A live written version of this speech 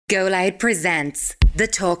Go Loud presents the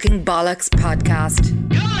Talking Bollox podcast.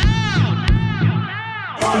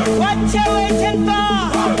 What you waiting for?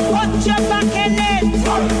 Put your back in it.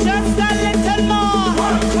 Just a little more.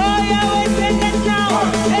 Throw your weight in it now.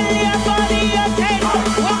 Tell your body you're ten.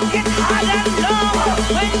 Walk it hard and long.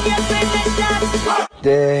 When you finish that,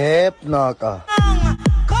 The hip knocker.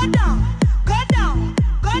 go down, go down,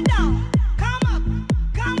 go down. Come up,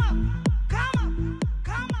 come up, come up,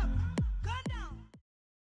 come up, go down.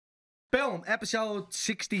 Boom, episode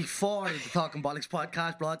 64 of the Talking Bollox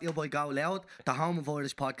podcast, brought to you by Go Loud, the home of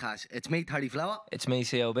Irish podcast. It's me, Terry Flower, It's me,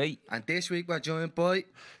 COB. and this week we're joined by...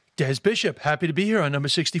 Des Bishop, happy to be here on number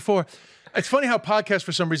 64. It's funny how podcasts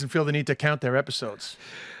for some reason feel the need to count their episodes.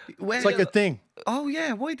 Well, It's like a thing. Oh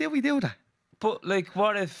yeah, why did we do that? But, like,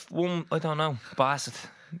 what if one, I don't know, bastard?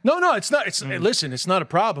 No, it's not. Listen, it's not a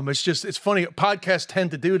problem. It's just, it's funny. Podcasts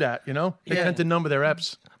tend to do that, you know? They Yeah. tend to number their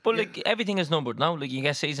eps. But, like, everything is numbered now. Like, you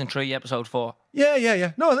get season 3, episode 4.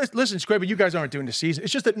 Yeah. No, listen, it's great, but you guys aren't doing the season.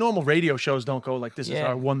 It's just that normal radio shows don't go like this is Yeah.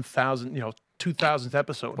 our 1,000, 2,000th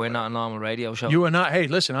episode. We're not a normal radio show. You are not. Hey,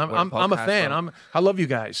 listen, I'm a podcast, fan. bro. I love you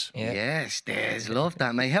guys. Yeah. Yes, Des, love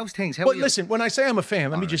that, mate. How's things? How But are you? listen, when I say I'm a fan,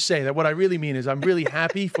 let me just say that what I really mean is I'm really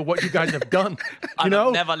happy for what you guys have done. You know,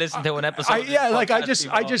 I've never listened to an episode. of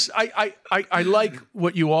this I like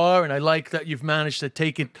what you are, and I like that you've managed to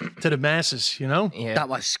take it to the masses. You know, Yeah. That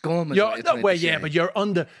was scum. but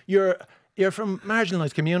you're from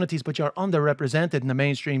marginalized communities, but you're underrepresented in the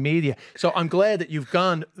mainstream media. So I'm glad that you've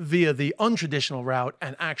gone via the untraditional route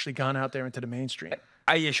and actually gone out there into the mainstream.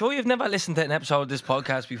 Are you sure you've never listened to an episode of this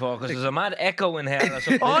podcast before? Because there's a mad echo in here. Or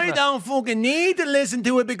something, I isn't it? don't fucking need to listen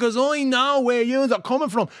to it because I know where you are coming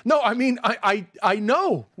from. No, I mean, I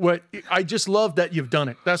know what, I just love that you've done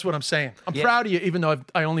it. That's what I'm saying. I'm Yeah. proud of you, even though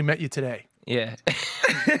I only met you today. Yeah.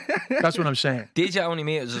 That's what I'm saying. Did you only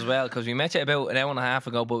meet us as well? Because we met you about an hour and a half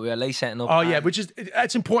ago, but we were late setting up. Oh, yeah, which is,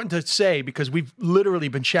 that's important to say because we've literally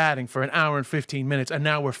been chatting for an hour and 15 minutes and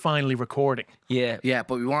now we're finally recording. Yeah. Yeah,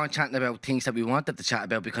 but we weren't chatting about things that we wanted to chat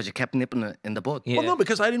about because you kept nipping it in the bud. Yeah. Well, no,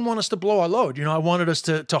 because I didn't want us to blow our load. You know, I wanted us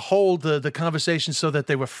to hold the conversation so that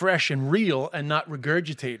they were fresh and real and not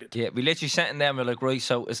regurgitated. Yeah, we literally sat in there and we're like, right,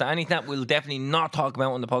 so is there anything that we'll definitely not talk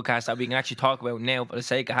about on the podcast that we can actually talk about now for the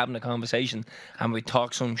sake of having a conversation, and we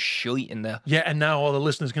talk some shite in there? Yeah, and now all the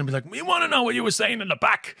listeners are going to be like, we want to know what you were saying in the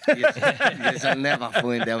back. You'll never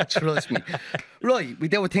find out, trust me. Right, we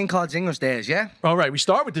do a thing called Zingers Days, yeah? All right, we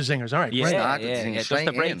start with the zingers. All right, Yeah, great. Start with yeah, things yeah. Just straight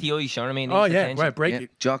to break in. the ice, you know what I mean? Oh, Ease the yeah, tension. right, break Yeah,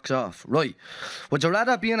 it. jocks off. Right. Would you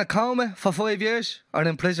rather be in a coma for 5 years or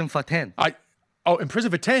in prison for 10? In prison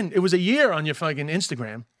for 10. It was a year on your fucking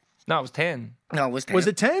Instagram. No, it was 10. No, it was 10. Was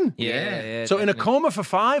it 10? Yeah. So in a definitely. coma for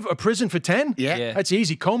 5 or prison for 10? Yeah. Yeah. That's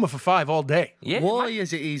easy. Coma for 5 all day. Yeah. Why man.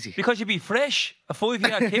 is it easy? Because you'd be fresh. A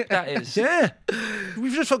 5-year tip, that is. Yeah.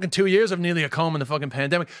 We've just fucking 2 years of nearly a coma in the fucking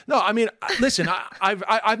pandemic. No, I mean, listen,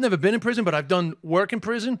 I've never been in prison, but I've done work in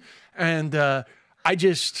prison, and I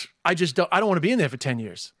just don't want to be in there for 10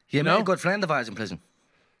 years. You know? met a good friend of ours in prison.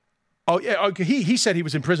 Oh yeah, okay. He said he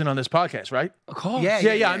was in prison on this podcast, right? Of course.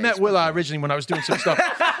 Yeah. I met Will originally when I was doing some stuff.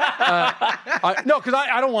 No, because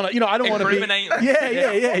I don't want to. I don't want to be. Incriminating.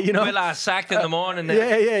 Yeah. You know. Will sacked in the morning.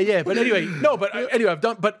 Then. Yeah. But anyway, I've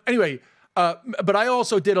done. But anyway, but I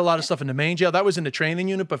also did a lot of stuff in the main jail. That was in the training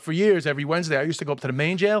unit. But for years, every Wednesday, I used to go up to the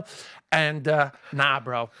main jail, and nah,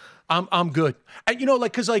 bro, I'm good. And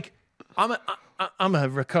because I'm a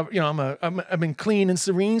recover. I've been clean and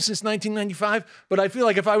serene since 1995. But I feel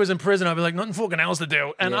like if I was in prison, I'd be like nothing fucking else to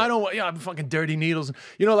do. And I don't. I'm fucking dirty needles.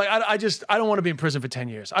 I don't want to be in prison for 10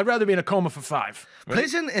 years. I'd rather be in a coma for 5.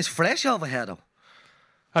 Prison is fresh over here, though.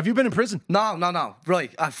 Have you been in prison? No.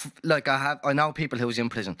 Right. I know people who was in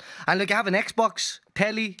prison. And I have an Xbox,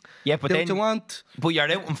 telly. Yeah, but do then what you want. But you're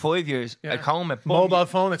out in 5 years. A coma. boom. Mobile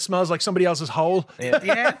phone that smells like somebody else's hole.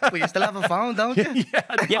 Yeah, but you still have a phone, don't you? Yeah,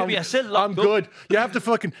 but you're still locked I'm up. good. You have to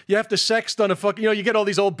sext on a fucking, you get all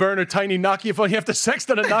these old burner tiny Nokia phone. You have to sext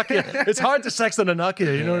on a Nokia. It's hard to sext on a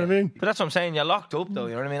Nokia, you know what I mean? But that's what I'm saying. You're locked up, though.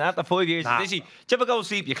 You know what I mean? After 5 years, it's literally, do you ever go to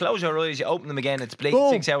sleep? You close your eyes, you open them again. It's bleak.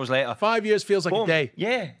 Boom. 6 hours later. 5 years feels like Boom. a day.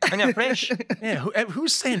 Yeah, and you're fresh. Yeah,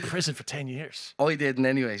 who's staying in prison for 10 years? I didn't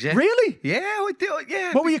anyways, yeah. Really? Yeah, I did,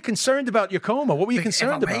 yeah. What were you concerned about your coma? What were you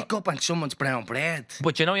concerned if I wake about? up and someone's brown bread.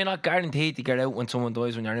 But you're not guaranteed to get out when someone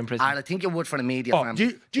dies when you're in prison. And I think you would for the media Oh, family. do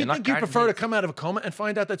you You're not think you prefer to guaranteed. come out of a coma and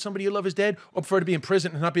find out that somebody you love is dead, or prefer to be in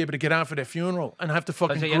prison and not be able to get out for their funeral and have to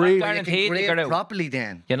fucking So you're not grieve? You can guaranteed to grieve get out. properly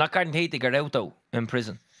then. You're not guaranteed to get out, though, in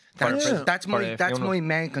prison. That's for a my funeral.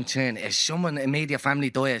 main concern. Is someone in media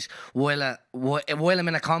family dies while I'm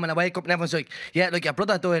in a coma and I wake up and everyone's like, yeah, like your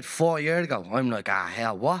brother died 4 years ago. I'm like,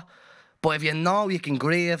 hell, what? But if you know you can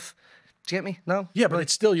grieve, Do you get me? No? Yeah, but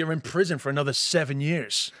it's still, you're in prison for another 7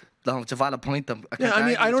 years. No, it's a valid point. Yeah, I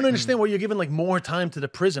mean, I don't understand why you're giving like more time to the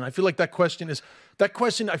prison. I feel like that question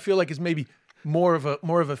I feel like is maybe more of a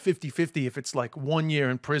 50-50 if it's like 1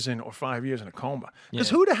 year in prison or 5 years in a coma.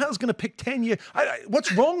 Because who the hell's gonna pick 10 years?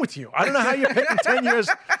 What's wrong with you? I don't know how you're picking 10 years.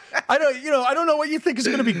 I don't know what you think is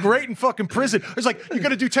gonna be great in fucking prison. It's like you're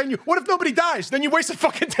gonna do 10 years. What if nobody dies? Then you wasted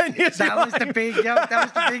fucking 10 years. That was the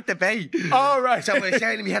big debate. All right. So we're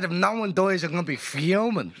saying we had if no one dies, I'm gonna be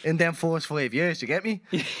fuming in them first 5 years. You get me?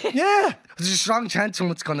 Yeah. There's a strong chance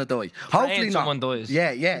someone's gonna die. Hopefully not. someone dies.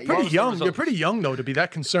 Yeah. Pretty young. You're pretty young though to be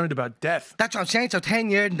that concerned about death. That's what I'm saying. So 10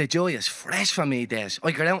 years in the joy is fresh for me, Des.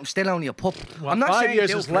 I got out, I'm still only a pup. Well, I'm not 5 saying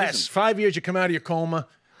years do is prison. less. 5 years you come out of your coma,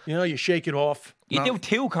 you shake it off. You do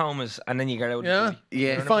 2 comas and then you get out. Yeah. Of the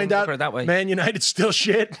Yeah. You find out Put it that way. Man United's still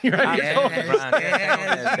shit. You're out of your coma.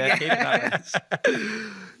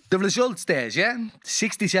 The results, Des, yeah?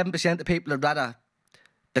 67% of people would rather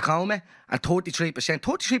the coma and 33%.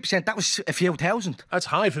 33%, that was a few thousand. That's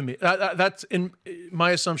high for me. That's in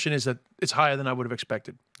my assumption is that it's higher than I would have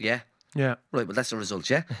expected. Yeah. Yeah. Right, well, that's the results,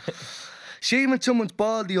 yeah? See when someone's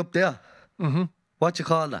baldy up there, what you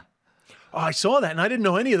call that? Oh, I saw that, and I didn't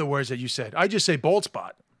know any of the words that you said. I just say bald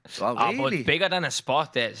spot. Oh, Oh, really? but bigger than a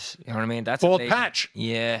spot is. You know what I mean? That's a Bald big- patch.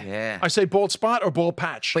 Yeah. Yeah. I say bald spot or bald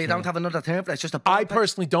patch. But you don't have another term for that, it's just a I bald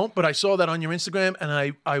personally don't, but I saw that on your Instagram,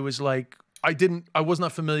 and I was like, I was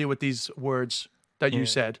not familiar with these words that you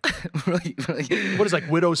said. right. What is like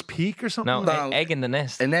widow's peak or something? No, egg in the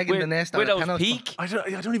nest. An egg in the nest or a Widow's penal's Peak. I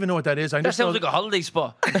don't even know what that is. I That just sounds know- like a holiday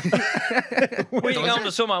spot. Where you going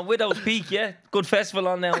to summer? Widow's Peak, yeah? Good festival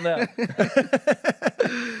on down there.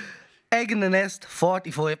 Egg in the nest,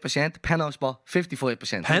 45%. Penalty spot,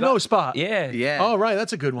 55%. Penno spot. Yeah. Yeah. Oh, right,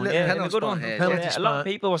 that's a good one. Little Yeah, penalty a good spot, one. yeah, Penalty Yeah, a spot. lot of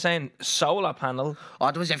people were saying solar panel,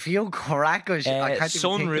 Oh, there was a few crackers. I can't even think of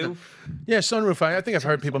them. sunroof. Yeah, sunroof. I think I've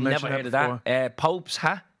heard people mention Never that heard of before. that. Pope's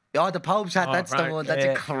hat. Oh, the Pope's hat, that's right. the one. That's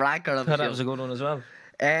a cracker of I a thought that was a show. good one as well.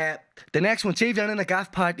 The next one, see if you're in a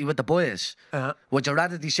gaff party with the boys, Uh-huh. would you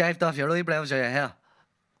rather be shaved off your eyebrows or your hair?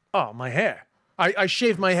 Oh, my hair. I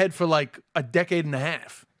shaved my head for like a decade and a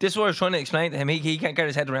half. This is what I was trying to explain to him. He can't get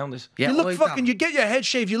his head around this. Yeah, You look I fucking. don't. You get your head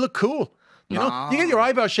shaved. You look cool. You know, No. you get your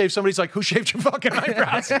eyebrows shaved. Somebody's like, "Who shaved your fucking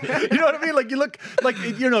eyebrows?" You know what I mean? Like you look like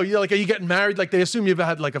you're like, are you getting married? Like they assume you've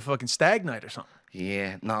had like a fucking stag night or something.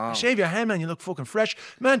 Yeah, no. Shave your head, man. You look fucking fresh,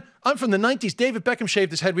 man. I'm from the '90s. David Beckham shaved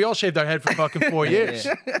his head. We all shaved our head for fucking 4 years.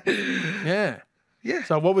 Yeah. Yeah.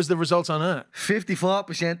 So what was the results on that?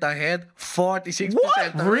 54% are head, 46%.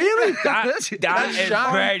 What? Really? That is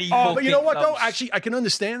shocking. very Oh, but you know fucking what though? close. Actually, I can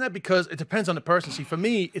understand that because it depends on the person. See, for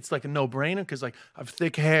me, it's like a no-brainer because like I have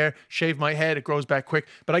thick hair, shave my head, it grows back quick.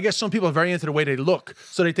 But I guess some people are very into the way they look,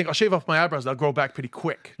 so they think I'll shave off my eyebrows, they'll grow back pretty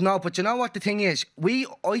quick. No, but you know what the thing is?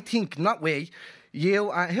 I think, not we,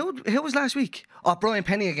 you, who was last week? Oh, Brian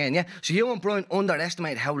Penny again, yeah? So you and Brian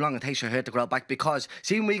underestimate how long it takes your hair to grow back because,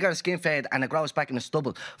 see, when we got a skin fade and it grows back in the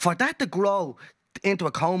stubble, for that to grow into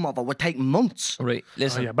a comb over would take months. Right, Oh,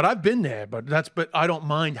 listen. yeah, but I've been there. But I don't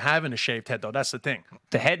mind having a shaved head though. That's the thing.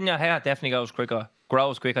 The head in your hair definitely grows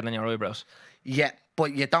quicker than your eyebrows. Yeah,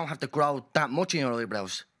 but you don't have to grow that much in your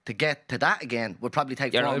eyebrows. To get to that again would probably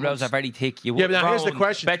take Your 4 eyebrows months. are very thick. You Yeah, but now here's the won't-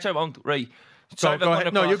 question. Bet you won't. Right. So Sorry go about ahead.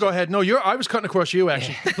 cutting No, you across go you. ahead. No, I was cutting across you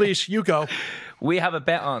actually. Please, you go. We have a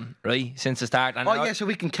bet on, right, since the start. And Oh, yeah, so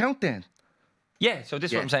we can count then. Yeah, so this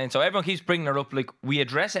is Yeah. what I'm saying. So everyone keeps bringing it up. Like, we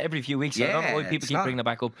address it every few weeks. So I don't know why Yeah, people it's keep not- bringing it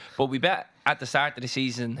back up. But we bet at the start of the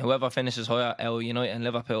season, whoever finishes higher, United and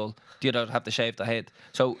Liverpool, the other have to shave their head.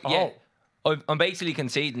 So, yeah, I'm basically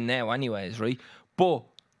conceding now anyways, right? But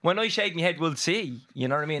when I shave my head, we'll see. You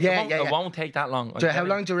know what I mean? Yeah, It yeah. won't take that long. So how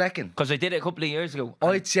long do you reckon? Because I did it a couple of years ago.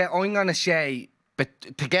 I'd say, I'm going to say, but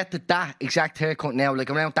to get to that exact haircut now, like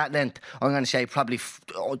around that length, I'm going to say probably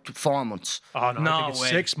 4 months. Oh no, I No think it's way.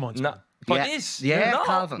 6 months. No. man. But Yeah. this, Yeah, no,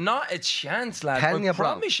 Calvin. not a chance, lad. Telling I you, bro.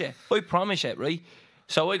 promise you. I promise you, right?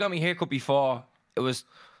 So I got my haircut before. It was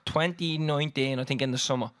 2019, I think, in the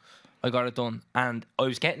summer. I got it done, and I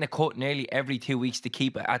was getting a cut nearly every 2 weeks to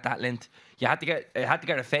keep it at that length. I had to get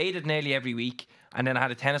it faded nearly every week, and then I had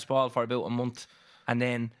a tennis ball for about a month, and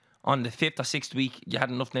then on the 5th or 6th week, you had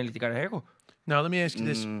enough nearly to get a haircut. Now let me ask you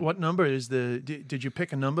this: what number is the? Did you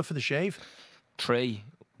pick a number for the shave? 3.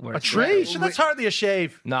 A tree? So that's hardly a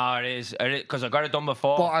shave. No, it is because I got it done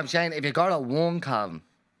before. But I'm saying, if you got a 1, Calvin,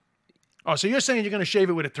 Oh, so you're saying you're going to shave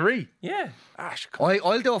it with a 3? yeah. Ah, sh-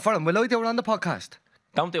 I'll do it for him. Will I do it on the podcast?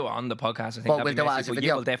 Don't do it on the podcast. I think But that'd we'll be do it messy, as a but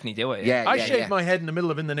video. you will definitely do it. Yeah. I shaved my head in the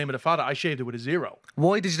middle of In the Name of the Father. I shaved it with a 0.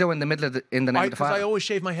 Why did you do it in the middle of the name of the Because I Father? always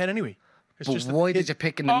shave my head anyway. It's But just that the why did kids- you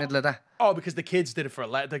pick in the middle of that? Oh, because the kids did it for a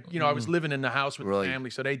laugh. You know, I was living in the house with Right. the family,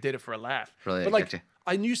 so they did it for a laugh. Right, I But like, get you.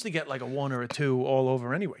 I used to get like a 1 or a 2 all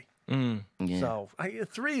over anyway. Yeah. So a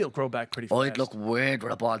 3 will grow back pretty fast. I'd look weird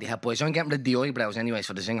with a baldy head, boys. I'm getting rid of the eyebrows anyways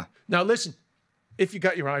for the singer. Now listen, if you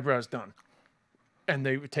got your eyebrows done, and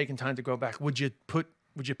they were taking time to grow back, would you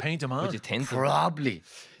paint them on? Would you tint them? Probably.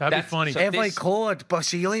 That'd be That's- funny. so- If I this- could, but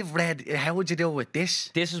see, I've read. How would you do it with this?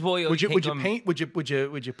 This is why I would you think I'm- paint? Would you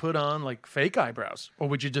put on like fake eyebrows, or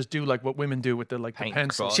would you just do like what women do with the like the Paint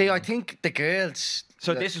pencil? cross. See, I think the girls.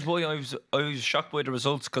 So this is why I was shocked by the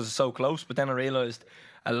results because it's so close. But then I realised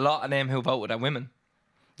a lot of them who voted are women,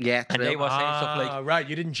 Yeah, and they true. were saying stuff like, Right,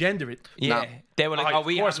 you didn't gender it. yeah, No. they were like, Oh, oh,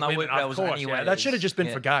 we of course have no women, of eyebrows course, anyway. yeah. That should have just been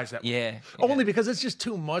Yeah. for guys. That Yeah, only because it's just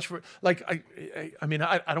too much for like I mean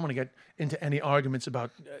I don't want to get into any arguments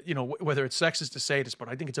about you know whether it's sexist to say this, but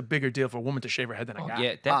I think it's a bigger deal for a woman to shave her head than a guy.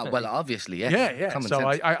 Yeah, Ah, definitely. well, obviously, yeah. Yeah. Common So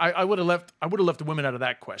sense. I would have left the women out of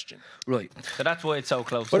that question. Right. So that's why it's so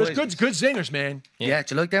close. But it's good zingers, man. Yeah.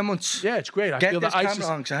 Do you like them ones? Yeah, it's great. I Get feel this the ice camera is,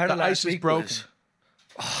 on, 'cause I heard the it last ice is week, broken. boys.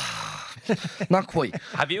 Not quite.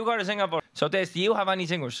 Have you got a zinger? So Des, do you have any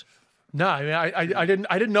zingers? No, I mean I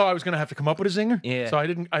didn't know I was going to have to come up with a zinger. Yeah. So I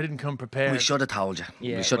didn't come prepared. We should have told you.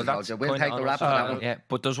 we should have told you. We'll take the rap for that one. Yeah,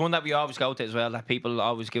 but there's one that we always go to as well that people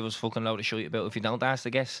always give us fucking load of shit about. If you don't ask the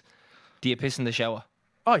guests, do you piss in the shower?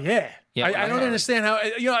 Oh yeah. Yeah, I well, don't yeah. understand how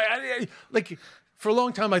you know like for a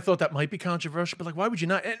long time I thought that might be controversial, but like why would you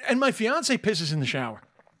not? And my fiance pisses in the shower.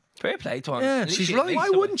 Fair play to him. Yeah, At least she's she- right. at least Why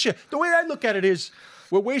someone- wouldn't you? The way I look at it is,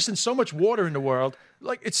 we're wasting so much water in the world.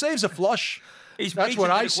 Like it saves a flush. He's That's what preaching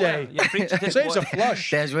to I the say. choir. Yeah, preaching to the It saves a choir.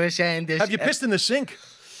 flush. There's we're saying this. Have you pissed in the sink?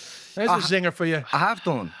 There's a zinger for you. I have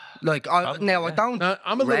done. Like, now I don't. Now,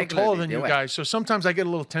 I'm a little taller regularly than you do it. guys, so sometimes I get a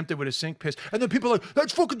little tempted with a sink piss. And then people are like,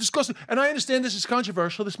 that's fucking disgusting. And I understand this is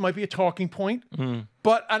controversial. This might be a talking point.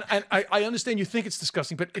 But and I understand you think it's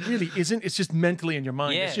disgusting, but it really isn't. It's just mentally in your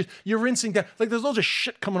mind. It's Yeah. just, you're rinsing down. Like, there's loads of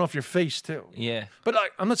shit coming off your face, too. Yeah. But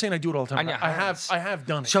I'm not saying I do it all the time. And your I hands. have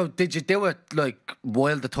done it. So did you do it like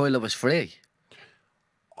while the toilet was free?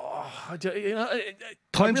 You know, I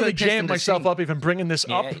Times I really pissed in jammed the myself sink. up even bringing this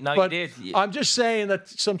Yeah, up. no, you but did. Yeah. I'm just saying that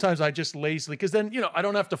sometimes I just lazily, because then, you know, I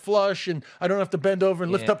don't have to flush and I don't have to bend over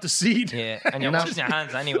and lift Yeah. up the seat. Yeah, and you're washing your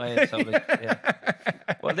hands anyway. So yeah.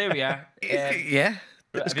 Well, there we are. Yeah.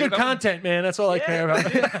 It's good content, man. That's all I care about.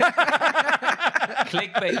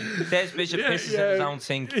 Clickbait. Des Bishop pisses in his own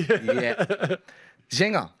sink. Yeah.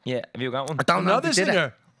 Zinger. Yeah, have you got one? I don't know Another if we did it.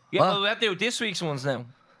 singer. Yeah, Huh? well, we have to do this week's ones now.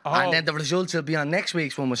 And then the results will be on next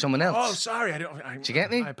week's one with someone else. Oh, sorry. Did you get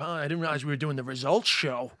me? I didn't realize we were doing the results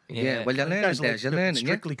show. Yeah, well, you're You learning, guys Des. like You're learning, yeah?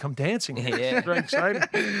 Strictly Come Dancing. Yeah. Very excited.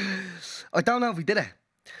 I don't know if we did it.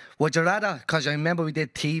 Would you rather, because I remember we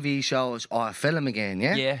did TV shows or film again,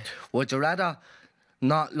 yeah? Yeah. Would you rather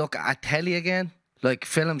not look at telly again, like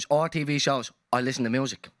films or TV shows, or listen to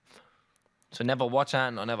music? So never watch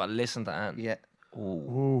Ant or never listen to Ant. Yeah.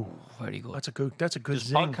 Ooh, very good. That's a good Does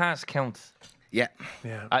zing. podcast count? Yeah.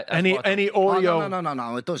 Yeah. That's Any what- Oh, Oreo.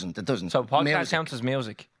 no, it doesn't. It doesn't. So podcast music. counts as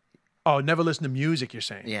music. Oh, never listen to music, you're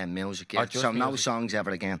saying? Yeah, music, yeah. Or just So no music. songs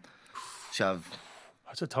ever again. So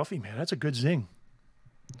That's a toughie, man. That's a good zing.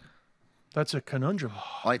 That's a conundrum.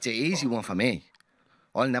 it's an easy one for me.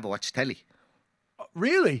 I'll never watch telly.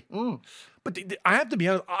 Really? But I have to be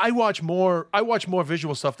honest. I watch more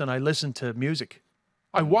visual stuff than I listen to music.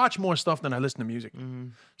 I watch more stuff than I listen to music.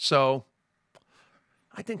 So,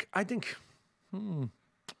 I think.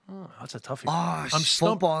 That's a toughie. Oh, I'm stumped.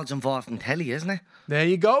 football's involved in telly, isn't it? There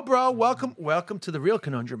you go, bro. Welcome to the real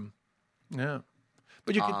conundrum. Yeah,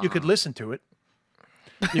 but you could listen to it.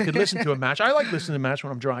 You could listen to a match. I like listening to a match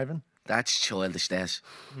when I'm driving. That's childish, Des.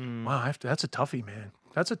 Wow, that's a toughie, man.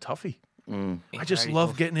 That's a toughie. I just Very love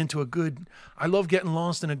tough. getting into I love getting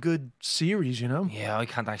lost in a good series, you know? Yeah, I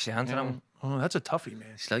can't actually answer that one. Oh, that's a toughie, man.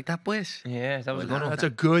 It's like that, boys. Yeah, that was a good one. That's a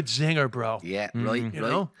good zinger, bro. Yeah, right.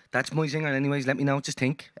 know? That's my zinger anyways. Let me know what you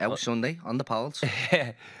think. Out Sunday on the polls.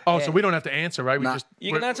 Oh, so we don't have to answer, right? We Nah. just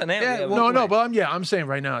You can answer now. Yeah, Yeah, well- No, but I'm saying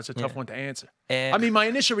right now it's a tough one to answer. I mean, my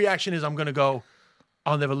initial reaction is I'm gonna go,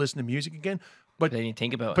 I'll never listen to music again. But then you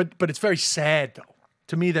think about it. but it's very sad though.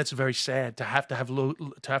 To me, that's very sad to have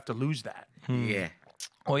to lose that. Yeah.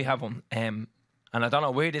 I have one. And I don't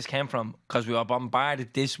know where this came from because we were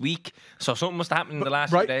bombarded this week. So something must have happened in the last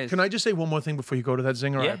few Right? days. Can I just say one more thing before you go to that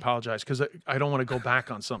zinger? I Yeah. apologize because I don't want to go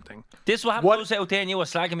back on something. This what happened out there and you were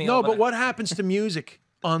slagging me No, over but that. what happens to music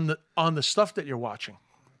on the stuff that you're watching?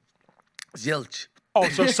 Zilch. Oh,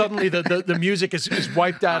 so suddenly the music is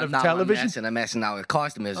wiped out of No, television? I'm messing now. Of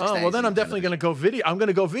course the music Oh, stays well, then in I'm definitely television. going to go video. I'm going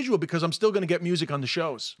to go visual because I'm still going to get music on the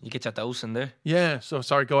shows. You get your dose in there. Yeah, so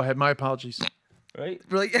sorry, go ahead. My apologies. Right?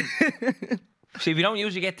 Right? See, we don't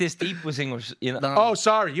usually get this deep with singers, you know. Oh,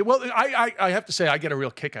 sorry. Well, I have to say I get a real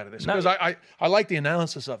kick out of this No. because I like the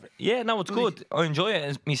analysis of it. Yeah, no, it's good. I enjoy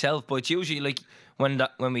it myself, but it's usually like when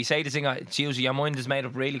we say the singer, it's usually your mind is made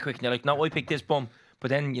up really quick, and you're like, no, I picked this bum, but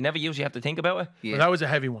then you never usually have to think about it. Yeah. But that was a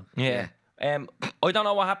heavy one. Yeah. I don't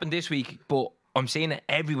know what happened this week, but I'm seeing it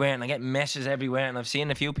everywhere, and I get messages everywhere, and I've seen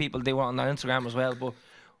a few people do it on their Instagram as well. But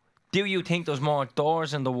do you think there's more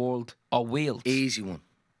doors in the world or wheels? Easy one.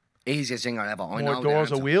 Easiest singer ever. I know More the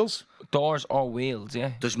doors or answer. wheels? Doors or wheels?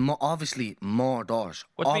 Yeah. There's obviously more doors.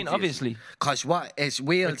 What do you mean, obviously? Because what is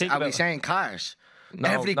wheels? think Are we about it. saying cars? No,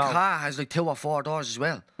 Every no. car has like 2 or 4 doors as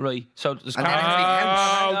well. Right. So there's And then cars. every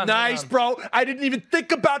house. Hang Oh, on, nice, hang on. bro. I didn't even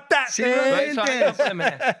think about that. See? Right, so hang on Yes. for a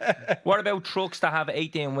minute. What about trucks that have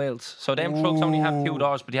 18 wheels? So them trucks only have 2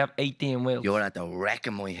 doors, but they have 18 wheels. You're at the wreck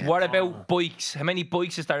of my head. What about bikes? How many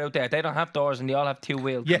bikes is there out there? They don't have doors and they all have 2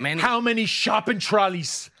 wheels. Yeah. Many. How many shopping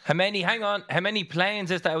trolleys? How many? Hang on. How many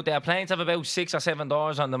planes is there out there? Planes have about 6 or 7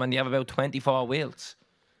 doors on them, and they have about 24 wheels.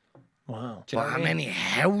 Wow. Do you know But what how I mean? many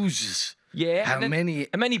houses? Yeah. How and then- many?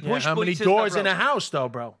 How many Yeah, push how many bikes is doors there, in a bro? house, though,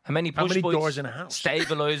 bro? How many push bikes? doors in a house?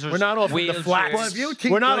 Stabilizers. We're not all from the wheelchairs. flats. Well, if you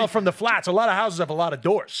think We're not like- all from the flats. A lot of houses have a lot of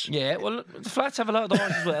doors. Yeah, well, the flats have a lot of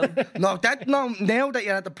doors as well. No, now that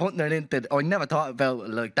you're at the point that into, I never thought about it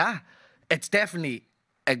like that. It's definitely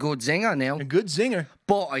a good zinger now, A good zinger.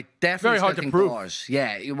 but I definitely Very hard still to think prove. doors.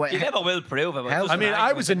 Yeah, You never will prove it. but Hell, just I mean, an I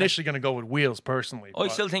argument, was isn't it? initially going to go with wheels personally. I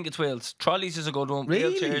but- still think it's wheels. Trolleys is a good one.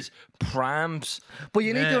 Really? Wheelchairs, prams, But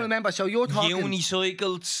you need Yeah. to remember. So you're talking.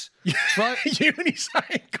 unicycles. Try-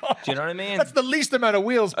 Unicycle. Do you know what I mean? That's the least amount of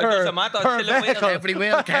wheels It per, doesn't matter, per it's still a wheel. vehicle. every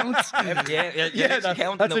wheel counts. Yeah,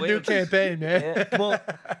 That's a new campaign, man.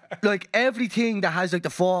 But like everything that has like the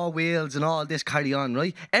 4 wheels and all this carry on,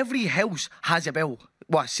 right? Every house has about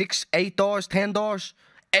what 6, 8 doors, 10 doors.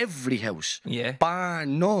 Every house, Yeah. bar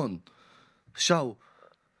none. So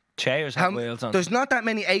Chairs have wheels on. there's not that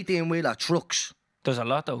many 18-wheeler trucks. There's a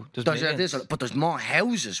lot though. But there's more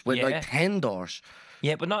houses with Yeah. like 10 doors.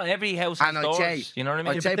 Yeah, but not every house has And I'd doors. say- You know what I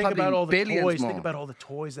mean? I'd say Think probably about all the billions toys. more. Think about all the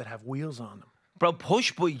toys that have wheels on them. Bro,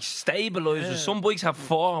 push bikes, stabilizers. Some bikes have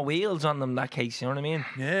 4 wheels on them. In that case, you know what I mean?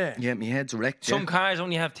 Yeah. Yeah, my head's wrecked. Some yeah. cars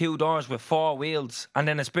only have 2 doors with 4 wheels, and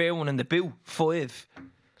then a spare one in the boot, 5.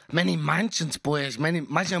 Many mansions, boys. Imagine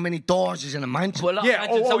how many doors is in a mansion. Well, Yeah.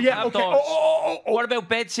 Oh, yeah. Okay. Oh. What about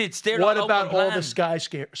bed sits? They're What all about open all plan. the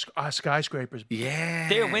skyscrapers? yeah.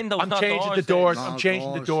 Their windows, I'm not changing doors. the doors. No I'm changing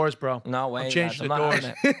the doors. doors, bro. No way. I'm changing lads, the I'm doors.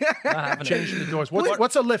 not having it. Not having Changing it. the doors.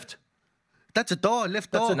 What's a lift? That's a door,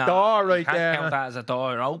 lift That's door. a Nah, door right you can't there. count that as a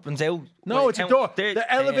door. It opens out. No, Wait, it's a count- door. there-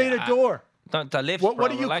 The elevator yeah. door. The lift. What bro,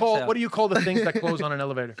 do you relax call there. what do you call the things that close on an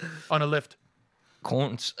elevator? On a lift?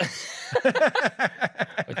 Cunts.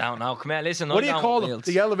 I don't know. Come here, listen. What do you call them? wheels.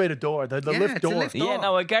 The elevator door, the Yeah, lift it's a door. lift. Yeah,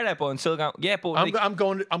 no, I get it, but I'm still going. Yeah, but like,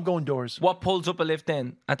 I'm going doors. what pulls up a lift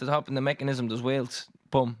then? At the top in the mechanism, there's wheels.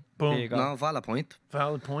 Boom. Boom. There you go. No, valid point.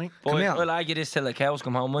 Valid point. Boys, here. I'll argue this till the cows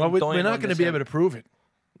come home. Well, we're not going to be able to prove it,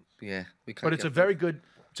 Yeah, we can't but it's get a very good.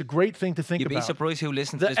 It's a great thing to think You'd be about. surprised who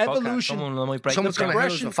listens to The this podcast. evolution- Someone might break Someone's the gonna car.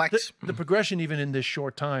 hear us with facts. The progression, even in this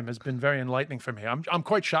short time, has been very enlightening for me. I'm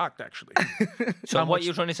quite shocked, actually. So how what much-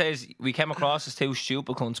 you're trying to say is we came across as 2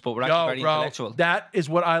 stupid cunts, but we're actually very intellectual. that is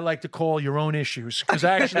what I like to call your own issues. Because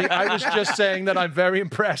actually, I was just saying that I'm very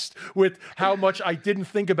impressed with how much I didn't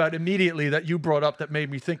think about immediately that you brought up that made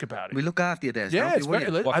me think about it. We look after you there. Yeah, don't it's we, will very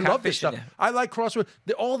you? lit. What, I love this catfishing stuff. you? I like crossword.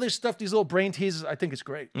 All this stuff, these little brain teasers, I think it's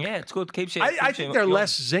great. Yeah, it's good. Keeps you. I keeps think you they're young.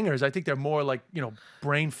 less zingers. I think they're more like,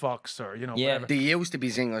 brain fucks or, Yeah. whatever. They used to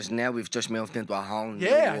be singers. Now we've just moved into a whole new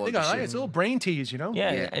Yeah, I world think of I like it. shit. It's a little brain tease, Yeah,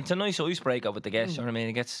 Yeah. it's a nice icebreaker with the guests. You know what I mean?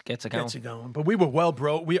 It gets it going. Gets it going. But we were well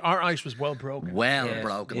broke. Our ice was well broken. Well Yeah.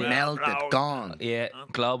 broken, Well melted, broken. gone. Yeah,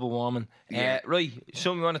 global warming. Yeah. Right,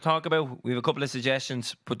 something we want to talk about. We have a couple of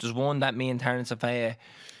suggestions, but there's one that me and Terence have. You've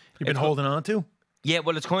been it's- holding on to? Yeah,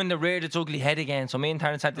 well, it's kind of reared its ugly head again. So me and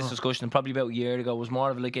Terence had this discussion probably about a year ago. It was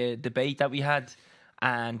more of like a debate that we had,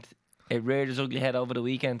 and it reared its ugly head over the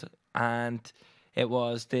weekend. And it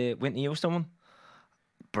was the Whitney Houston one.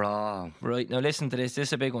 Bro. Right, now listen to this. This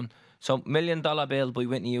is a big one. So, $1 Million Bill by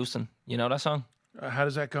Whitney Houston. You know that song? How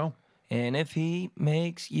does that go? And if he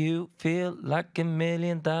makes you feel like $1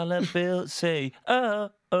 million bill, say,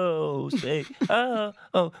 oh, say,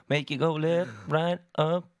 oh, make you go left, right,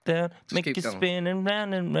 up, down, make keep you going. spinning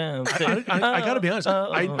round and round. Say, I got to be honest.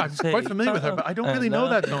 I'm say, quite familiar with her, but I don't really know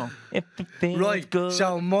that song. If it feels Right, good,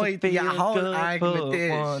 so my- if it your feels whole good, argument put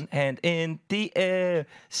is- one hand in the air,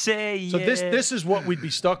 say So yeah. this is what we'd be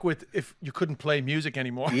stuck with if you couldn't play music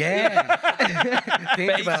anymore. Yeah.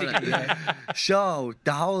 Think about it. Basically, yeah. So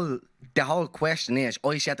the whole the whole question is,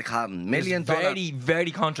 I said to Calvin, $1 million. Very,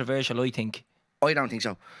 very controversial, I think. I don't think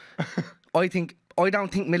so. I don't think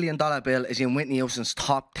 $1 Million Bill is in Whitney Houston's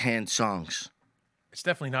top 10 songs. It's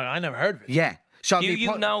definitely not. I never heard of it. Yeah. So Do me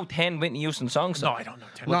you put- know 10 Whitney Houston songs? No, I don't know.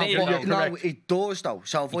 10. No, there you but, go. no, Correct. it does though.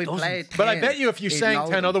 So if I played 10, But I bet you if you it'd sang know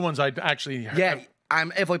 10 them. other ones, I'd actually. Yeah.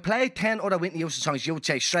 If I played 10 other Whitney Houston songs, you would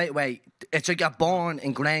say straight away, it's like you're born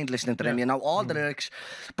ingrained listening to them, you know, all the lyrics.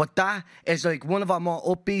 But that is like one of our more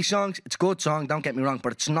upbeat songs. It's a good song, don't get me wrong,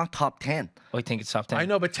 but it's not top 10. I think it's top 10. I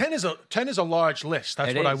know, but 10 is a large list.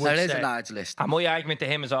 That's It what I is. would There say. is a large list. And my argument to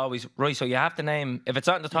him is always, right, so you have to name, if it's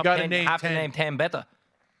not in the top gotta 10, you name have 10. to name 10 better.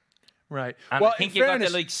 Right. And well, I think in you fairness,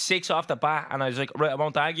 got to like 6 off the bat, and I was like, right, I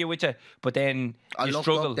won't argue with you, but then I you looked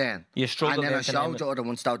struggle. up then. You struggle and then I then to name showed it. you other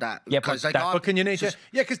ones though that. Yeah, but because like, that- all- But can you name 10? just-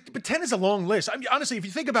 Yeah, but 10 is a long list. I mean, honestly, if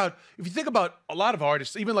you think about a lot of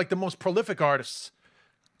artists, even like the most prolific artists,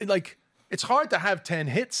 it's hard to have 10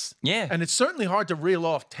 hits. Yeah. And it's certainly hard to reel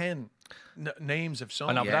off 10 names of songs.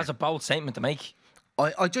 I know, Yeah. but that's a bold statement to make.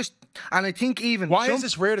 I just, and I think even. Why some- is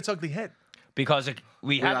this reared its ugly head? Because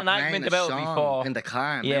we had were an playing argument a about it song before. in the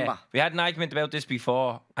car, Yeah, remember? we had an argument about this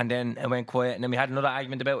before, and then it went quiet, and then we had another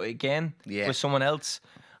argument about it again Yeah. with someone else,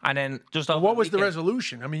 and then just over What was the weekend,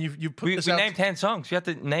 resolution? I mean, you put We this out. named 10 songs. We had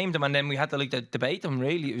to name them, and then we had to like debate them.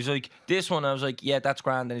 Really, it was like this one. I was like, yeah, that's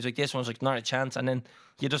grand. And he's like, this one's like not a chance. And then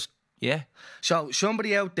you just, yeah. So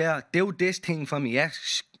somebody out there, do this thing for me,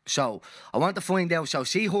 yes? So I want to find out. So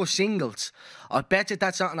see her singles. I bet you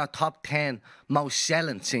that's not in our top 10 most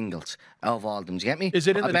selling singles of all of them. Do you get me? Is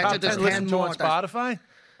it in I the bet top you there's 10 listened to on that- Spotify?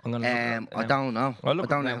 I'm gonna. Look I don't know. I'll I look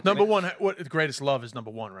don't it know. up. Number one, what the greatest love is number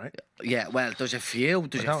one, right? Yeah, well, there's a few.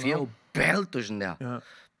 There's a don't few know. belters in there. Yeah.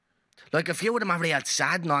 Like a few of them are real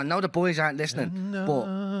sad now. I know the boys aren't listening,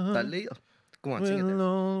 but that little. Go on, sing it. Will Then.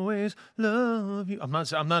 always love you. I'm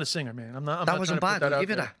not a singer, man. I'm That not wasn't trying to bad. put I'll out give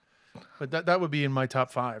you there. that. But that would be in my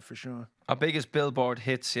top 5 for sure. Our biggest Billboard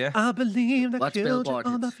hits, yeah. I believe that What's children Billboard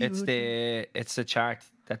are the hits? future. It's the chart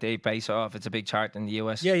that they base off. It's a big chart in the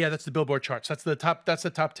US. Yeah, that's the Billboard charts. That's the top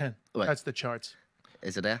 10. Right. That's the charts.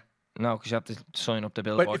 Is it there? No, because you have to sign up the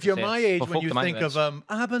Billboard. But if to you're say it. my age, But when fuck you them think anyways. of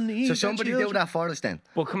I believe So that somebody do children- that for us then.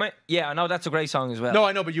 Well, come on. Yeah, I know that's a great song as well. No,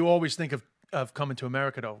 I know, but you always think of Coming to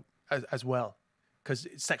America though as well, because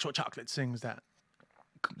Sexual Chocolate sings that.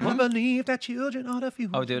 I believe that children are the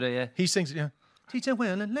future. Oh, do they? Yeah. He sings it. Yeah. Teach them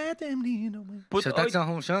well and let them lead the way. But So that's the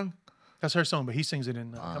whole song? That's her song, but he sings it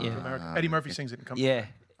in Coming Yeah. to America. Eddie Murphy sings it in Coming. Yeah.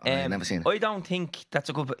 I've never seen it. I don't think that's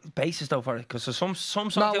a good basis though for it, because there's some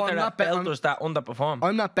songs No, out there I'm that not ba- I'm- belters that underperform.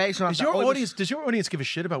 I'm not basing on Does that. your I was- audience? Does your audience give a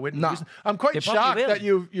shit about Whitney No. Houston? I'm quite They probably shocked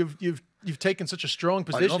will. that you've taken such a strong I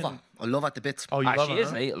position. love her. I love her to bits. Oh, you love she her, is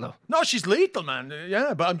huh? lethal though. No, she's lethal, man.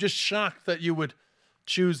 Yeah, but I'm just shocked that you would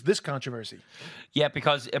choose this controversy. Yeah,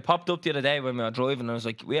 because it popped up the other day when we were driving, and I was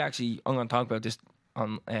like, I'm going to talk about this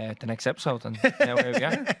on the next episode, and now here we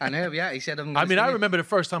are. And here we are. He said, I mean, I remember the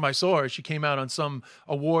first time I saw her. She came out on some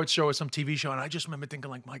award show or some TV show, and I just remember thinking,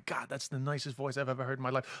 like, my God, that's the nicest voice I've ever heard in my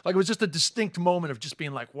life. Like, it was just a distinct moment of just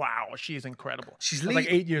being like, wow, she is incredible. She's I was like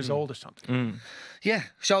lethal. 8 years old or something. Yeah.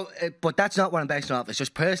 So, but that's not what I'm basing it off. It's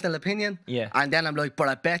just personal opinion. Yeah. And then I'm like, but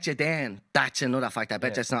I bet you then that's another fact. I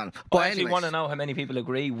bet that's not. But I actually anyways, want to know how many people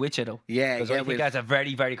agree with you though. Yeah, because yeah, I think we'll- that's a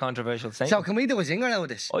very, very controversial So statement. can we do a zinger out of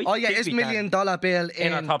this? I Oh yeah, think it's we $1 million bill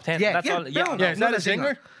In our top 10. Yeah, That's yeah, all- yeah, boom. Yeah, is that Another a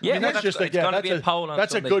zinger? Yeah, I mean, well, that's just like, it's yeah, gonna that's be a poll on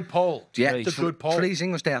that's a Sunday. good poll. Yeah, It's a good poll. 3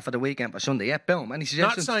 singers there for the weekend for Sunday. Yeah, boom. Any Not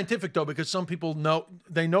suggestions? scientific though, because some people know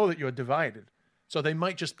that you're divided, so they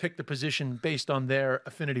might just pick the position based on their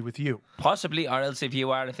affinity with you. Possibly, or else if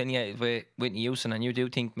you are affiliated with Whitney Houston and you do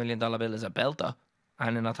think $1 Million Bill is a belter,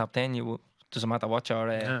 and in the top 10, doesn't matter what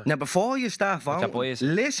your. Now, before you start that voting, boy is?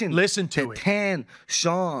 listen to it. 10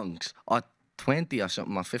 songs or 20 or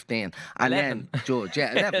something or 15, and 11. then judge.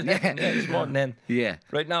 Yeah, 11. Yeah, It's more than then. yeah.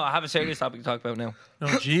 Right now, I have a serious topic to talk about now. Oh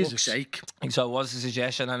Fuck's Jesus! sake. So it was a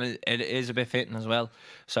suggestion, and it is a bit fitting as well.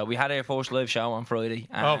 So we had our first live show on Friday.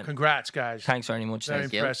 Oh, and congrats, guys! thanks very much. Very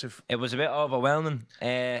Thank you. impressive. It was a bit overwhelming.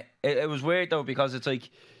 It was weird though, because it's like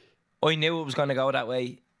I knew it was going to go that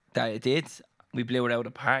way. That it did. We blew it out of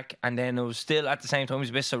the park, and then it was still at the same time. It was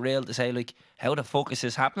a bit surreal to say, like, how the fuck is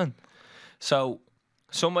this happening? So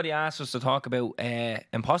somebody asked us to talk about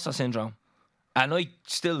imposter syndrome, and I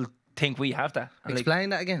still think we have that. And, like, Explain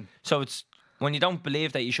that again. so it's when you don't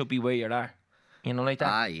believe that you should be where you are, you know, like that.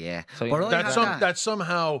 Ah, yeah. So but I That had that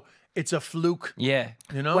somehow it's a fluke. Yeah.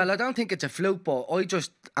 You know. Well, I don't think it's a fluke, but I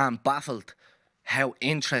just am baffled how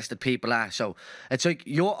interested people are. So it's like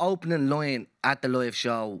your opening line at the live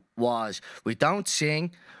show was, we don't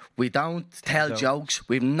sing, We don't tell jokes.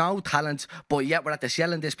 We've no talent, but yet we're at the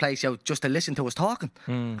selling this place out just to listen to us talking.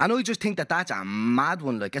 And I just think that that's a mad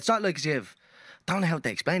one. Like, it's not like as if, don't know how to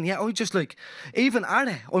explain. Yeah, I just like, even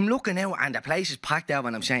I'm looking out and the place is packed out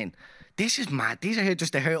and I'm saying, this is mad. These are here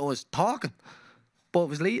just to hear us talking. But it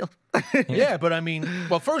was legal. Yeah, but I mean,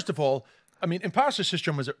 well, first of all, I mean, imposter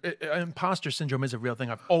syndrome is a real thing.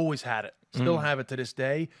 I've always had it. Still have it to this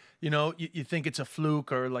day. You know, you think it's a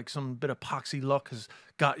fluke or like some bit of poxy luck has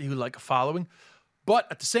got you like a following. But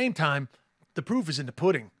at the same time, the proof is in the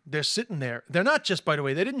pudding. They're sitting there. They're not just, by the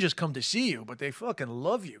way, they didn't just come to see you, but they fucking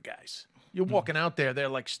love you guys. You're walking out there, they're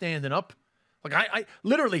like standing up. Like I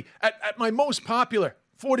literally, at my most popular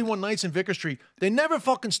 41 Nights in Vicar Street, they never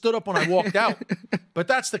fucking stood up when I walked out. But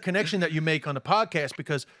that's the connection that you make on the podcast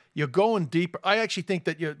because you're going deeper. I actually think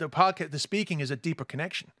that the speaking is a deeper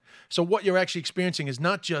connection. So what you're actually experiencing is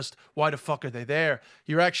not just why the fuck are they there?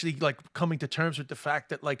 You're actually like coming to terms with the fact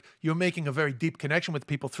that like you're making a very deep connection with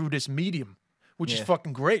people through this medium, which is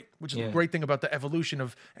fucking great. Which is the great thing about the evolution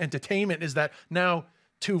of entertainment is that now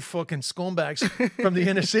two fucking scumbags from the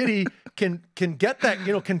inner city can get that,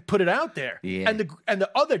 you know, can put it out there. Yeah. And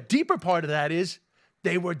the other deeper part of that is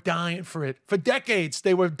they were dying for it. For decades,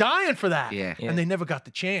 they were dying for that. Yeah. And they never got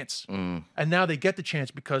the chance. And now they get the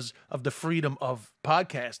chance because of the freedom of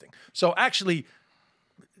podcasting. So actually,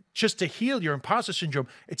 just to heal your imposter syndrome,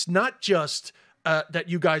 it's not just that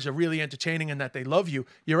you guys are really entertaining and that they love you.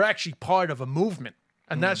 You're actually part of a movement.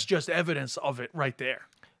 And that's just evidence of it right there.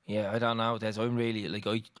 Yeah, I don't know. I'm really like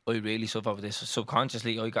I really suffer with this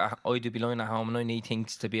subconsciously. I do be lying at home and I need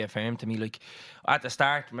things to be affirmed to me. Like at the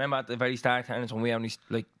start, remember at the very start, Terence, when we only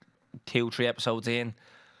like 2-3 episodes in,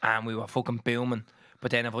 and we were fucking booming.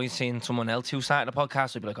 But then if I seen someone else who started the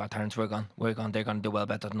podcast, I'd be like, "Oh, Terence, we're gone. They're gonna do well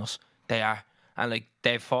better than us. They are." And like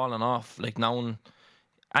they've fallen off. Like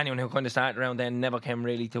anyone who kind of started around then never came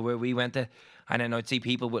really to where we went to. And then I'd see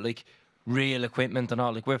people with like real equipment and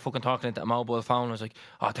all, like we're fucking talking into a mobile phone. I was like,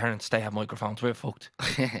 "Oh, Terence, they have microphones. We're fucked.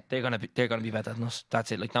 They're gonna be better than us.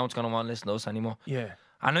 That's it. Like no one's gonna want to listen to us anymore." Yeah.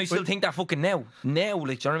 And I still think that fucking now, like, do you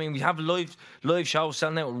know what I mean? We have live shows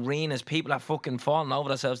selling out arenas. People are fucking falling over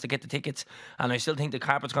themselves to get the tickets, and I still think the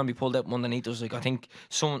carpet's gonna be pulled up underneath us. Like I think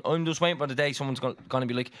I'm just waiting for the day someone's gonna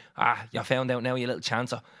be like, "Ah, you found out now, you little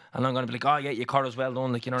chancer," and I'm gonna be like, "Oh yeah, your chorus well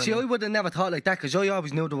done." Like, you know what I mean? I would have never thought like that because I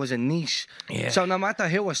always knew there was a niche. Yeah. So no matter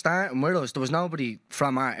who was starting with us, there was nobody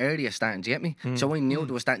from our area starting. Do you get me? So I knew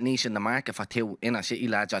there was that niche in the market for two inner city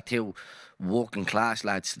lads or two working class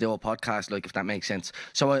lads to do a podcast, like, if that makes sense.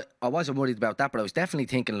 So I wasn't worried about that, but I was definitely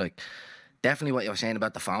thinking like, definitely what you were saying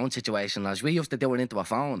about the phone situation. As we used to do it into a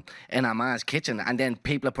phone in our man's kitchen, and then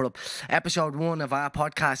people have put up episode 1 of our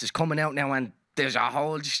podcast is coming out now, and there's a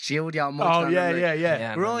whole studio. Oh yeah.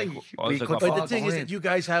 Yeah, Right. I was like, could "Oh, But the fall thing is behind. that you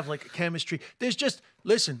guys have like a chemistry. There's just,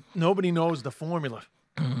 listen, nobody knows the formula.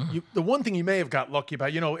 The one thing you may have got lucky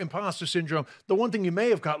about, you know, imposter syndrome, the one thing you may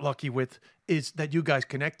have got lucky with is that you guys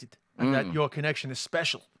connected and that your connection is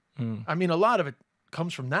special. I mean, a lot of it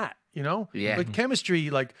comes from that, you know? Yeah. But chemistry,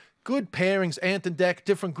 like good pairings, Ant and Deck,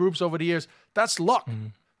 different groups over the years, that's luck.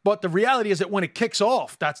 But the reality is that when it kicks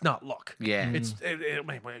off, that's not luck. Yeah.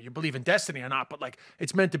 Well, you believe in destiny or not, but like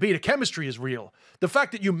it's meant to be. The chemistry is real. The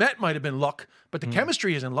fact that you met might have been luck, but the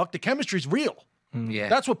chemistry isn't luck. The chemistry is real. Yeah.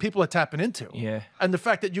 That's what people are tapping into. Yeah. And the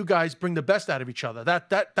fact that you guys bring the best out of each other,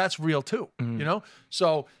 that's real too. You know?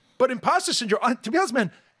 So, but imposter syndrome, to be honest,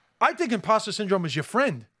 man, I think imposter syndrome is your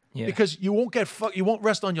friend. Yeah. Because you won't you won't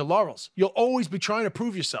rest on your laurels. You'll always be trying to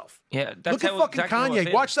prove yourself. Yeah, that's Look at fucking exactly how I Kanye.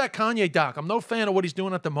 feel. Watch that Kanye doc. I'm no fan of what he's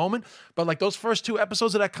doing at the moment, but like those first 2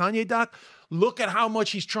 episodes of that Kanye doc, look at how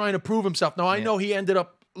much he's trying to prove himself. Now I know he ended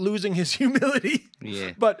up losing his humility.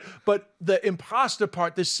 Yeah. But the imposter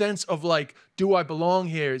part, this sense of like, do I belong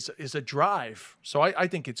here is a drive. So I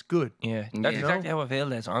think it's good. Yeah, that's exactly how I feel.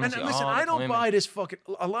 This And honestly. listen, all I the don't time, buy man. this fucking.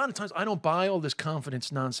 A lot of times, I don't buy all this confidence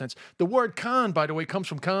nonsense. The word con, by the way, comes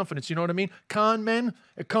from confidence. You know what I mean? Con men,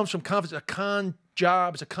 it comes from confidence. A con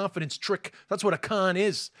job is a confidence trick. That's what a con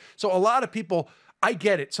is. So a lot of people, I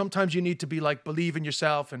get it. Sometimes you need to be like, believe in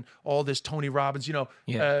yourself and all this Tony Robbins, you know.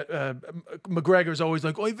 Yeah. McGregor's always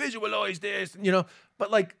like, oh, I visualize this, you know.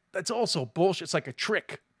 But like, that's also bullshit. It's like a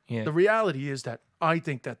trick. Yeah. The reality is that I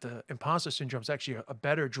think that the imposter syndrome is actually a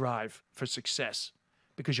better drive for success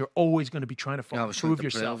because you're always going to be trying to No, prove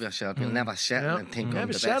yourself. You'll never settle Yeah. and think Never I'm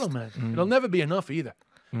the settle, best. man. It'll never be enough either.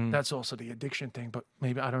 That's also the addiction thing, but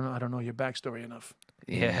maybe I don't know your backstory enough.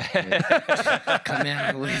 Yeah. Come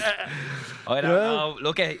here. I don't know.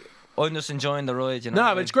 Look, I I'm just enjoying the ride, you know.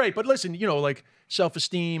 No, but it's great. But listen, you know, like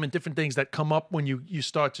self-esteem and different things that come up when you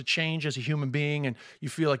start to change as a human being and you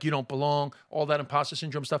feel like you don't belong, all that imposter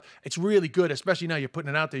syndrome stuff. It's really good, especially now you're putting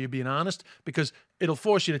it out there, you're being honest, because it'll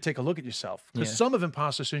force you to take a look at yourself. Because some of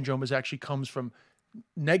imposter syndrome actually comes from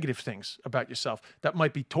negative things about yourself that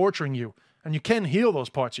might be torturing you. And you can heal those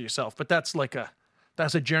parts of yourself, but that's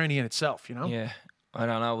a journey in itself, you know? Yeah. I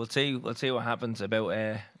don't know. We'll see what happens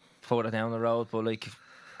about further down the road. But like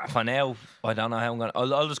for now, I don't know how I'm gonna.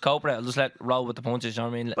 I'll just cope with it. I'll just roll with the punches. You know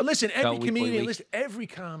what I mean? But listen, Go every week by comedian, week. listen, every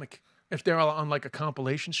comic, if they're on like a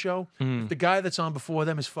compilation show, if the guy that's on before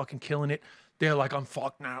them is fucking killing it, they're like, I'm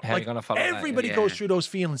fucked now. How you Like gonna follow that? everybody Yeah. goes through those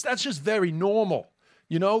feelings. That's just very normal,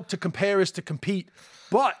 you know. To compare is to compete.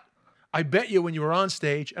 But I bet you when you were on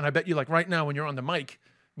stage, and I bet you like right now when you're on the mic,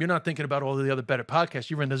 you're not thinking about all the other better podcasts.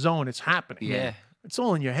 You're in the zone. It's happening. Yeah. It's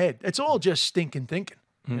all in your head. It's all just stinking thinking,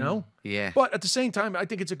 you know? Yeah. But at the same time, I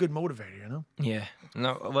think it's a good motivator, you know? Yeah.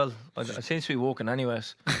 No, well, I seem to be walking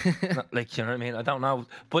anyways. Not, like, you know what I mean? I don't know.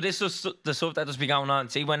 But it's just the stuff that just be going on.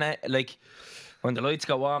 See, when the lights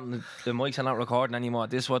go on, the mics are not recording anymore,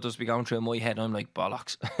 this is what does be going through in my head. I'm like,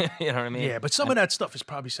 bollocks. You know what I mean? Yeah, but some of that stuff is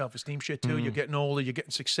probably self-esteem shit too. You're getting older, you're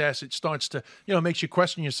getting success. It starts to, you know, makes you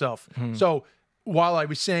question yourself. So while I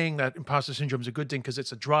was saying that imposter syndrome is a good thing because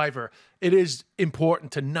it's a driver, it is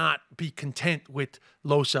important to not be content with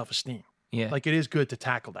low self-esteem. Yeah. Like it is good to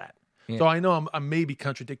tackle that. So I know I'm maybe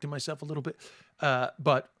contradicting myself a little bit,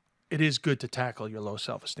 but it is good to tackle your low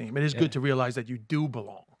self-esteem. It is good to realize that you do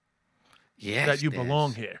belong, Yes, that you Des.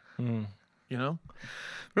 belong here. You know?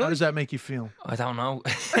 How does that make you feel? I don't know.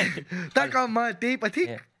 That got mad deep. I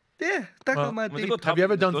think. Yeah, that got mad was a deep. good Have you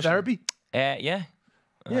ever done discussion. therapy? Yeah.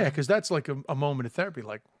 Yeah, because that's like a moment of therapy.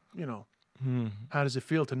 Like, you know, how does it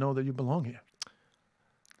feel to know that you belong here?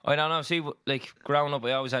 I don't know. See, like growing up,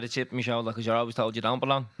 I always had a chip in my shoulder because you're always told you don't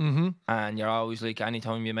belong, and you're always like,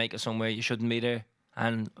 anytime you make it somewhere, you shouldn't be there.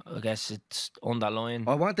 And I guess it's underlying.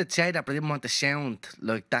 I wanted to say that, but I didn't want to sound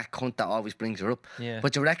like that cunt that always brings her up. Yeah.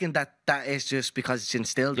 But you reckon that is just because it's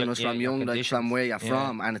instilled in us Yeah, from you're young, like conditioned. from where you're Yeah.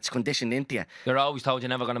 from, and it's conditioned into you. You're always told you're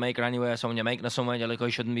never going to make it anywhere. So when you're making it somewhere, you're like, I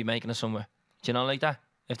shouldn't be making it somewhere. Do you know like that?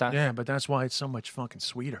 If that. Yeah, but that's why it's so much fucking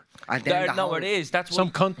sweeter. And then the No, whole- it is. That's Some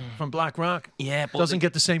what. cunt from Black Rock Yeah, but doesn't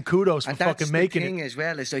get the same kudos for And that's fucking the making thing it. as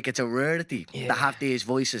well. It's like it's a rarity to have these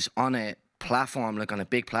voices on a platform, like on a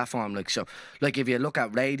big platform. Like so, like if you look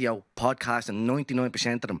at radio, podcasts, and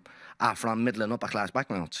 99% of them are from middle and upper class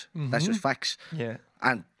backgrounds. That's just facts. Yeah.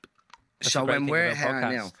 And so the great when thing we're about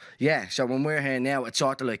here podcasts. now, so when we're here now, it's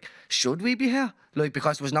sort of like, should we be here? Like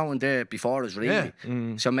because there was no one there before us, really.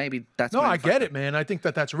 So maybe that's. No, my I get it, man. I think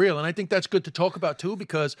that that's real. And I think that's good to talk about too,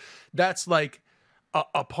 because that's like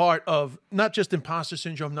a part of not just imposter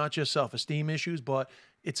syndrome, not just self-esteem issues, but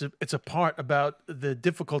it's a part about the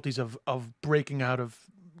difficulties of breaking out of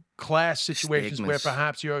class situations where Stigmas.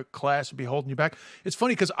 perhaps your class would be holding you back. It's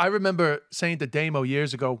funny because I remember saying to Damo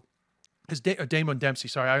years ago, Damon Dempsey,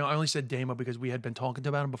 sorry, I only said Damo because we had been talking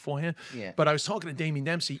about him beforehand. Yeah. But I was talking to Damien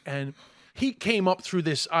Dempsey, and he came up through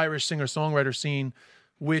this Irish singer-songwriter scene,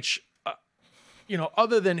 which, you know,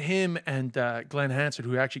 other than him and Glenn Hansard,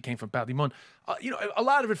 who actually came from Ballymun, you know, a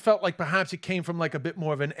lot of it felt like perhaps it came from like a bit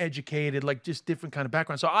more of an educated, like just different kind of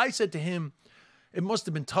background. So I said to him, it must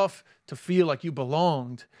have been tough to feel like you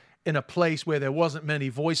belonged in a place where there wasn't many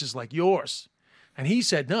voices like yours. And he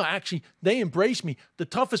said, no, actually, they embraced me. The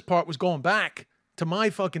toughest part was going back to my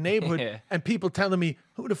fucking neighborhood Yeah. and people telling me,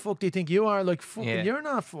 who the fuck do you think you are? Like, fucking, Yeah. you're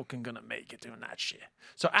not fucking gonna make it doing that shit.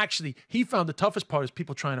 So actually, he found the toughest part is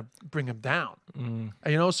people trying to bring him down. And,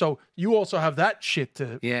 you know, so you also have that shit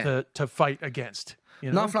to fight against.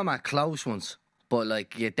 You know? Not from our close ones, but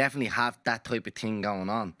like you definitely have that type of thing going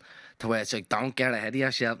on. To where it's like, don't get ahead of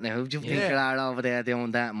yourself now. Who do you think you are over there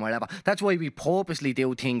doing that and whatever? That's why we purposely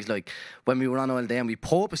do things like when we were on all day and we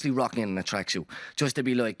purposely rock in a tracksuit just to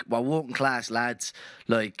be like, we're working class lads,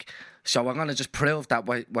 like. So we're gonna just prove that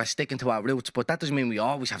we're sticking to our roots, but that doesn't mean we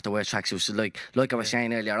always have to wear tracksuits. So like I was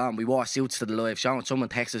saying earlier on, we wore suits to the live show, and someone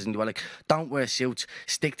texted us and they were like, "Don't wear suits,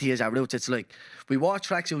 stick to our roots." It's like we wore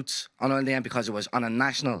tracksuits on all day because it was on a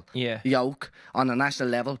national yoke, on a national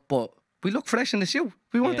level, but we look fresh in the suit.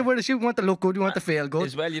 We want to wear the suit. We want to look good. We want to feel good.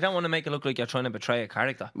 As well, you don't want to make it look like you're trying to betray a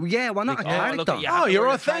character. Yeah, we're not a Look, character. you have to you're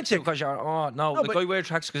wear a authentic. tracksuit because you're. No, like but- I wear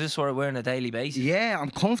tracks because this is what I wear on a daily basis. Yeah,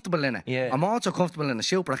 I'm comfortable in it. Yeah. I'm also comfortable in the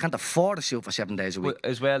suit, but I can't afford a suit for 7 days a week. But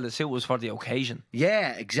as well, the suit was for the occasion.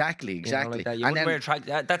 Yeah, exactly. You know, like that. You And wouldn't then wear track.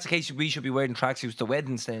 That's the case. We should be wearing tracksuits to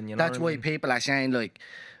weddings then. You know. that's what I why mean? people are saying like,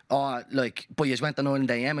 oh, like, but you went on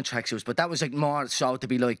Ireland AM in tracksuits, but that was like more so to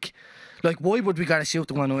be like why would we got a suit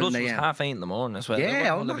to go on Plus, Ireland it was AM? 8:30 in the morning as well. Yeah, I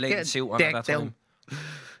I'm wouldn't not have laid the getting suit on at that decked time. out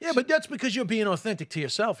Yeah, but that's because you're being authentic to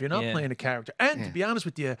yourself. You're not playing a character. And to be honest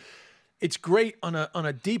with you, it's great on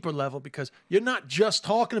a deeper level because you're not just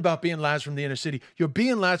talking about being lads from the inner city. You're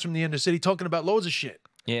being lads from the inner city talking about loads of shit.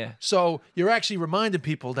 Yeah. So you're actually reminding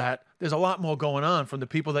people that there's a lot more going on from the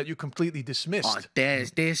people that you completely dismissed. Oh,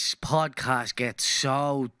 this podcast gets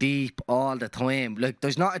so deep all the time. Like,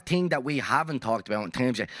 there's not a thing that we haven't talked about in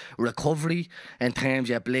terms of recovery, in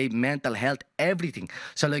terms of, believe, mental health, everything.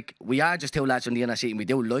 So, like, we are just two lads from the inner city and we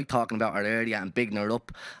do like talking about our area and bigging her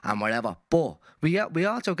up and whatever. But we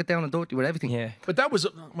also get down and dirty with everything. Yeah. But that was,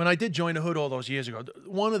 when I did join the hood all those years ago,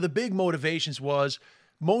 one of the big motivations was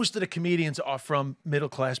most of the comedians are from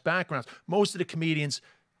middle-class backgrounds. Most of the comedians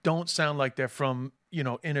don't sound like they're from,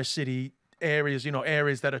 inner city areas,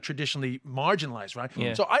 areas that are traditionally marginalized, right?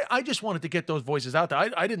 Yeah. So I just wanted to get those voices out there.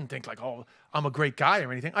 I didn't think like, oh, I'm a great guy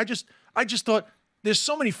or anything. I just thought there's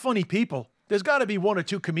so many funny people. There's got to be one or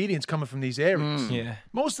two comedians coming from these areas. Yeah.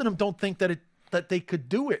 Most of them don't think that they could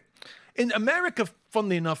do it. In America,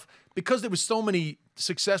 funnily enough, because there was so many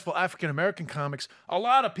successful African-American comics, a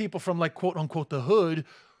lot of people from like quote unquote the hood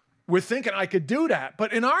were thinking I could do that.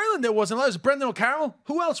 But in Ireland, there wasn't. There was Brendan O'Carroll.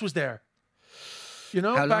 Who else was there?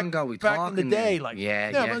 How long ago we back talking in the day, then? like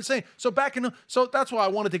Yeah. But I'm saying so so that's why I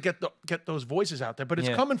wanted to get those voices out there. But it's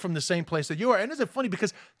coming from the same place that you are. And isn't it funny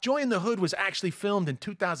because Joy in the Hood was actually filmed in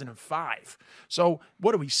 2005. So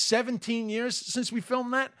what are we, 17 years since we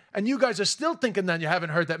filmed that? And you guys are still thinking that you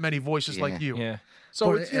haven't heard that many voices like you. Yeah.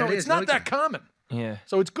 So But it's it it's is not like that it. common. Yeah.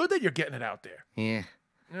 So it's good that you're getting it out there. Yeah.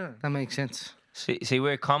 That makes sense. See,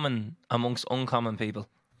 we're common amongst uncommon people.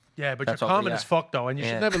 Yeah, but That's you're what we common are. as fuck though, and you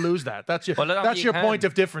Yeah. should never lose that. That's your Well, I don't that's think your you point can.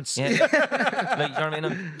 of difference. Yeah. Like, you know what I mean?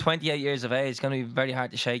 I'm 28 years of age. It's going to be very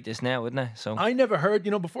hard to shake this now, isn't it? So I never heard,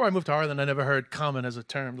 before I moved to Ireland, I never heard common as a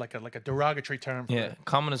term, like a derogatory term. For yeah, it.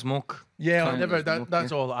 common as muck. Yeah, I Common never. as muck,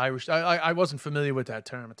 That's all Irish. I wasn't familiar with that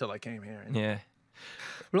term until I came here. Yeah.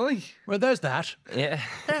 Right. Well, there's that. Yeah.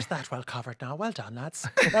 There's that well covered now. Well done, lads.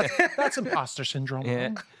 That's imposter syndrome.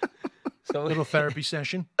 Yeah. So Little therapy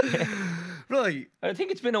session. Right. I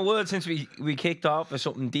think it's been a while since we kicked off with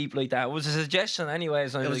something deep like that. It was a suggestion,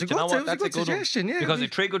 anyways. And I It was like, a you know good- it what? was a That's a good good suggestion, one. yeah. Because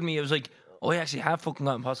it triggered me. It was like, I actually have fucking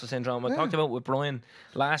got imposter syndrome. I talked about it with Brian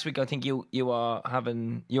last week. I think you were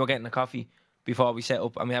getting a coffee before we set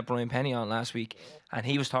up, and we had Brian Penny on last week, and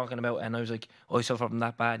he was talking about it, and I was like, I suffer from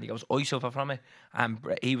that bad. And he goes, I suffer from it. And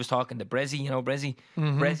he was talking to Brezzy, Brezzy.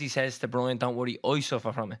 Brezzy says to Brian, don't worry, I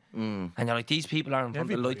suffer from it. And you're like, these people are in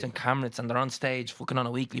front of the lights and cameras, and they're on stage fucking on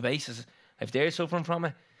a weekly basis. If they're suffering from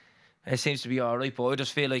it, it seems to be all right. But I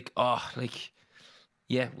just feel like,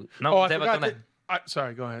 yeah, no Oh, one's I ever forgot done it.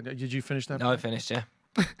 sorry, go ahead. Did you finish that? No, I finished, yeah.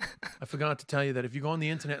 I forgot to tell you that if you go on the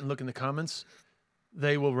internet and look in the comments,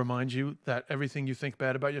 they will remind you that everything you think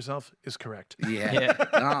bad about yourself is correct. Yeah. Yeah.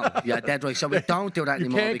 No, yeah, dead right. So we don't do that You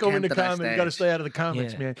anymore. can't We go in the to that comments. You got to stage. stay out of the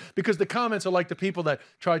comments, Yeah. man. Because the comments are like the people that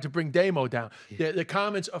tried to bring Damo down. The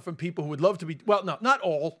comments are from people who would love to be, well, no, not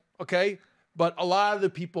all, okay? But a lot of the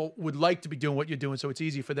people would like to be doing what you're doing, so it's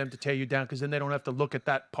easy for them to tear you down because then they don't have to look at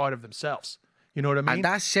that part of themselves. You know what I mean? And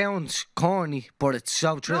that sounds corny, but it's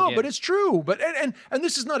so true. No, but it's true. But and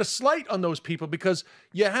this is not a slight on those people because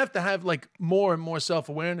you have to have like more and more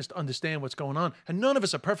self-awareness to understand what's going on. And none of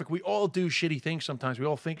us are perfect. We all do shitty things sometimes. We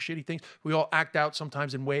all think shitty things. We all act out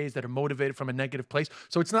sometimes in ways that are motivated from a negative place.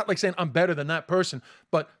 So it's not like saying I'm better than that person.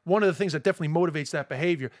 But one of the things that definitely motivates that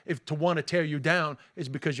behavior, if to want to tear you down, is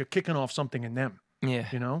because you're kicking off something in them. Yeah.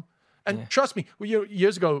 You know? And trust me,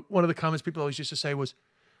 years ago, one of the comments people always used to say was,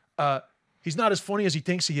 he's not as funny as he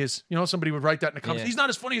thinks he is. Somebody would write that in the comments. Yeah. He's not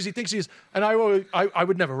as funny as he thinks he is. And I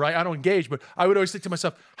would never write. I don't engage, but I would always think to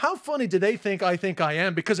myself, how funny do they think I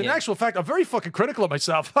am? Because in actual fact, I'm very fucking critical of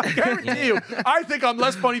myself. I guarantee you, I think I'm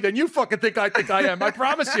less funny than you fucking think I am. I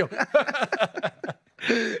promise you.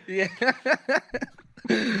 Yeah.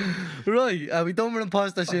 Right. We done with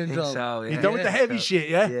imposter syndrome. So, yeah. You done with the heavy shit,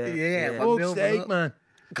 yeah? Yeah. Fuck's we'll sake, move man.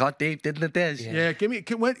 Got deep, didn't it, Des? Yeah,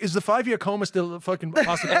 is the 5-year coma still a fucking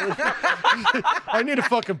possibility? I need a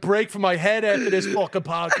fucking break from my head after this fucking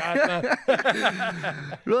podcast,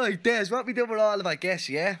 man. Right, Des, what we do with all of our guests,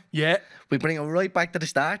 yeah? Yeah. We bring it right back to the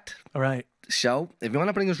start. All right. So, if you want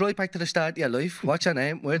to bring us right back to the start of your life, what's your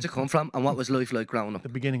name, where'd you come from, and what was life like growing up? The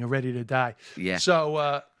beginning of Ready to Die. Yeah.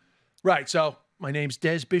 So, so my name's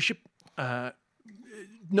Des Bishop,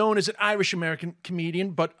 known as an Irish-American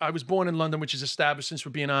comedian, but I was born in London, which is established since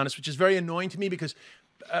we're being honest, which is very annoying to me because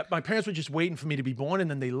my parents were just waiting for me to be born and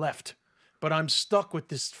then they left. But I'm stuck with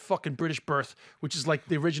this fucking British birth, which is like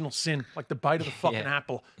the original sin, like the bite of the fucking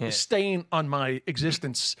apple, the stain on my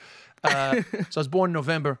existence. So I was born in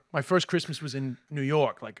November. My first Christmas was in New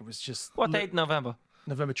York. Like it was just What date in November?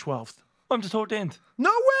 November 12th. I'm the 13th. No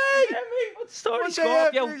way! Yeah, mate, what's the story? One day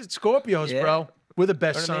Scorpio. after- Scorpios, Yeah. bro. We're the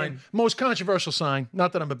best Know what I sign. mean? Most controversial sign.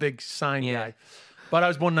 Not that I'm a big sign Yeah. guy. But I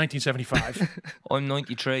was born in 1975. I'm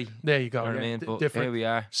 93. There you go. Know what I yeah, mean? But different. here we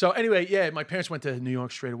are. So anyway, yeah, my parents went to New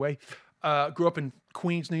York straight away. Grew up in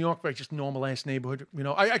Queens, New York, very just normal ass neighborhood. You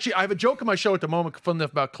know, I have a joke in my show at the moment, fun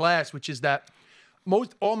enough about class, which is that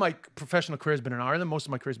all my professional career has been in Ireland. Most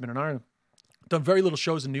of my career has been in Ireland. Done very little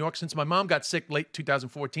shows in New York since my mom got sick late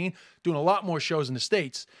 2014. Doing a lot more shows in the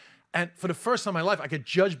States, and for the first time in my life, I get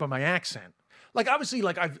judged by my accent. Like obviously,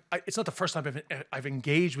 like it's not the first time I've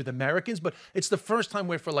engaged with Americans, but it's the first time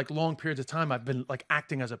where for like long periods of time I've been like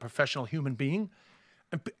acting as a professional human being,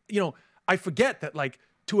 and you know I forget that like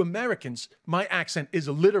to Americans my accent is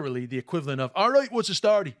literally the equivalent of all right, what's a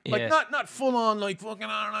starty? Like Yeah. not full on like fucking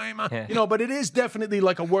all right, man. Yeah. You know, but it is definitely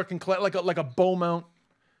like a working class, like a Beaumont.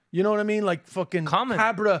 You know what I mean? Like fucking Common.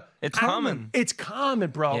 Cabra. It's common. It's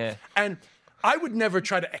common, bro. Yeah. And I would never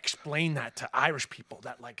try to explain that to Irish people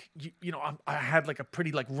that like, you know, I had like a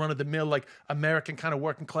pretty like run of the mill, like American kind of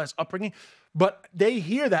working class upbringing, but they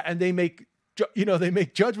hear that and they make, they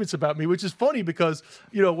make judgments about me, which is funny because,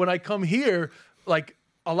 you know, when I come here, like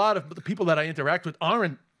a lot of the people that I interact with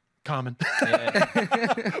aren't common.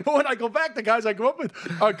 But when I go back, the guys I grew up with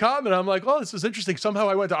are common. I'm like, oh, this is interesting. Somehow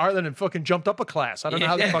I went to Ireland and fucking jumped up a class. I don't know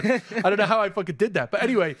how I don't know how I fucking did that. But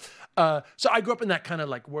anyway, so I grew up in that kind of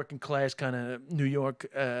like working class kind of New York,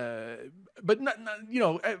 but not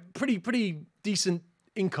pretty decent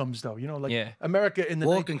incomes though. You know, like America in the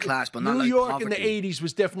Working class, but not New like York poverty. in the 80s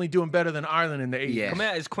was definitely doing better than Ireland in the 80s. Yeah. Come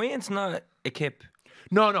here, is Queens not a kip?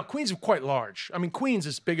 No, Queens is quite large. I mean, Queens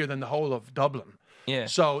is bigger than the whole of Dublin. Yeah.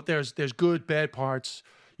 So there's good, bad parts.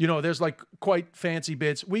 You know, there's like quite fancy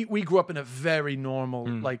bits. We grew up in a very normal,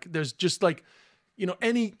 like there's just like, you know,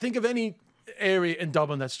 think of any area in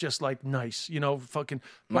Dublin that's just like nice. You know, fucking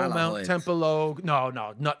Mount Malahide. Templeogue. No,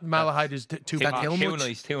 not Malahide is too Too bad. Too Too much?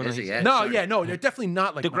 nice, too Is nice. it? Yeah. No, Sorry. yeah, no, they're definitely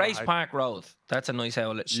not like The Grace Malahide. Park Road. That's a nice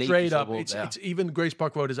outlet. Straight up, it's even Grace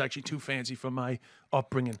Park Road is actually too fancy for my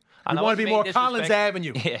upbringing. And We I want to wasn't be more being Collins disrespect-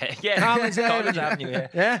 Avenue. Yeah. Collins Avenue. Avenue, yeah.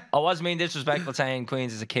 Yeah? I wasn't being disrespectful saying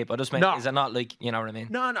Queens is a kip. I just meant, No. is it not like, you know what I mean?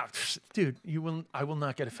 No, dude, I will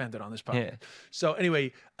not get offended on this podcast. Yeah. So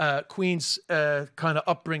anyway, Queen's kind of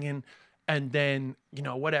upbringing, and then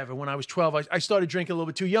whatever. When I was 12, I started drinking a little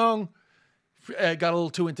bit too young. Got a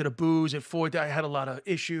little too into the booze. At 40, I had a lot of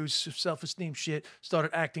issues, self-esteem shit.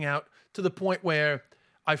 Started acting out to the point where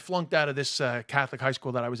I flunked out of this Catholic high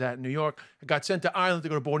school that I was at in New York. I got sent to Ireland to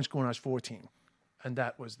go to boarding school when I was 14. And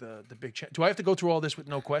that was the big change. Do I have to go through all this with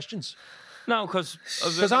no questions? No, because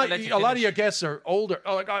Because a lot of your guests are older.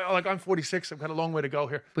 Oh, like I'm 46. I've got a long way to go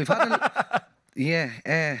here. We've had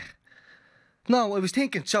yeah. No, I was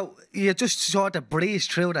thinking, so you just sort of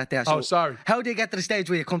breezed through that there. So Oh, sorry. How do you get to the stage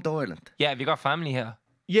where you come to Ireland? Yeah, have you got family here?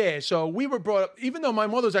 Yeah, so we were brought up, even though my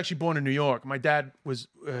mother was actually born in New York, my dad was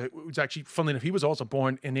actually, funnily enough, he was also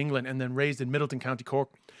born in England and then raised in Middleton, County Cork.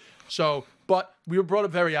 So, but we were brought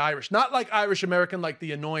up very Irish. Not like Irish American, like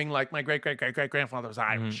the annoying, like my great-great-great-great-grandfather was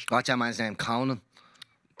Irish. What's your man's name? Conan?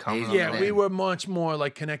 Yeah, we were much more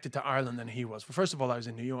like connected to Ireland than he was. First of all, I was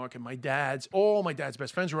in New York, and all my dad's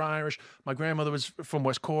best friends were Irish. My grandmother was from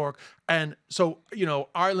West Cork, and so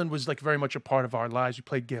Ireland was like very much a part of our lives. We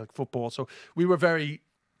played Gaelic football, so we were very,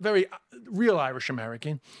 very real Irish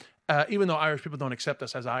American. Even though Irish people don't accept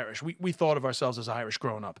us as Irish, we thought of ourselves as Irish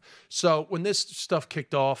growing up. So when this stuff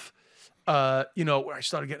kicked off, where I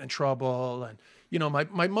started getting in trouble and.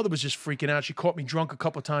 My mother was just freaking out. She caught me drunk a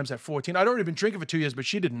couple of times at 14. I'd already been drinking for 2 years, but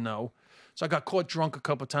she didn't know. So I got caught drunk a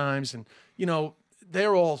couple of times. And,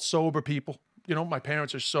 they're all sober people. My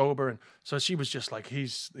parents are sober. And so she was just like,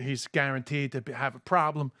 he's guaranteed to have a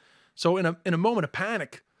problem. So in a moment of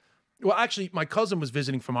panic, well, actually, my cousin was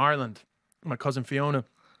visiting from Ireland, my cousin Fiona.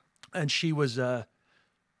 And she was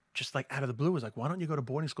just like out of the blue was like, why don't you go to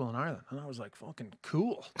boarding school in Ireland? And I was like, fucking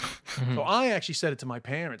cool. So I actually said it to my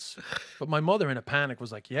parents, but my mother in a panic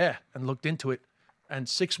was like, yeah, and looked into it. And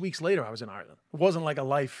 6 weeks later, I was in Ireland. It wasn't like a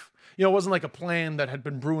life, it wasn't like a plan that had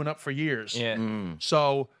been brewing up for years. Yeah.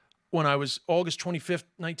 So when I was August 25th,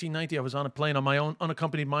 1990, I was on a plane on my own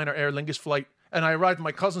unaccompanied minor Aer Lingus flight. And I arrived,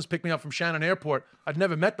 my cousins picked me up from Shannon Airport. I'd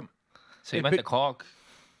never met them. So you went to Cork.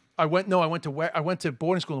 I went to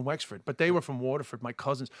boarding school in Wexford, but they were from Waterford, my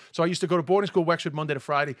cousins. So I used to go to boarding school Wexford Monday to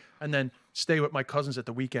Friday and then stay with my cousins at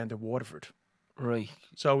the weekend in Waterford. Right.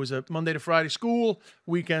 So it was a Monday to Friday school,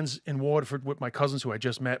 weekends in Waterford with my cousins who I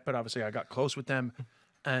just met, but obviously I got close with them.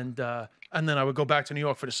 And then I would go back to New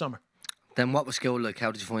York for the summer. Then what was school like?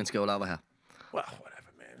 How did you find school over here? Well,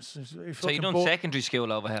 whatever, man. So you done secondary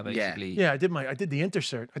school over here, basically? Yeah, I did the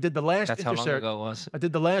intercert. I did the last That's intercert. how long ago it was. I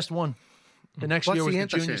did the last one. The next What's year was the the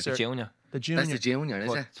junior internship? cert. Junior. The junior. That's the junior,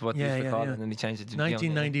 is it? That's what Yeah, they used to yeah, call yeah. it, and then they changed it to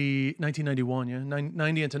 1990, 1991, yeah.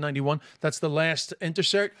 90 into 91. That's the last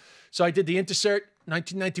intercert. So I did the intercert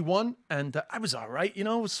 1991, and I was all right. You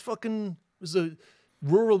know, it was fucking, it was a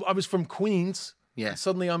rural, I was from Queens. Yeah. And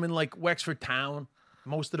suddenly I'm in like Wexford town.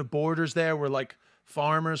 Most of the borders there were like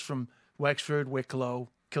farmers from Wexford, Wicklow,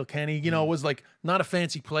 Kilkenny. You know, it was like not a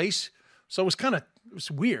fancy place. So it was kind of, it was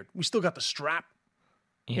weird. We still got the strap.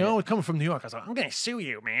 You know, coming from New York, I was like, I'm going to sue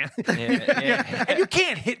you, man. Yeah. And you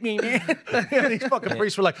can't hit me, man. And these fucking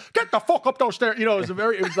priests were like, get the fuck up those stairs. You know, it was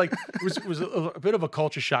a bit of a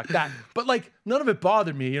culture shock. But like, none of it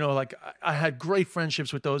bothered me. You know, like I had great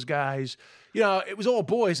friendships with those guys. You know, it was all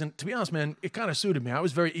boys. And to be honest, man, it kind of suited me. I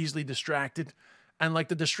was very easily distracted. And like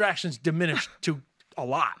the distractions diminished to a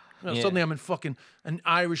lot. You know, suddenly I'm in fucking an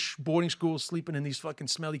Irish boarding school, sleeping in these fucking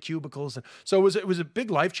smelly cubicles. And so it was a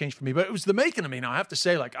big life change for me. But it was the making of me. Now I have to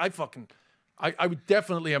say, like I would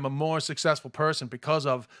definitely am a more successful person because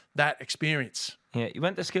of that experience. Yeah, you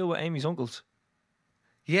went to school with Amy's uncles.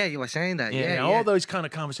 Yeah, you were saying that. Yeah, Yeah, all those kind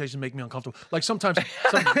of conversations make me uncomfortable. Like sometimes,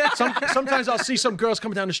 sometimes I'll see some girls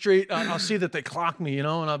coming down the street. I'll see that they clock me, you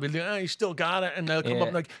know, and I'll be like, "Oh, you still got it," and they'll come up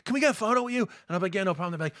and like, "Can we get a photo with you?" And I'll be like, "Yeah, no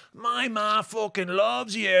problem." They'll be like, "My ma fucking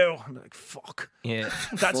loves you." I'm like, "Fuck." Yeah.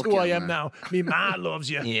 That's Fuck who I yeah, am man. now. Me ma loves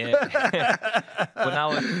you. Yeah. But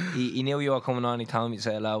now he knew you were coming on. He told me to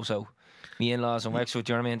say hello. So me in-laws and Wexford,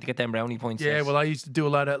 do you know what I mean? To get them brownie points. Yeah, yes. well, I used to do a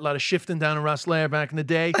lot of shifting down in Rosslare back in the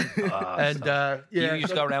day, and You yeah, used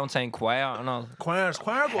to go around saying choir and all. choir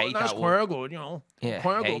good, hate nice that choir good, you know, Yeah,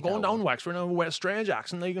 choir hate good, going that down word. Wexford, and West Strange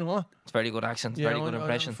accent, like, you know, It's very good accent. you Very know, good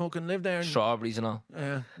impression. I fucking live there. And, Strawberries and all.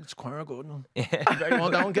 yeah, it's choir good. No? Yeah, very Go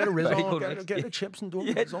down, get a Very rizzo, good. get the chips and do it.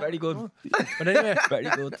 Yeah, it's very good. But anyway, Very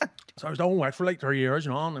good. so I was down Wexford for like 3 years,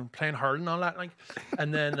 you know, and playing hurling and all that, like,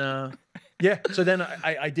 and then yeah, so then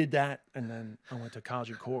I did that, and then I went to college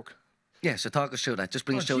in Cork. Yeah, so talk us through that. Just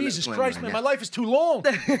bring us through a Jesus little Christ, timeline, man, yeah. my life is too long.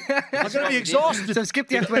 I'm gonna be exhausted. So skip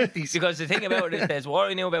the 20s. Because the thing about it is, what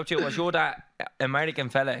I knew about you was you're that American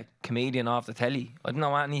fella, comedian off the telly. I didn't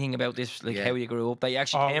know anything about this, like Yeah. how you grew up. That you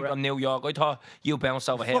actually came right. from New York. I thought you bounced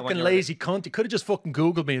over here. when Fucking you were- lazy cunt. You could have just fucking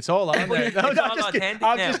Googled me. It's all on there. It's No, all I'm just kidding. authentic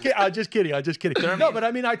I'm now. just kidding. I'm just kidding. I'm just kidding. know what I No, mean? but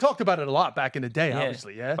I mean, I talked about it a lot back in the day,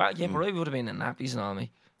 obviously, yeah. Well, yeah, but I would have been in nappies and all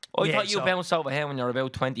me. I Yeah, thought you so- bounced over here when you were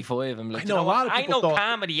about 25 and like, I know, you a lot of I people know thought-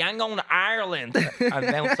 comedy. I'm going to Ireland and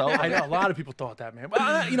bounced over. I know a lot of people thought that, man.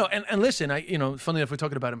 Well, you know, and listen, funny enough, we're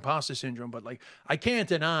talking about imposter syndrome, but like, I can't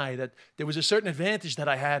deny that there was a certain advantage that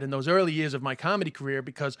I had in those early years of my comedy career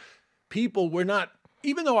because people were not,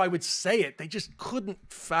 even though I would say it, they just couldn't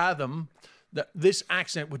fathom that this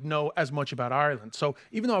accent would know as much about Ireland. So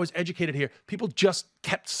even though I was educated here, people just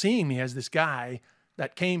kept seeing me as this guy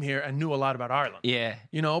that came here and knew a lot about Ireland. Yeah.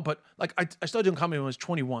 You know, but like I started doing comedy when I was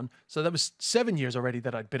 21. So that was 7 years already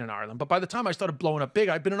that I'd been in Ireland. But by the time I started blowing up big,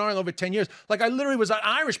 I'd been in Ireland over 10 years. Like I literally was an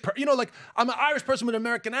Irish you know, like I'm an Irish person with an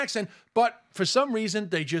American accent, but for some reason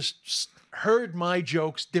they just heard my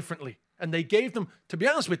jokes differently. And they gave them, to be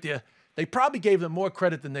honest with you, they probably gave them more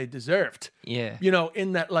credit than they deserved. Yeah. You know,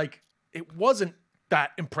 in that like it wasn't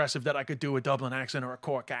that impressive that I could do a Dublin accent or a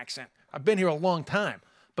Cork accent. I've been here a long time.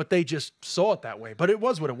 But they just saw it that way. But it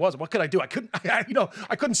was what it was. What could I do? I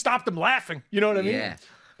couldn't stop them laughing. You know what I mean? Yeah.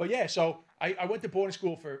 But yeah, so I went to boarding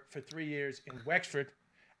school for 3 years in Wexford.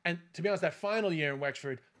 And to be honest, that final year in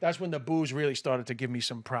Wexford, that's when the booze really started to give me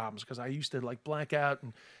some problems because I used to like black out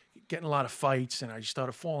and get in a lot of fights and I just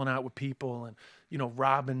started falling out with people and, you know,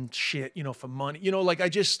 robbing shit, you know, for money. You know, like I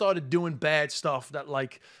just started doing bad stuff that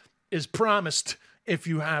like is promised if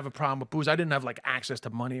you have a problem with booze. I didn't have like access to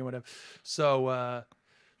money or whatever. So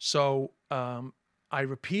I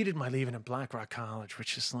repeated my leaving in Blackrock College,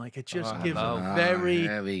 which is like, it just gives a very,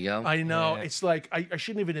 there we go. I know, Yeah. it's like, I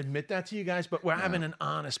shouldn't even admit that to you guys, but we're having an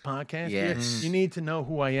honest podcast here. Yes. You need to know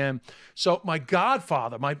who I am. So my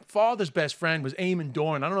godfather, my father's best friend was Eamon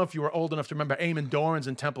Doran. I don't know if you were old enough to remember Eamon Doran's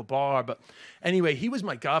in Temple Bar, but anyway, he was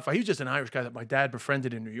my godfather. He was just an Irish guy that my dad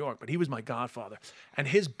befriended in New York, but he was my godfather. And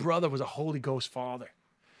his brother was a Holy Ghost father.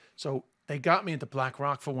 So they got me into Black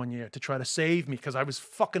Rock for 1 year to try to save me because I was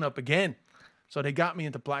fucking up again. So they got me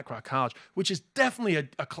into Black Rock College, which is definitely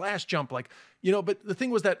a class jump. Like, you know, but the thing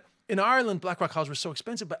was that in Ireland, Black Rock College was so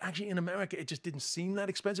expensive, but actually in America, it just didn't seem that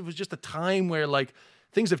expensive. It was just a time where like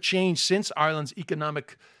things have changed since Ireland's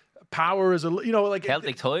economic power is, you know, like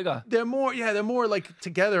Celtic Tiger. they're more like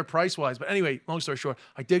together price wise. But anyway, long story short,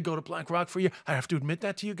 I did go to Black Rock for a year. I have to admit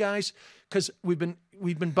that to you guys because we've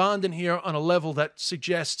been bonding here on a level that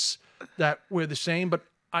suggests that we're the same, but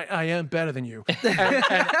I am better than you.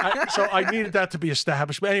 So I needed that to be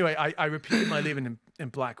established. But anyway, I repeated my leaving in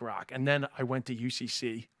Black Rock. And then I went to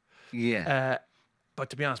UCC. Yeah. But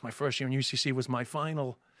to be honest, my first year in UCC was my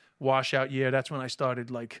final washout year. That's when I started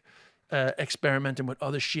like experimenting with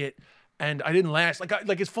other shit, and I didn't last. Like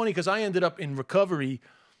it's funny because I ended up in recovery,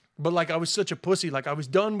 but like I was such a pussy. Like I was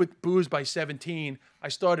done with booze by 17. I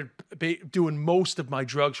started doing most of my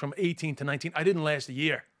drugs from 18 to 19. I didn't last a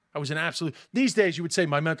year. I was an absolute. These days, you would say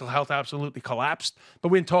my mental health absolutely collapsed, but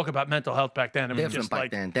we didn't talk about mental health back then. It was Different just back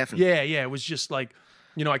like, then, definitely. Yeah. It was just like,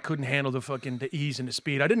 you know, I couldn't handle the ease and the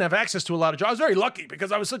speed. I didn't have access to a lot of drugs. I was very lucky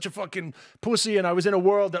because I was such a fucking pussy, and I was in a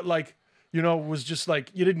world that like, you know, was just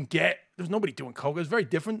like you didn't get. There was nobody doing coke. It was very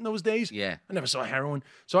different in those days. Yeah. I never saw heroin,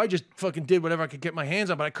 so I just fucking did whatever I could get my hands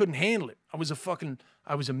on, but I couldn't handle it. I was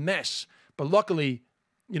a mess. But luckily,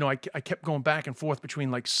 you know, I kept going back and forth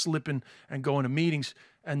between like slipping and going to meetings,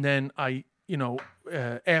 and then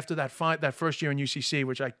after that first year in UCC,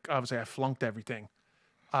 which I flunked everything.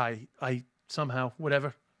 I somehow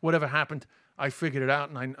whatever happened, I figured it out,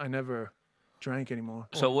 and I never drank anymore.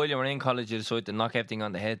 So while you were in college, you decided to knock everything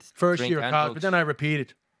on the head. First drink year of and college, drugs. but then I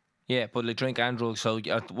repeated. Yeah, but like drink and drugs. So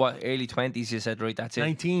at what, early 20s, you said, right, that's it.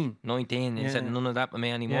 19. 19. You said none of that with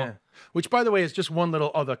me anymore. Yeah. Which, by the way, is just one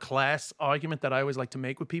little other class argument that I always like to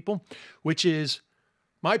make with people, which is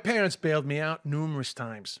my parents bailed me out numerous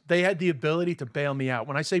times. They had the ability to bail me out.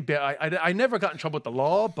 When I say bail, I never got in trouble with the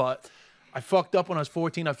law, but I fucked up when I was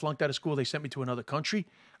 14. I flunked out of school. They sent me to another country.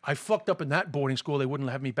 I fucked up in that boarding school. They wouldn't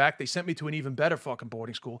have me back. They sent me to an even better fucking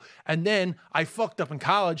boarding school. And then I fucked up in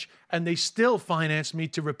college, and they still financed me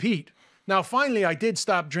to repeat. Now, finally, I did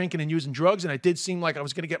stop drinking and using drugs, and it did seem like I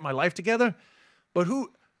was going to get my life together. But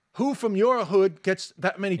who from your hood gets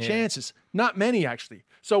that many chances? Not many, actually.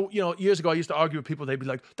 So, you know, years ago, I used to argue with people. They'd be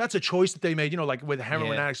like, that's a choice that they made, you know, like with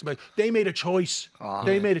heroin addicts. Like, they made a choice.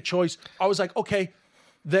 They made a choice. I was like, okay,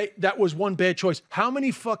 that was one bad choice. How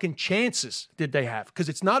many fucking chances did they have? Because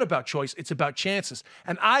it's not about choice. It's about chances.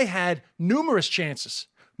 And I had numerous chances.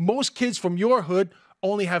 Most kids from your hood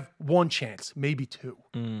only have one chance, maybe two,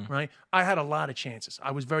 right? I had a lot of chances.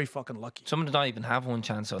 I was very fucking lucky. Some of them don't even have one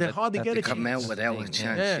chance. So They hardly get a Come out chance. without a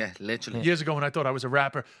chance. Yeah, literally. Years ago when I thought I was a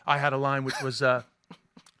rapper, I had a line which was,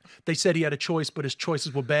 they said he had a choice, but his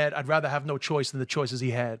choices were bad. I'd rather have no choice than the choices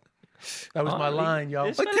he had. That was my line, yo.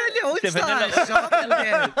 I tell you, it's not shopping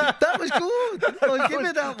there. That was good. I'll give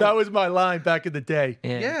it that one. That was my line back in the day.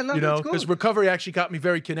 Yeah, no, You know, that's because good. recovery actually got me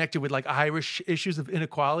very connected with like Irish issues of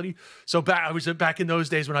inequality. So I was back in those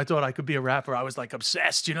days when I thought I could be a rapper. I was like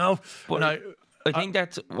obsessed, you know. But And I think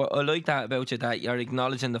that's what I like that about you, that you're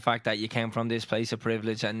acknowledging the fact that you came from this place of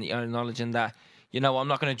privilege, and you're acknowledging that, you know, I'm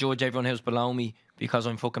not going to judge everyone who's below me because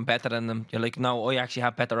I'm fucking better than them. You're like, no, I actually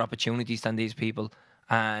have better opportunities than these people,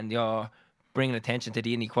 and you're bringing attention to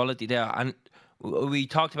the inequality there. And we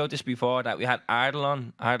talked about this before, that we had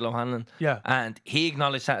Ardal O'Hanlon. Yeah. And he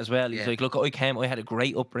acknowledged that as well. He's like, look, I had a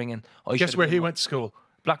great upbringing. guess where he went to school?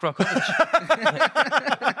 Blackrock College.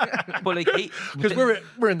 But like, Because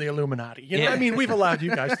we're in the Illuminati. You know? Yeah. I mean, we've allowed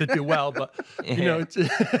you guys to do well, but you know, it's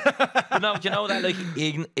but no, do you know that, like,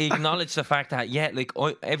 he acknowledged the fact that, like,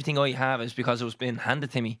 everything I have is because it was being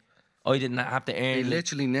handed to me. I didn't have to earn He it.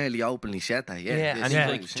 literally nearly openly said that. Yeah, Yeah, and he's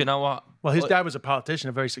like, do you know what? well, his dad was a politician,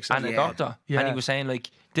 a very successful. And a doctor. Yeah. And he was saying, like,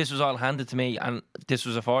 this was all handed to me, and this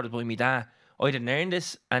was afforded by me dad. I didn't earn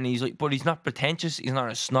this. And he's like, but he's not pretentious. He's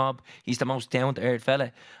not a snob. He's the most down-to-earth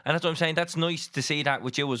fella. And that's what I'm saying. That's nice to see that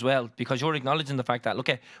with you as well, because you're acknowledging the fact that, look,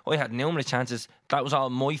 I had numerous chances. That was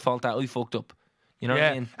all my fault that I fucked up. You know what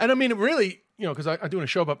I mean? And I mean, really, you know, because I'm doing a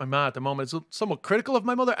show about my mom at the moment. It's somewhat critical of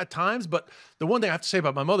my mother at times, but the one thing I have to say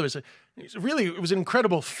about my mother is that it was an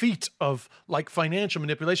incredible feat of like financial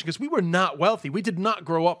manipulation, because we were not wealthy. We did not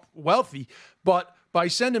grow up wealthy, but by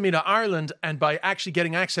sending me to Ireland and by actually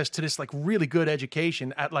getting access to this like really good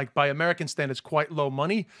education at like by American standards quite low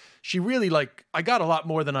money, she really like I got a lot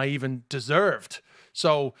more than I even deserved.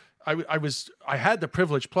 So I had the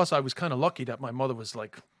privilege, plus I was kind of lucky that my mother was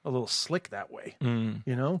like a little slick that way.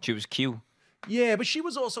 You know? She was cute. Yeah, but she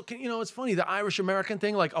was also, you know, it's funny, the Irish-American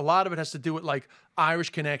thing, like a lot of it has to do with like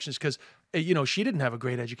Irish connections, because, you know, she didn't have a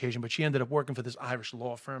great education, but she ended up working for this Irish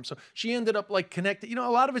law firm. So she ended up like connected, you know,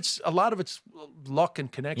 a lot of it's luck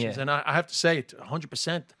and connections. Yeah. And I have to say it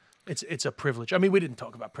 100%, it's a privilege. I mean, we didn't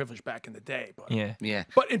talk about privilege back in the day, but Yeah.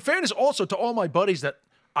 But in fairness also to all my buddies that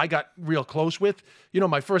I got real close with, you know,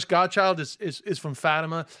 my first godchild is from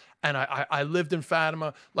Fatima, and I lived in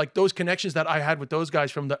Fatima. Like those connections that I had with those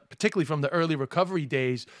guys particularly from the early recovery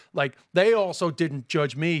days, like they also didn't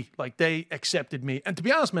judge me, like they accepted me. And to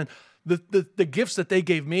be honest, man, the gifts that they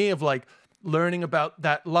gave me of like learning about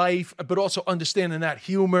that life, but also understanding that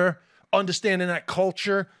humor, understanding that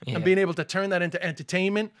culture, and being able to turn that into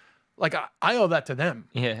entertainment. like I owe that to them.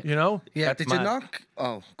 Yeah. You know? Yeah, That's did mad. you knock?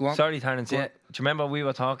 Oh, go on. Sorry, Terence. Go Yeah. on. Do you remember we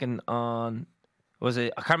were talking on? Was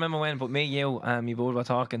it? I can't remember when, but me, you, and me both were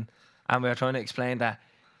talking, and we were trying to explain that.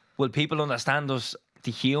 Will people understand us,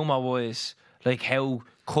 the humour wise, like how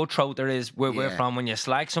cutthroat there is where we're Yeah. from? When you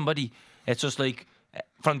slag somebody, it's just like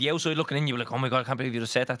from the outside looking in, you're like, oh my god, I can't believe you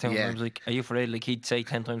just said that to him. Yeah. I was like, are you for real? Like he'd say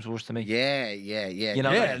 10 times worse to me. Yeah. You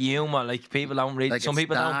know, Yeah. like humour, like people don't really. Like Some it's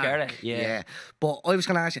people don't get dark. it. Yeah. But I was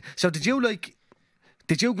going to ask you. So did you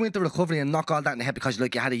go into recovery and knock all that in the head because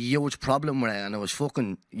like you had a huge problem with it and it was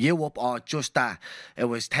fucking you up, or just that it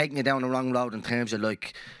was taking you down the wrong road in terms of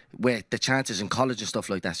like with the chances in college and stuff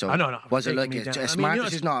like that? So I know, no, was it taking like me a down. I mean, smart? you know,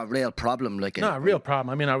 This it's- is not a real problem. Like No, a real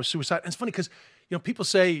problem. I mean, I was suicidal. And it's funny because, you know, people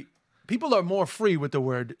say people are more free with the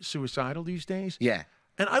word suicidal these days. Yeah.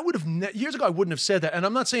 And I would have, years ago, I wouldn't have said that. And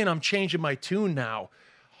I'm not saying I'm changing my tune now.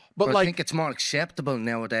 But But I like, think it's more acceptable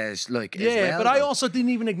nowadays. Like as yeah, well, but I though. also didn't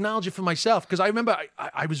even acknowledge it for myself because I remember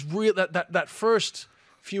I was real that first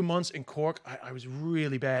few months in Cork, I was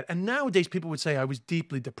really bad. And nowadays people would say I was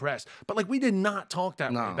deeply depressed, but like we did not talk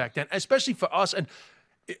that way No. back then, especially for us. And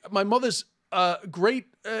my mother's great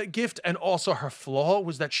gift and also her flaw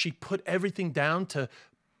was that she put everything down to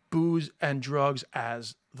booze and drugs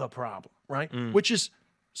as the problem, right? Which is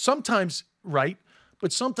sometimes right,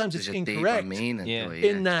 but sometimes it's There's a deeper incorrect meaning Yeah. to it.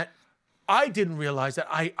 in that I didn't realize that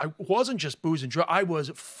I wasn't just booze and drugs. I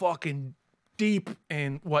was fucking deep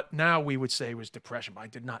in what now we would say was depression, but I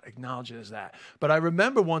did not acknowledge it as that. But I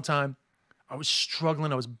remember one time I was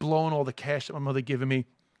struggling. I was blowing all the cash that my mother had given me,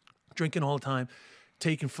 drinking all the time,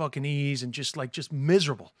 taking fucking E's and just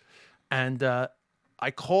miserable. And I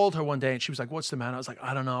called her one day and she was like, "What's the matter?" I was like,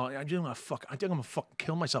 "I don't know. I think I'm gonna fucking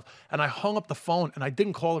kill myself." And I hung up the phone and I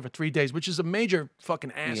didn't call her for 3 days, which is a major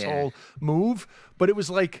fucking asshole move. But it was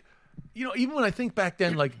like, you know, even when I think back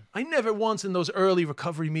then, like I never once in those early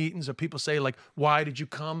recovery meetings or people say like, "Why did you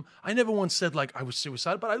come?" I never once said like I was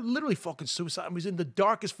suicidal, but I literally fucking suicide. I was in the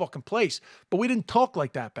darkest fucking place. But we didn't talk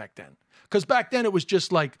like that back then. Because back then it was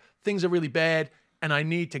just like things are really bad and I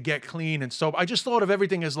need to get clean and sober. I just thought of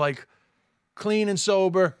everything as like clean and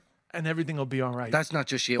sober, and everything will be all right. That's not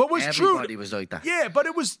just you. But it was true. Everybody was like that. Yeah, but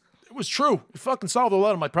it was true. It fucking solved a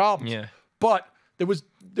lot of my problems. Yeah. But there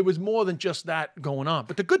was more than just that going on.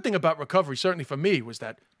 But the good thing about recovery, certainly for me, was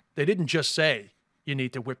that they didn't just say you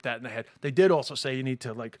need to whip that in the head. They did also say you need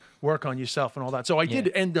to like work on yourself and all that. So I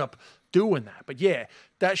did end up doing that. But yeah,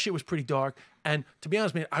 that shit was pretty dark. And to be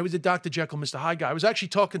honest, man, I was a Dr. Jekyll, Mr. Hyde guy. I was actually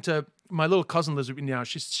talking to my little cousin lives with me now.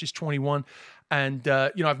 She's 21. And,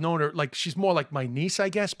 you know, I've known her, like, she's more like my niece, I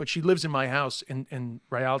guess, but she lives in my house in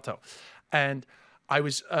Rialto. And I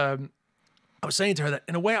was saying to her that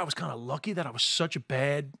in a way I was kind of lucky that I was such a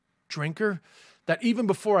bad drinker that even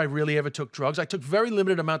before I really ever took drugs, I took very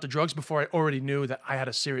limited amount of drugs before I already knew that I had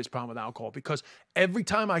a serious problem with alcohol. Because every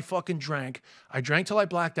time I fucking drank, I drank till I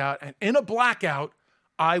blacked out. And in a blackout,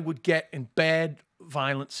 I would get in bad,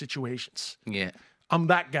 violent situations. Yeah. I'm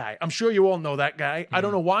that guy. I'm sure you all know that guy. I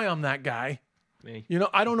don't know why I'm that guy. Me. You know,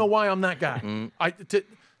 I don't know why I'm that guy.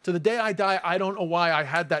 To the day I die, I don't know why I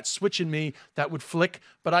had that switch in me that would flick,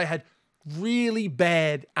 but I had really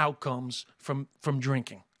bad outcomes from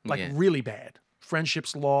drinking. Like really bad.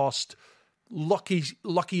 Friendships lost, lucky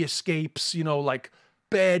escapes, you know, like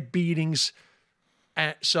bad beatings.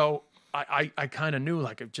 And so I kind of knew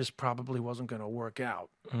like it just probably wasn't going to work out.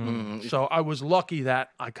 So I was lucky that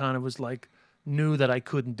I kind of was like, knew that I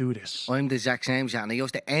couldn't do this. I'm the exact same, Jan. I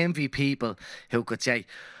used to envy people who could say, "Do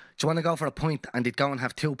you want to go for a pint?" and they'd go and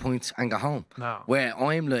have 2 points and go home. No. Where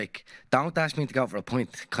I'm like, don't ask me to go for a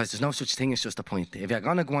pint because there's no such thing as just a pint. If you're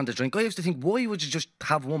going to go on to drink, I used to think, why would you just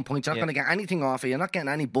have 1 point? You're not going to get anything off it. You're not getting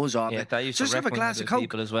any buzz off Yeah, it. that used to Just have a wreck glass one of of the Coke.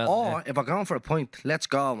 people as well, Or yeah. if we're going for a pint, let's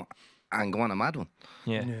go and go on a mad one.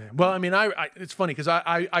 Yeah. Yeah. Well, I mean, I it's funny because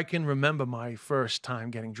I can remember my first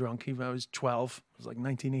time getting drunk. Even I was 12. It was like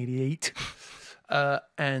 1988.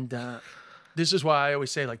 This is why I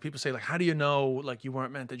always say, like, people say, like, how do you know, like, you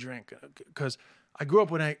weren't meant to drink? Because I grew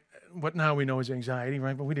up with what now we know is anxiety,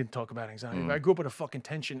 right? But we didn't talk about anxiety. I grew up with a fucking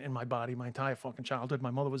tension in my body my entire fucking childhood.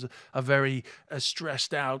 My mother was a very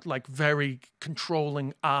stressed out, like, very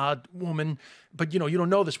controlling, odd woman. But, you know, you don't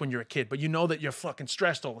know this when you're a kid, but you know that you're fucking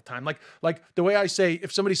stressed all the time. Like the way I say,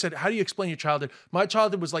 if somebody said, how do you explain your childhood? My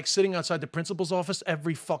childhood was like sitting outside the principal's office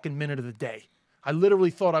every fucking minute of the day. I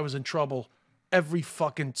literally thought I was in trouble every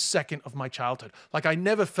fucking second of my childhood. Like I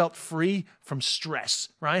never felt free from stress,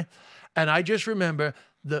 right? And I just remember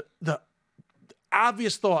the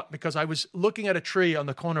obvious thought, because I was looking at a tree on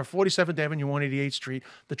the corner of 47th Avenue, 188th Street.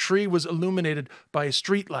 The tree was illuminated by a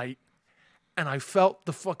street light, and I felt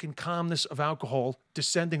the fucking calmness of alcohol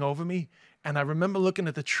descending over me, And I remember looking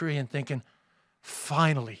at the tree and thinking,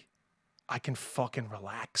 finally, I can fucking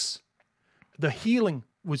relax. The healing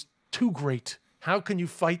was too great. How can you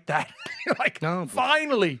fight that? Like, No, but-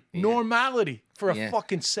 finally, normality for a Yeah.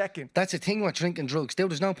 fucking second. That's the thing with drinking drugs.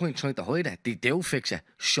 There's no point trying to hide it. They do fix it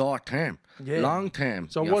short term. Yeah. Long term.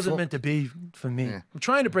 So it you're wasn't fucked. meant to be for me. I'm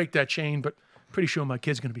trying to break that chain, but pretty sure my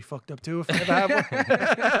kid's going to be fucked up too if I ever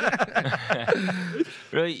have one.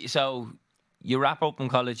 Right, so you wrap up in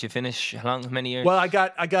college, you finish how many years? Well,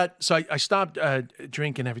 I stopped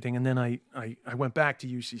drinking everything, and then I went back to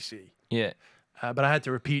UCC. yeah. But I had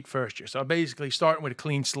to repeat first year. So I basically starting with a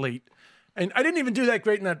clean slate. And I didn't even do that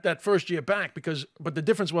great in that first year back but the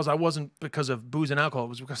difference was I wasn't because of booze and alcohol. It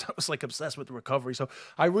was because I was like obsessed with the recovery. So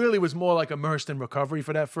I really was more like immersed in recovery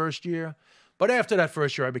for that first year. But after that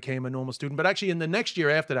first year, I became a normal student. But actually in the next year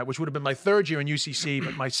after that, which would have been my third year in UCC,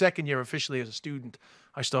 but my second year officially as a student,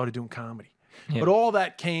 I started doing comedy. Yeah. But all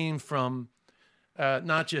that came from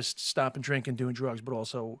not just stopping drinking, doing drugs, but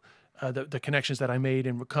also the connections that I made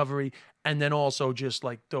in recovery, and then also just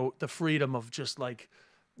like the freedom of just like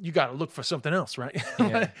you got to look for something else, right?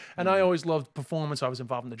 Yeah. And I always loved performance. I was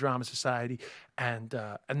involved in the drama society, and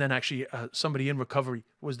then actually somebody in recovery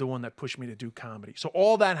was the one that pushed me to do comedy. So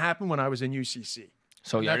all that happened when I was in UCC.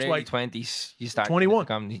 So And your that's early why- 20s, you started 21.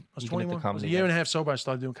 comedy. I was you got into 21. I was a comedy year then. and a half sober. I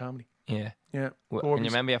started doing comedy. Yeah. Yeah. Well, Or can you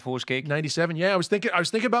was remember your first gig? 97. Yeah, I was thinking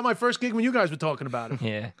about my first gig when you guys were talking about it.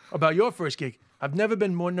 Yeah. About your first gig. I've never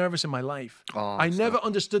been more nervous in my life. Oh, I never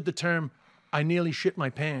understood the term I nearly shit my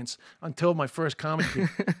pants until my first comedy gig.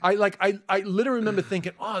 I literally remember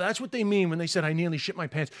thinking, oh, that's what they mean when they said I nearly shit my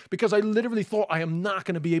pants. Because I literally thought I am not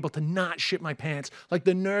going to be able to not shit my pants. Like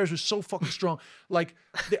the nerves were so fucking strong. Like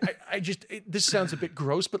this sounds a bit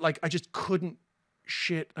gross, but like I just couldn't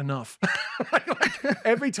shit enough. Like,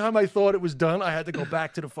 every time I thought it was done, I had to go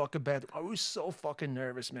back to the fucking bathroom. I was so fucking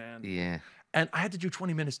nervous, man. Yeah. And I had to do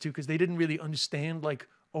 20 minutes too because they didn't really understand like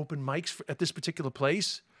open mics at this particular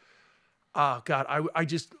place. Oh God, I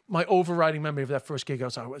just my overriding memory of that first gig I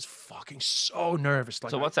was fucking so nervous. Like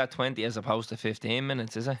So what's that, 20 as opposed to 15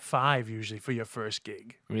 minutes, is it? 5 usually for your first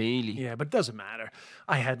gig. Really? Yeah, but it doesn't matter.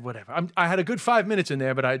 I had whatever. I had a good 5 minutes in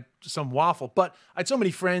there, but I had some waffle. But I had so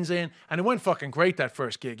many friends in, and it went fucking great that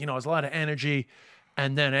first gig. You know, it was a lot of energy,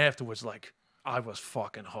 and then afterwards, like I was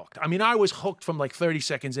fucking hooked. I mean, I was hooked from like 30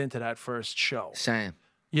 seconds into that first show. Same.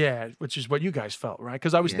 Yeah, which is what you guys felt, right?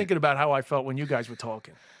 Because I was thinking about how I felt when you guys were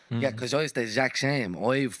talking. Yeah, because I was the exact same.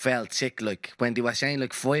 I felt sick. Like when they were saying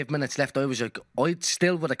like 5 minutes left, I was like, I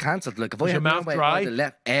still would have cancelled. Like if I your had mouth no way, dry? I would have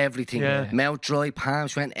left everything. Yeah. Mouth dry,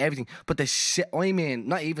 palms went, everything. But I mean,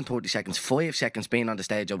 not even 30 seconds, 5 seconds being on the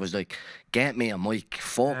stage, I was like, get me a mic.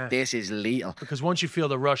 Fuck, this is lethal. Because once you feel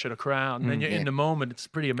the rush of the crowd, and then you're in the moment, it's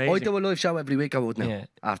pretty amazing. I do a live show every week. I would now. Yeah.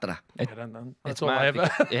 After that. Yeah, that's It's all I mad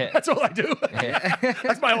ever. yeah. That's all I do. Yeah.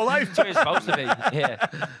 That's my whole life. That's what it's supposed to be. Yeah.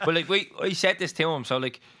 But like I said this to him, so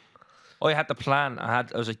like I had the plan. I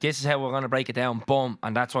was like, this is how we're gonna break it down, boom,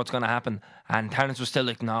 and that's what's gonna happen. And Terence was still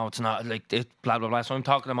like, no, it's not, like blah blah blah. So I'm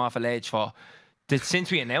talking him off a ledge for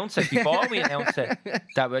since we announced it, before we announced it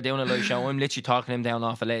that we're doing a live show, I'm literally talking him down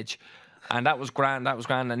off a ledge. And that was grand,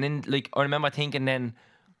 And then like I remember thinking then,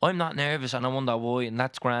 I'm not nervous and I wonder why, and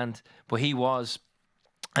that's grand. But he was.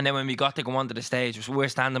 And then when we got to go onto the stage, we're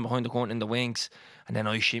standing behind the curtain in the wings, and then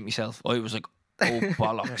I shit myself. I was like, oh,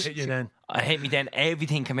 bollocks. Hit you then. I hit me then.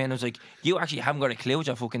 Everything came in. I was like, you actually haven't got a clue what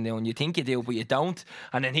you're fucking doing. You think you do, but you don't.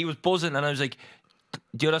 And then he was buzzing, and I was like,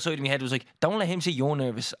 the other side of my head was like, don't let him see you're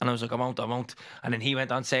nervous. And I was like, I won't. And then he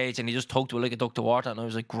went on stage, and he just tugged to it like a duck to water, and I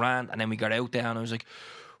was like, grand. And then we got out there, and I was like,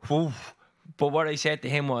 whew. But what I said to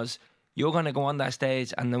him was, you're going to go on that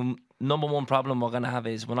stage, and the number one problem we're going to have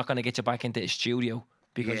is we're not going to get you back into the studio.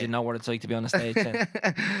 Because you know what it's like to be on the stage. Then.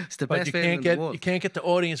 It's the But best you feeling in the world. can't get the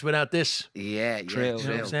audience without this. Yeah, True. yeah, You know what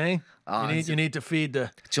I'm true. saying? Oh, you need to feed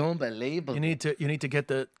the. It's unbelievable. You need to get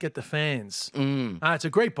the fans. It's a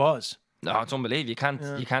great buzz. No, it's unbelievable. You can't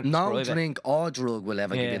No describe it. drink or drug will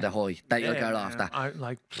ever give Yeah. you the high that you'll get man. after.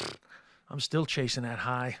 I'm still chasing that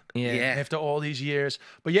high. Yeah. Yeah. After all these years,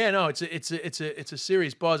 but yeah, no, it's a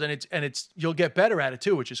serious buzz, and it's you'll get better at it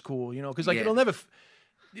too, which is cool, you know, because like Yeah. it'll never.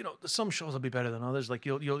 You know, some shows will be better than others. Like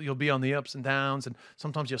you'll be on the ups and downs, and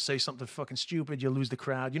sometimes you'll say something fucking stupid. You'll lose the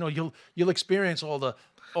crowd. You know, you'll experience all the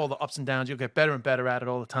ups and downs. You'll get better and better at it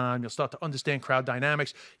all the time. You'll start to understand crowd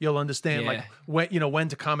dynamics. You'll understand like Yeah. when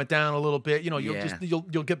to calm it down a little bit. You know, Yeah.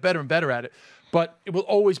 you'll get better and better at it. But it will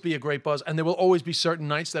always be a great buzz, and there will always be certain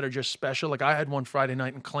nights that are just special. Like I had one Friday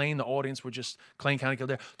night in Clane. The audience were just Clane County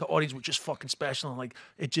Kildare. The audience were just fucking special, and like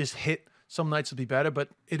it just hit. Some nights will be better, but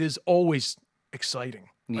it is always exciting.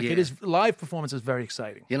 Like Yeah. it is, live performance is very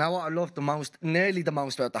exciting. You know what I loved the most, nearly the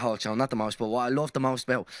most about the whole show, not the most, but what I loved the most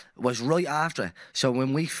about was right after it. So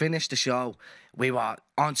when we finished the show, we were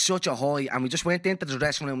on such a high and we just went into the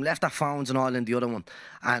dressing room, left our phones and all in the other one.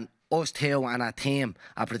 And us two and our team,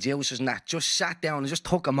 our producers and that, just sat down and just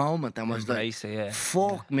took a moment and was Embrace like, it, yeah.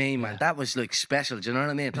 fuck me, man. That was like special, do you know what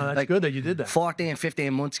I mean? No, that's like, good that you did that. 14,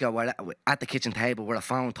 15 months ago, we're at the kitchen table with a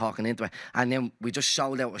phone talking into it, and then we just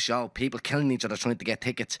sold out a show, people killing each other trying to get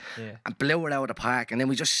tickets, and blew it out of the park, and then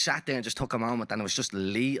we just sat there and just took a moment, and it was just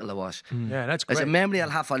lethal, it was. Yeah, that's It's great. a memory I'll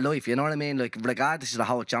have for life, you know what I mean? Like, regardless of the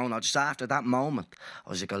whole show, just after that moment,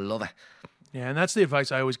 I was like, I love it. Yeah, and that's the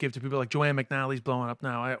advice I always give to people. Like Joanne McNally's blowing up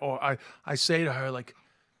now. I say to her, like,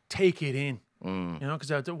 take it in. You know,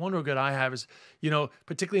 because the one regret I have is, you know,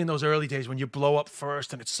 particularly in those early days when you blow up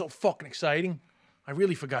first and it's so fucking exciting, I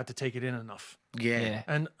really forgot to take it in enough. Yeah.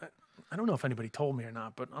 And I don't know if anybody told me or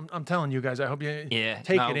not, but I'm telling you guys, I hope you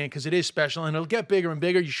take no. it in because it is special and it'll get bigger and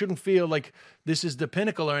bigger. You shouldn't feel like this is the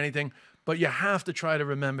pinnacle or anything, but you have to try to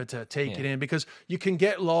remember to take it in because you can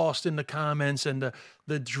get lost in the comments and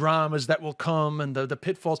the dramas that will come and the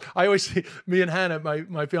pitfalls. I always see, me and Hannah,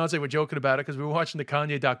 my fiance, were joking about it because we were watching the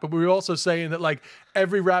Kanye doc, but we were also saying that like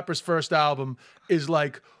every rapper's first album is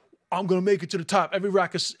like, I'm gonna make it to the top. Every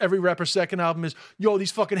rapper's second album is, yo,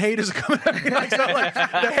 these fucking haters are coming at me. Like, so, like,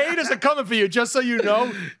 the haters are coming for you, just so you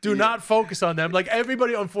know. Do not focus on them. Like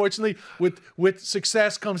everybody, unfortunately, with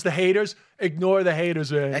success comes the haters. Ignore the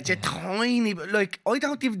haters, man. It's a tiny bit, like, I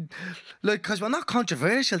don't even, like, because we're not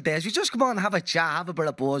controversial, Des. We just come on and have a chat, have a bit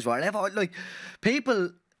of buzz, whatever. Like,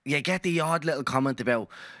 people, you get the odd little comment about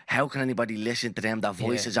how can anybody listen to them, their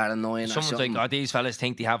voices are annoying or Someone's something. like, oh, these fellas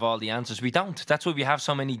think they have all the answers. We don't. That's why we have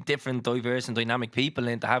so many different, diverse and dynamic people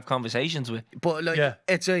in to have conversations with. But like,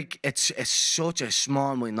 it's like, it's such a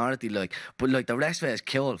small minority, like, but like the rest of it is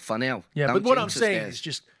cool for now. Yeah, Don't but what I'm jinx us, saying Des. is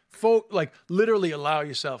just like literally allow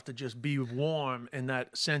yourself to just be warm in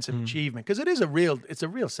that sense of achievement because it's a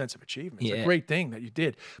real sense of achievement. It's a great thing that you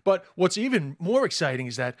did. But what's even more exciting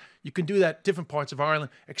is that you can do that different parts of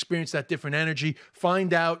Ireland, experience that different energy,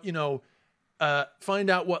 find out, you know,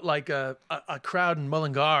 what like a crowd in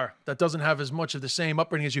Mullingar that doesn't have as much of the same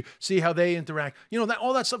upbringing as you, see how they interact. You know, that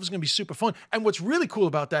all that stuff is going to be super fun. And what's really cool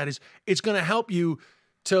about that is it's going to help you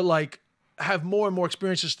to like have more and more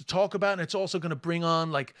experiences to talk about, and it's also going to bring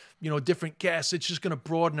on like, you know, different guests. It's just going to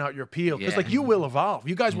broaden out your appeal because like you will evolve.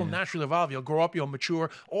 You guys will naturally evolve. You'll grow up. You'll mature.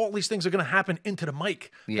 All these things are going to happen into the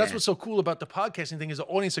mic. That's what's so cool about the podcasting thing is the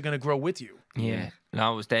audience are going to grow with you. Yeah.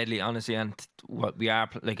 No, it was deadly, honestly. And what we are,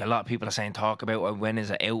 like a lot of people are saying, talk about when is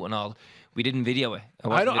it out and all. We didn't video it. It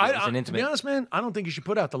wasn't video, it was an to intimate. be honest, man, I don't think you should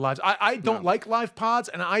put out the lives. I don't like live pods,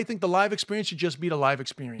 and I think the live experience should just be the live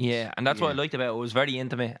experience. Yeah, and that's what I liked about it. It was very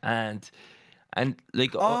intimate and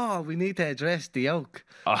like Oh, we need to address the yoke.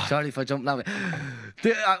 Sorry for jumping over.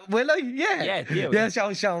 Will I? Yeah. Yeah.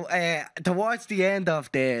 So towards the end of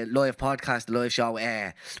the live podcast, the live show,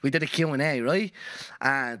 we did a Q&A, right?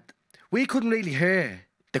 And we couldn't really hear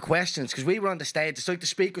the questions because we were on the stage. It's like the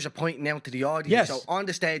speakers are pointing out to the audience. Yes. So on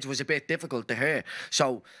the stage was a bit difficult to hear.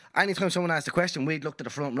 So anytime someone asked a question, we'd look to the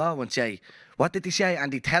front row and say, what did they say?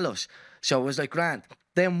 And they'd tell us. So it was like, grand.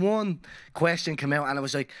 Then one question came out and I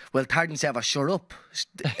was like, well, Tardin ever shut up.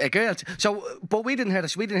 A girl. So, but we didn't hear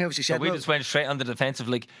this. We didn't hear what she said. we just went straight on the defensive,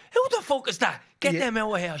 like, who the fuck is that? Get them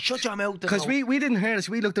out of here. Shut your mouth. Because we didn't hear this.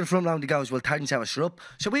 We looked at the front row and he goes, well, Tardin ever shut up.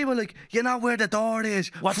 So we were like, you know where the door is.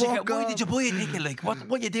 Why Fuck did you buy a ticket? Like,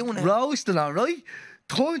 what you doing now? Roasting her, right?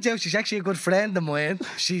 Turns out she's actually a good friend of mine.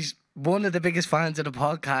 She's one of the biggest fans of the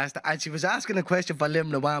podcast, and she was asking a question for Lim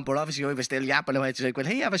Lewan, but obviously I was still yapping away. She's like, will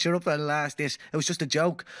he ever shut up and last this? It was just a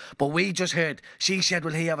joke. But we just heard, she said,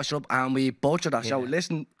 will he ever shut up? And we butchered her. So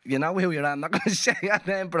listen, you know who you're at. I'm not going to say her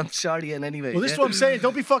name, but I'm sorry in any way. Well, this is what I'm saying.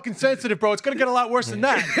 Don't be fucking sensitive, bro. It's going to get a lot worse than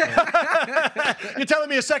that. You're telling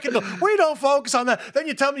me a second ago, we don't focus on that. Then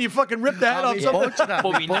you tell me you fucking ripped the head off something.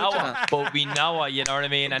 But we know her. But we know her, you know what I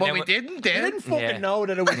mean? And But then we didn't, You then. didn't fucking know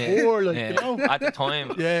that it was poor, like, you know? At the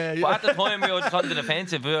time. Yeah. But at the time, we were just on the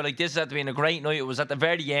defensive. We were like, this has been a great night. It was at the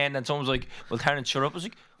very end, and someone was like, well, Tarrant, shut up. I was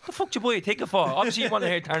like, what the fuck do you buy a ticket for? Obviously, you want to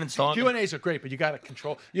hear Tarrant talking. Q&As are great, but you got to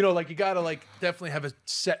control. You know, like, you got to, like, definitely have a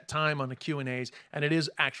set time on the Q&As, and it is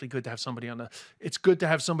actually good to have somebody on the... It's good to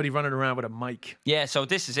have somebody running around with a mic. Yeah, so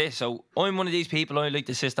this is it. So I'm one of these people, I like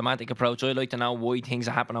the systematic approach. I like to know why things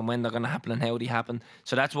are happening, when they're going to happen, and how they happen.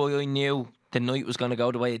 So that's why I knew the night was going to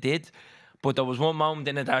go the way it did. But there was one moment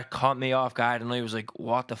in it that caught me off guard, and I was like,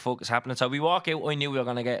 what the fuck is happening? So we walk out, I knew we were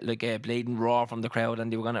going to get like a bleeding roar from the crowd,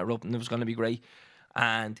 and they were going to erupt, and it was going to be great.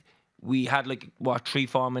 And we had like, what,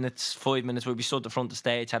 3-4 minutes, 5 minutes where we stood at the front of the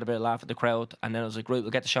stage, had a bit of laugh at the crowd, and then I was like, right,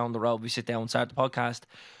 we'll get the show on the road. We sit down and start the podcast.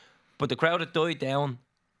 But the crowd had died down,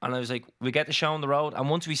 and I was like, we get the show on the road. And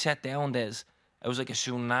once we sat down, it was like a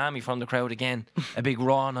tsunami from the crowd again. A big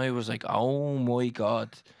roar, and I was like, oh my God,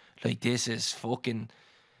 like this is fucking...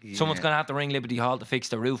 Someone's going to have to ring Liberty Hall to fix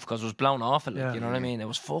the roof because it was blown off it, like, you know what I mean? It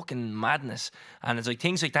was fucking madness. And it's like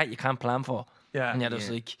things like that you can't plan for. Yeah. And yet it's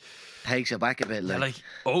like... Takes you back a bit, You're like. like,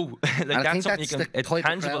 oh, like And I that's think something that's you the can... It's type of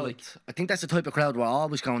tangible, crowd. like... I think that's the type of crowd we're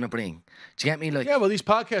always going to bring. Do you get me? Like, Yeah, well, these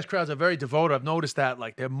podcast crowds are very devoted. I've noticed that.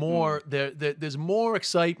 Like, they're more, there's more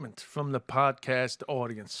excitement from the podcast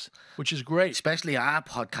audience, which is great. especially our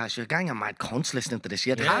podcast, you're a gang of mad cunts listening to this.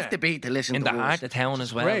 You'd have to be to listen In to the us. heart of town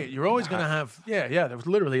as well. Great. You're always going to have, there was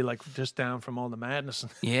literally like just down from all the madness.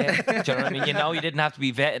 Yeah, do you know what I mean? You know, you didn't have to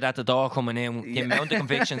be vetted at the door coming in. The amount of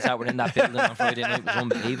convictions that were in that building on Friday night was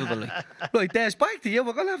unbelievable. Like. Right, Des, back to you.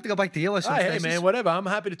 We're going to have to go back to you. At some Hey, stages. man, whatever. I'm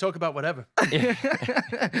happy to talk about whatever.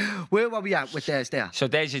 Where were we at with Des there? So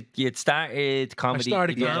there's you'd started I comedy.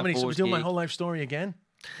 started you did a comedy, so I was first doing my gig. whole life story again.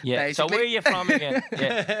 Yeah. So basically. where are you from again?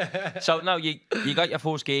 Yeah. So no, you got your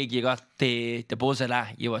first gig. You got the buzz of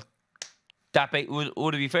that. You were that big.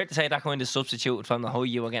 Would it be fair to say that kind of substituted from the high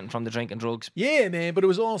you were getting from the drinking drugs? Yeah, man, but it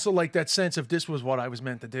was also like that sense of this was what I was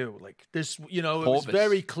meant to do. Like this, you know, it was Purpose.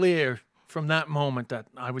 very clear from that moment that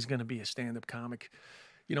I was going to be a stand-up comic.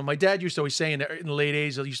 You know, my dad used to always say in the late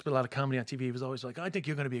 80s, there used to be a lot of comedy on TV. He was always like, I think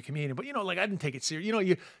you're going to be a comedian. But, you know, like, I didn't take it serious. You know,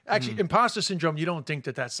 you actually, imposter syndrome, you don't think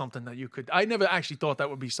that that's something that you could. I never actually thought that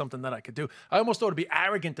would be something that I could do. I almost thought it'd be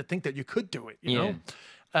arrogant to think that you could do it, you know?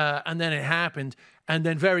 And then it happened. And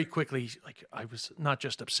then very quickly, like, I was not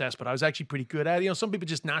just obsessed, but I was actually pretty good at it. You know, some people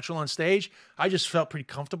just natural on stage. I just felt pretty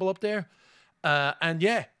comfortable up there. And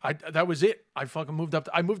yeah, that was it. I fucking moved up.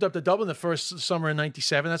 I moved up to Dublin the first summer in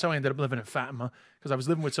 '97. That's how I ended up living in Fatima, because I was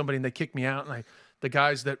living with somebody and they kicked me out. And the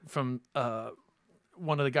guys that from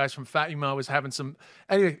one of the guys from Fatima was having some.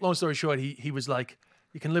 Anyway, long story short, he was like,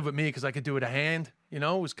 "You can live with me because I could do it a hand." You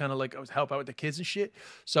know, it was kind of like I was help out with the kids and shit.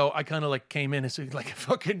 So I kind of like came in as like a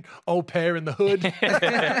fucking au pair in the hood.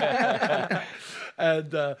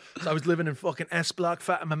 And so I was living in fucking S Block,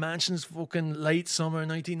 Fatima Mansions, fucking late summer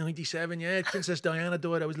 1997. Yeah, Princess Diana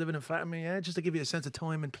died. I was living in Fatima. Yeah, just to give you a sense of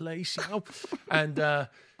time and place, you know. And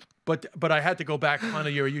but I had to go back on a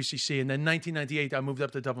year at UCC, and then 1998 I moved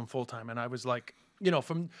up to Dublin full time, and I was like, you know,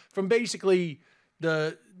 from basically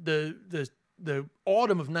the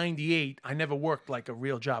autumn of '98, I never worked like a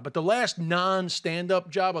real job. But the last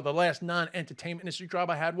non-stand-up job or the last non-entertainment industry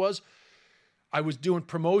job I had was I was doing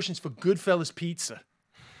promotions for Goodfellas Pizza.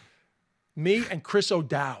 Me and Chris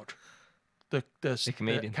O'Dowd, the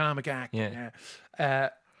comedian. comic actor, Yeah.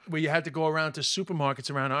 where you had to go around to supermarkets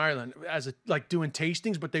around Ireland as like doing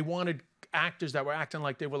tastings, but they wanted actors that were acting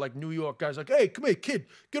like they were like New York guys, like, hey, come here, kid,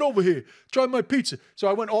 get over here, try my pizza. So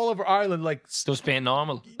I went all over Ireland, like, Just being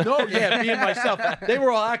normal. no, yeah, being myself. They were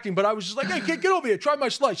all acting, but I was just like, hey, kid, get over here, try my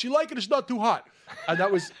slice. You like it? It's not too hot. And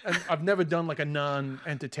and I've never done like a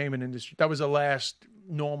non-entertainment industry. That was the last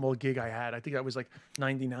normal gig I had. I think that was like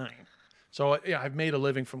 '99. So yeah, I've made a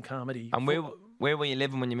living from comedy. And where were you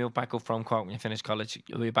living when you moved back up from Cork when you finished college?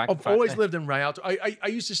 Were you back? I've always lived in Rialto. I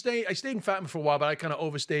used to stay. I stayed in Fatima for a while, but I kind of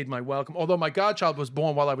overstayed my welcome. Although my godchild was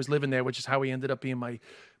born while I was living there, which is how he ended up being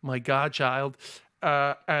my godchild.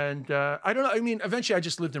 I don't know. I mean, eventually I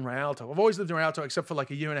just lived in Rialto. I've always lived in Rialto, except for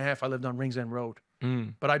like a year and a half. I lived on Rings End Road.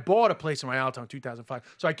 But I bought a place in Rialto in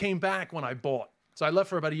 2005. So I came back when I bought. So I left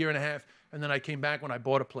for about a year and a half, and then I came back when I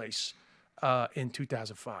bought a place in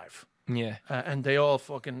 2005. Yeah. And they all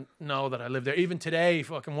fucking know that I live there. Even today,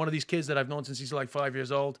 fucking one of these kids that I've known since he's like 5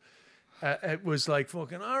 years old, it was like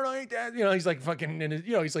fucking, all right, Dad. You know, he's like fucking,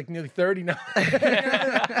 he's like nearly 30 now. All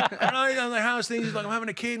right, on the house thing. He's like, I'm having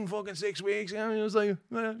a kid in fucking 6 weeks. You know, it was like,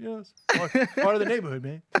 well, you know, it's part of the neighborhood,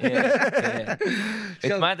 man. Yeah.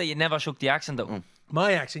 It's mad that you never shook the accent though.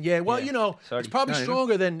 My accent, yeah. Well, you know, Sorry. it's probably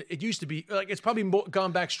stronger than it used to be. Like, it's probably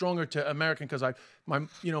gone back stronger to American because my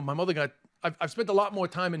mother got. I've spent a lot more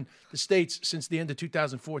time in the States since the end of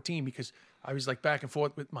 2014 because I was like back and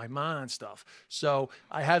forth with my mom and stuff. So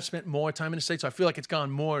I have spent more time in the States. So I feel like it's gone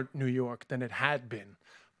more New York than it had been.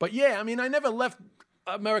 But yeah, I mean, I never left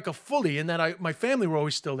America fully in that my family were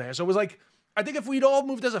always still there. So it was like, I think if we'd all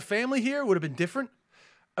moved as a family here, it would have been different.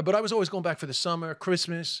 But I was always going back for the summer,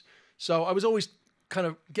 Christmas. So I was always kind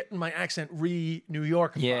of getting my accent New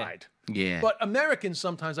Yorkified. Yeah. But Americans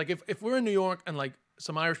sometimes, like if we're in New York and like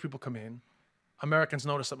some Irish people come in, Americans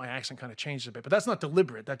notice that my accent kind of changes a bit, but that's not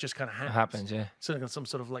deliberate. That just kind of happens. It happens, yeah. It's like some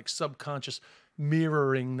sort of like subconscious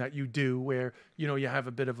mirroring that you do, where you know you have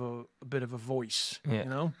a bit of a voice. Yeah. You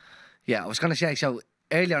know. Yeah, I was going to say, so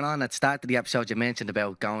earlier on at the start of the episode, you mentioned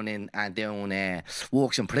about going in and doing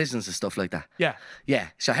walks in prisons and stuff like that. Yeah. Yeah.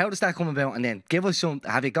 So how does that come about? And then give us some.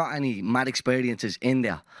 Have you got any mad experiences in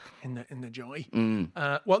there? In the Joy.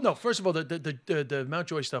 Well, no. First of all, the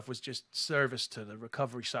Mountjoy stuff was just service to the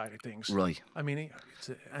recovery side of things. Right. I mean, it's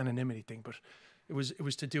an anonymity thing, but it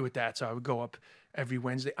was to do with that. So I would go up every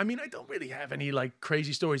Wednesday. I mean, I don't really have any like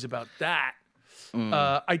crazy stories about that.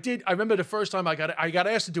 I remember the first time I got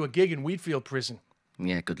asked to do a gig in Wheatfield Prison.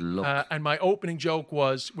 Yeah. Good luck. And my opening joke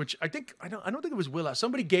was, which I don't think it was Willa.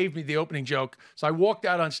 Somebody gave me the opening joke, so I walked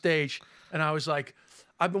out on stage and I was like,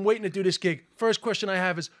 I've been waiting to do this gig. First question I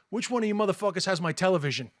have is, which one of you motherfuckers has my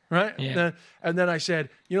television? Right? Yeah. And then I said,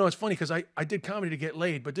 you know, it's funny because I did comedy to get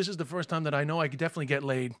laid, but this is the first time that I know I could definitely get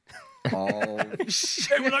laid. Oh,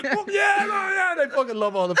 They were like, oh, yeah. They fucking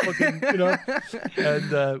love all the fucking, you know.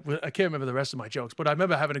 And I can't remember the rest of my jokes, but I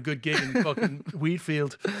remember having a good gig in fucking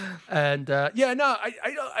Wheatfield. And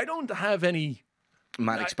I don't have any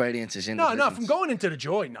mad experiences in No, the no, prisons. from going into the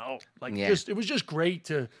Joy, no. Like, Yeah. it was just great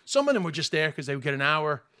to. Some of them were just there because they would get an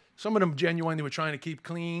hour. Some of them genuinely were trying to keep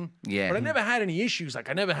clean. Yeah. But I never had any issues. Like,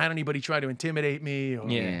 I never had anybody try to intimidate me. Or,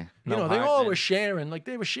 Yeah. You know, No they hard all men. were sharing. Like,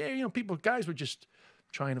 they were sharing. You know, guys were just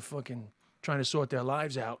trying to sort their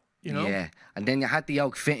lives out. You know? Yeah, and then you had the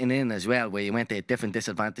yoke fitting in as well, where you went to different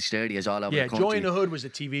disadvantaged areas all over Yeah, the country. Joy in the Hood was a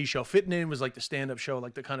TV show. Fitting In was like the stand-up show,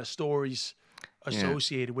 like the kind of stories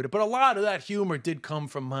associated with it. But a lot of that humor did come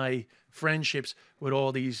from my friendships with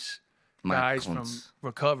all these Mad guys from cunts.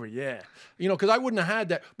 recovery. Yeah, you know, because I wouldn't have had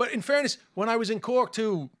that. But in fairness, when I was in Cork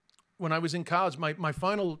too, when I was in college, my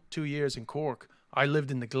final 2 years in Cork, I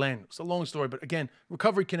lived in the Glen. It's a long story, but again,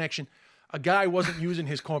 recovery connection. A guy wasn't using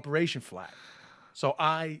his corporation flat, so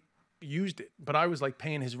I used it, but I was like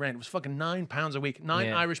paying his rent. It was fucking £9 a week, nine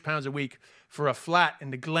Yeah. Irish pounds a week for a flat in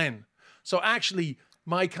the Glen. So actually,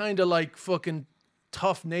 my kind of like fucking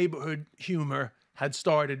tough neighborhood humor had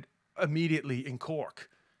started immediately in Cork,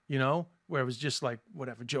 you know, where it was just like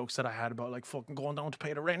whatever jokes that I had about like fucking going down to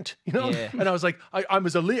pay the rent, you know? Yeah. And I was like, I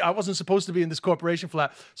was elite. I wasn't supposed to be in this corporation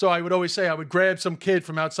flat. So I would always say, I would grab some kid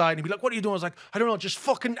from outside and he'd be like, what are you doing? I was like, I don't know, just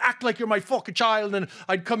fucking act like you're my fucking child. And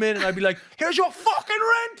I'd come in and I'd be like, here's your fucking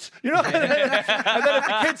rent, you know? And then if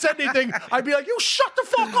the kid said anything, I'd be like, you shut the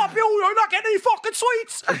fuck up, you're not getting any fucking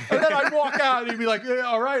sweets. And then I'd walk out and he'd be like, yeah,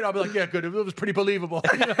 all right. I'd be like, yeah, good. It was pretty believable.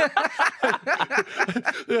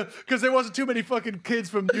 Because there wasn't too many fucking kids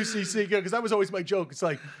from UCC, because that was always my joke. It's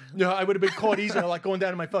like, you know, I would have been caught easier, like going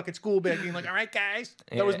down to my fucking school bag being like, all right, guys.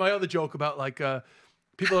 That was my other joke about like,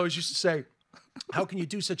 people always used to say, how can you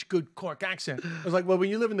do such a good Cork accent? I was like, well, when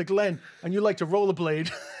you live in the Glen and you like to rollerblade,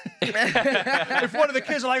 if one of the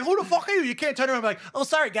kids are like, who the fuck are you? You can't turn around and be like, oh,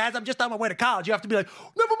 sorry, guys, I'm just on my way to college. You have to be like,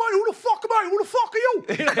 never mind, who the fuck am I? Who the fuck are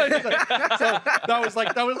you? So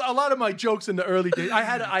that was a lot of my jokes in the early days. I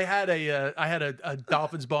had a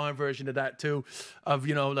Dolphins Barn version of that too, of,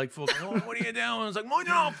 you know, like, fucking, oh, what are you doing? I was like, mind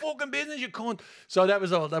your own fucking business, you cunt. So that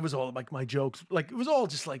was all like my jokes. Like, it was all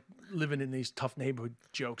just like living in these tough neighborhood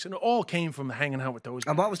jokes, and it all came from hanging out with those.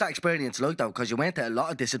 And what was that experience like though? Because you went to a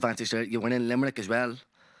lot of disadvantaged areas. You went in Limerick as well.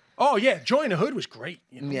 Oh yeah, Joy in the Hood was great.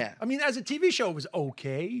 You know? Yeah. I mean, as a TV show, it was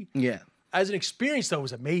okay. Yeah. As an experience, though, it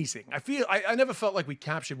was amazing. I never felt like we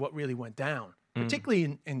captured what really went down,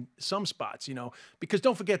 particularly in some spots, you know, because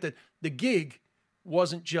don't forget that the gig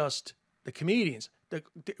wasn't just the comedians.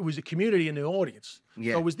 It was the community and the audience.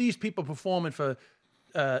 Yeah. So it was these people performing for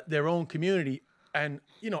their own community. And,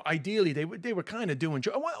 you know, ideally, they were kind of doing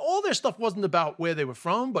jokes. All their stuff wasn't about where they were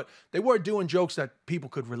from, but they were doing jokes that people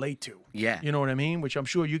could relate to. Yeah. You know what I mean? Which I'm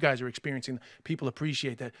sure you guys are experiencing. People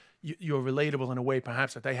appreciate that you're relatable in a way,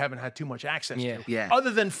 perhaps, that they haven't had too much access to. Yeah.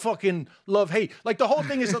 Other than fucking love, hate. Like, the whole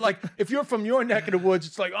thing is that, like, if you're from your neck of the woods,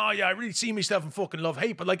 it's like, oh, yeah, I really see myself in fucking love,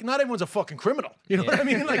 hate. But, like, not everyone's a fucking criminal. You know what I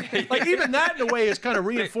mean? Like even that, in a way, is kind of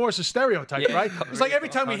reinforces stereotype, right? It's like every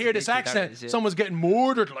time we hear this accent, someone's getting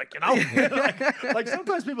murdered, like, you know? like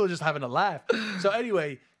sometimes people are just having a laugh. So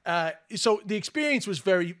anyway, so the experience was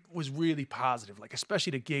really positive, like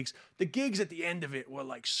especially the gigs. The gigs at the end of it were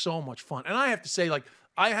like so much fun. And I have to say, like,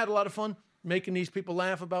 I had a lot of fun making these people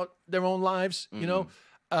laugh about their own lives, you know?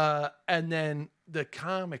 And then the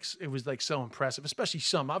comics, it was like so impressive, especially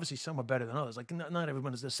some. Obviously, some are better than others. Like, not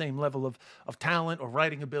everyone has the same level of talent or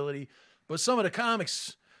writing ability. But some of the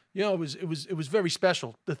comics, you know, it was very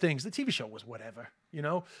special. The things, the TV show was whatever, you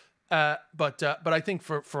know? But I think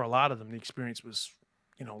for a lot of them, the experience was,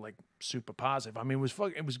 you know, like super positive. I mean,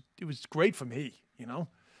 it was great for me, you know.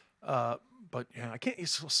 But yeah, I can't.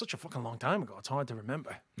 It's such a fucking long time ago. It's hard to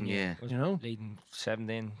remember. Yeah. You know. Leading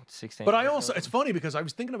 17, 16. But I also, it's funny because I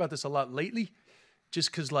was thinking about this a lot lately,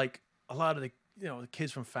 just because like a lot of the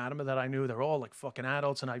kids from Fatima that I knew, they're all like fucking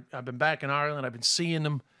adults, and I've been back in Ireland. I've been seeing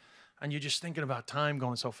them, and you're just thinking about time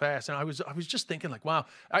going so fast. And I was just thinking like, wow,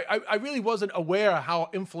 I really wasn't aware of how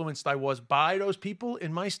influenced I was by those people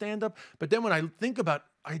in my stand-up. But then when I think about,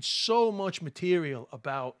 I had so much material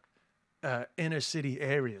about inner city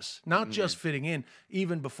areas, not just fitting in,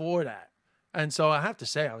 even before that. And so I have to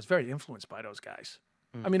say, I was very influenced by those guys.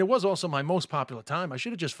 I mean, it was also my most popular time. I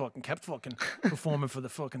should have just fucking kept fucking performing for the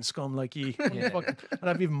fucking scum like ye. Fucking, I'd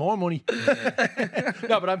have even more money.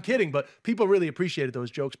 No, but I'm kidding. But people really appreciated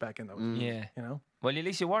those jokes back in those days. Yeah. You know? Well, at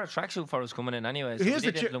least you wore a tracksuit for us coming in anyway. So Here's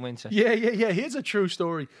we did the influence it. Yeah. Here's a true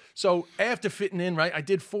story. So after fitting in, right, I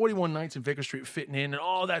did 41 nights in Vicar Street fitting in, and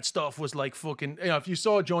all that stuff was like fucking, if you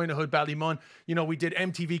saw Join the Hood Ballymun, we did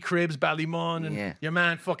MTV Cribs Ballymun, and your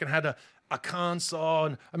man fucking had a console.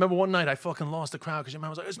 And I remember one night I fucking lost the crowd because your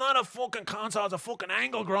man was like, it's not a fucking console, it's a fucking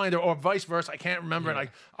angle grinder, or vice versa. I can't remember. And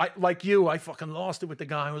I like you, I fucking lost it with the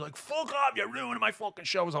guy who was like, fuck off, you're ruining my fucking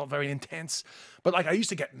show. It was all very intense. But like I used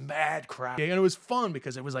to get mad crowd. And it was fun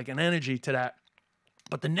because it was like an energy to that.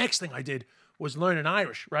 But the next thing I did was learning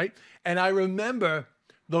Irish, right? And I remember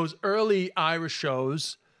those early Irish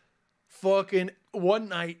shows, fucking one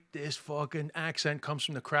night, this fucking accent comes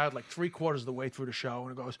from the crowd like 3/4 of the way through the show,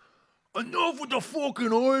 and it goes, enough with the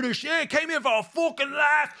fucking Irish. Yeah, came here for a fucking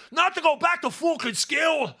laugh, not to go back to fucking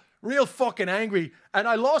skill. Real fucking angry. And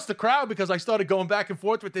I lost the crowd because I started going back and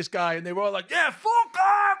forth with this guy, and they were all like, yeah, fuck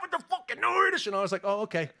off with the fucking Irish. And I was like, oh,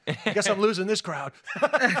 okay. I guess I'm losing this crowd.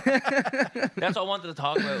 That's what I wanted to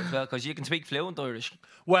talk about as well, because you can speak fluent Irish.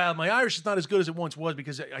 Well, my Irish is not as good as it once was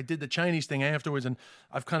because I did the Chinese thing afterwards, and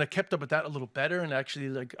I've kind of kept up with that a little better. And actually,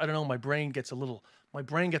 like, I don't know, my brain gets a little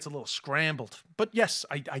scrambled. But yes,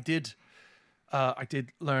 I did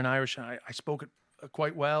learn Irish, and I spoke it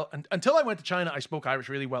quite well. And until I went to China, I spoke Irish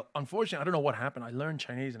really well. Unfortunately, I don't know what happened. I learned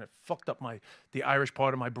Chinese, and it fucked up the Irish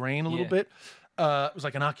part of my brain a little bit. It was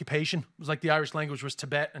like an occupation. It was like the Irish language was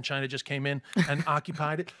Tibet, and China just came in and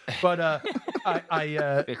occupied it. But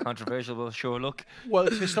A bit controversial, but sure, look. well,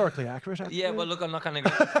 it's historically accurate. Actually. Yeah, well, look, I'm not going to go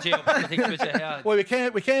geopolitics with you here. Well, we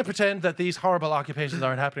can't pretend that these horrible occupations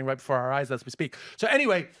aren't happening right before our eyes as we speak. So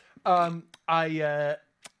anyway, the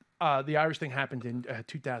Irish thing happened in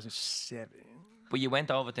 2007. But you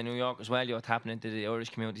went over to New York as well. You were tapping into the Irish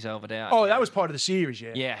communities over there. Oh, that was part of the series,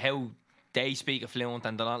 yeah. Yeah, how they speak a fluent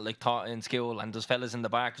and they're not like taught in school, and there's fellas in the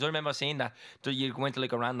bar. Because I remember seeing that. You go into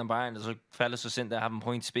like a random bar and there's like fellas just sitting there having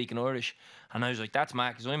points speaking Irish. And I was like, that's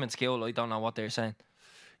mad, because I'm in school, I don't know what they're saying.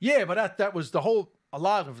 Yeah, but that was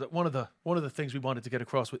one of the things we wanted to get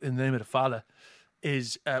across in the name of the Fala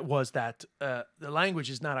was that the language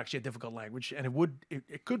is not actually a difficult language, and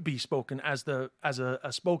it could be spoken as a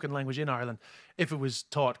spoken language in Ireland if it was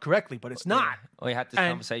taught correctly, but it's not. Yeah. I had this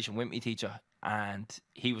conversation with my teacher, and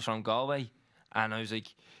he was from Galway, and I was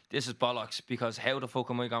like, this is bollocks, because how the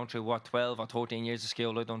fuck am I going through 12 or 13 years of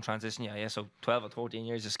school? I done transition, so 12 or 13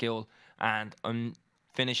 years of school, and I'm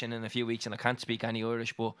finishing in a few weeks and I can't speak any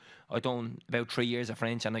Irish, but I done about 3 years of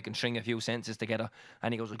French and I can string a few sentences together.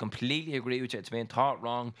 And he goes, I completely agree with you, it's being taught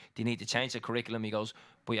wrong, they need to change the curriculum. He goes,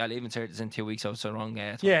 but I'll even insert this in 2 weeks, so it's wrong.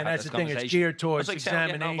 And that's the thing, it's geared towards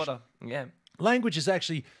examination. Language is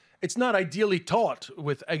actually, it's not ideally taught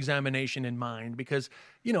with examination in mind, because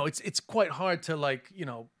it's quite hard to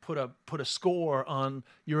put a score on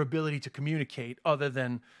your ability to communicate other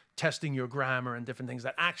than testing your grammar and different things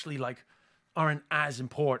that actually aren't as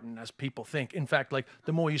important as people think. In fact,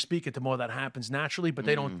 the more you speak it, the more that happens naturally, but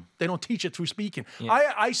they don't teach it through speaking.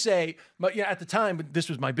 Yeah. I say, but at the time, but this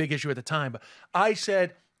was my big issue at the time, but I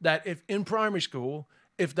said that if in primary school,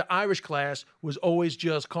 if the Irish class was always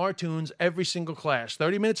just cartoons, every single class,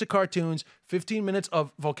 30 minutes of cartoons, 15 minutes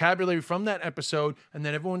of vocabulary from that episode, and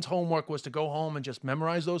then everyone's homework was to go home and just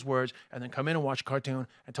memorize those words and then come in and watch a cartoon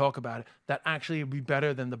and talk about it, that actually would be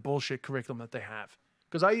better than the bullshit curriculum that they have.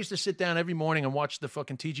 Because I used to sit down every morning and watch the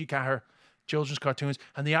fucking T.G. Cahir children's cartoons,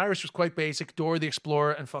 and the Irish was quite basic, Dora the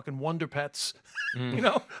Explorer and fucking Wonder Pets.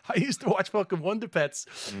 I used to watch fucking Wonder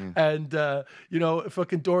Pets and,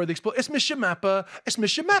 fucking Dora the Explorer. It's Misha Mappa. It's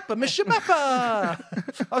Misha Mappa. Misha Mappa.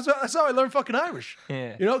 That's how I learned fucking Irish.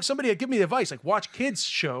 Yeah. Somebody had given me advice, watch kids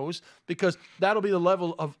shows, because that'll be the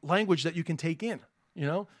level of language that you can take in,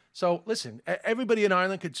 So listen, everybody in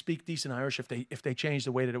Ireland could speak decent Irish if they changed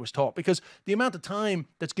the way that it was taught, because the amount of time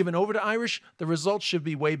that's given over to Irish, the results should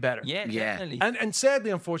be way better. Yeah, definitely. And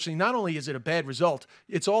sadly, unfortunately, not only is it a bad result,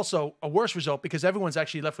 it's also a worse result, because everyone's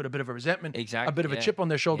actually left with a bit of a resentment, a bit of a chip on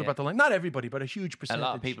their shoulder about the language. Not everybody, but a huge percentage. A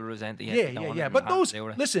lot of people resent it. Yeah. But those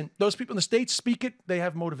people in the States speak it. They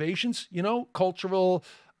have motivations, cultural.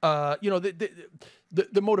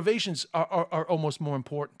 The motivations are almost more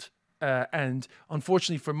important and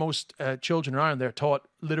unfortunately for most children in Ireland, they're taught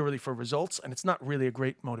literally for results, and it's not really a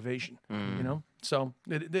great motivation, you know? So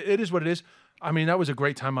it is what it is. I mean, that was a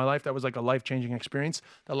great time in my life. That was like a life-changing experience.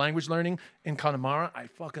 The language learning in Connemara, I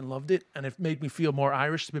fucking loved it, and it made me feel more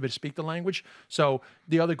Irish to be able to speak the language. So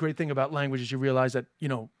the other great thing about language is you realize that, you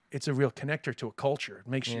know, it's a real connector to a culture. It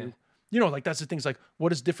makes you, you know, like that's the things like,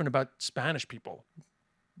 what is different about Spanish people?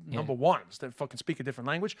 Number one is they fucking speak a different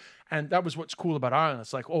language. And that was what's cool about Ireland.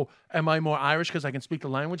 It's like, oh, am I more Irish because I can speak the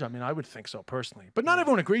language? I mean, I would think so personally. But not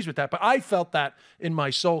everyone agrees with that. But I felt that in my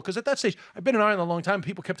soul. Because at that stage, I've been in Ireland a long time.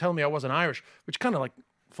 People kept telling me I wasn't Irish, which kind of like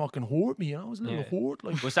fucking hurt me. I was a little hurt.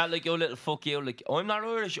 Like, Was that like your little fuck you? Like, I'm not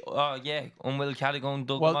Irish. Oh, yeah. I'm Will Callaghan,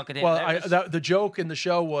 Doug well, McAdam. the joke in the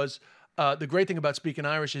show was the great thing about speaking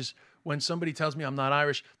Irish is when somebody tells me I'm not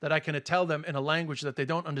Irish, that I can tell them in a language that they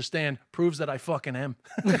don't understand proves that I fucking am.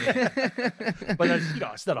 But you know,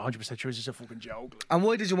 it's not 100% true. It's just a fucking joke. And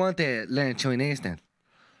why did you want to learn Chinese then?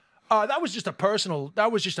 That was just a personal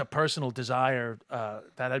desire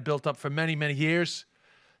that I'd built up for many, many years.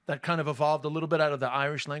 That kind of evolved a little bit out of the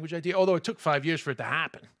Irish language idea. Although it took 5 years for it to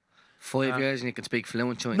happen. 5 years and you can speak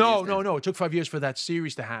fluent Chinese? No. It took 5 years for that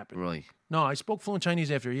series to happen. Right. No, I spoke fluent Chinese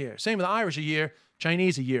after a year. Same with Irish a year,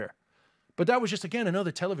 Chinese a year. But that was just, again, another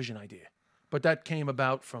television idea. But that came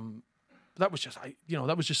about from, that was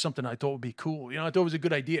just something I thought would be cool. You know, I thought it was a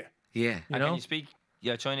good idea. Yeah. You know? Can you speak?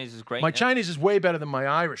 Yeah, Chinese is great. My Chinese is way better than my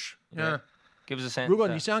Irish. Yeah. Give us a sense. 如果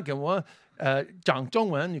你想跟我讲中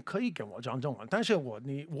文，你可以跟我讲中文，但是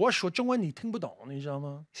我说中文你听不懂，你知道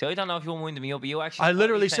吗？ So I don't know if you're winding me up, but you actually. I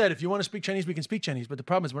literally said, if you want to speak Chinese, we can speak Chinese. But the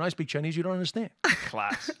problem is, when I speak Chinese, you don't understand.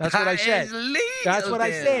 Class. That's what I said. That is legal, That's what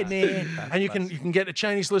I dude. said, man. And you can get a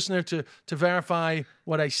Chinese listener to verify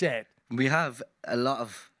what I said. We have a lot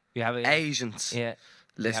of We have it. Asians Yeah.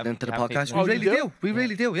 listening to the we have podcast. people. We Oh, you really do? do. We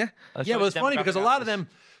really do, yeah. Yeah, well, it's funny because a lot of them.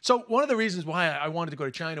 So one of the reasons why I wanted to go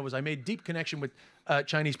to China was I made deep connection with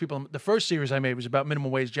Chinese people. The first series I made was about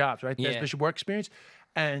minimum wage jobs, right? Yeah. Bishop work experience,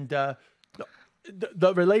 and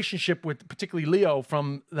the relationship with particularly Leo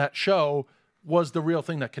from that show was the real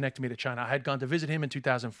thing that connected me to China. I had gone to visit him in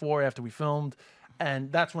 2004 after we filmed.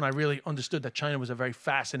 And that's when I really understood that China was a very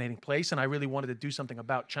fascinating place, and I really wanted to do something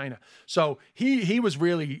about China. So he was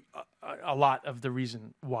really a lot of the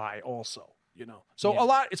reason why also, you know. So a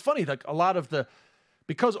lot, it's funny, like a lot of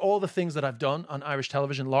because all the things that I've done on Irish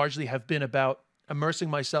television largely have been about immersing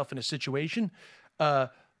myself in a situation,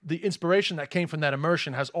 the inspiration that came from that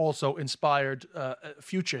immersion has also inspired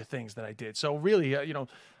future things that I did. So really, you know,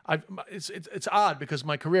 it's odd because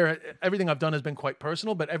my career, everything I've done has been quite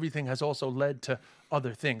personal, but everything has also led to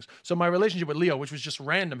other things. So my relationship with Leo, which was just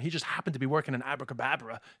random, he just happened to be working in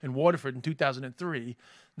Abracadabra in Waterford in 2003.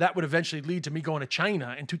 That would eventually lead to me going to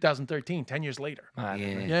China in 2013, 10 years later.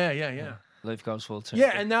 Yeah. Life goes full turn.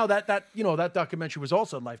 Yeah, and now that documentary was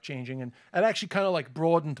also life-changing, and it actually kind of like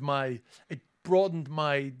it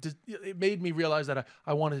made me realize that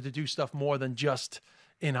I wanted to do stuff more than just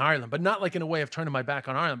in Ireland, but not like in a way of turning my back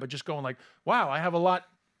on Ireland, but just going like, wow, I have a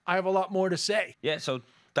lot more to say. Yeah, so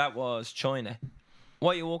that was China.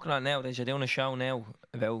 What are you working on now? You're doing a show now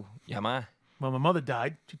about your ma. Well, my mother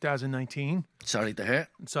died 2019. Sorry to hear.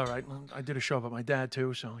 It's all right. I did a show about my dad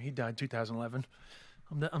too, so he died 2011.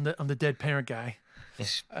 I'm the dead parent guy.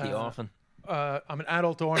 The orphan. I'm an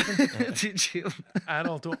adult orphan. Did you?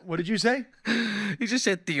 What did you say? You just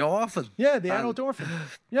said the orphan. Yeah, the adult orphan.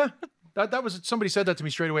 Yeah, that was somebody said that to me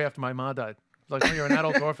straight away after my ma died. Like, oh, you're an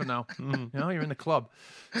adult orphan now. You know, you're in the club.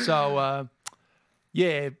 So,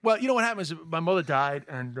 yeah. Well, you know what happened is my mother died,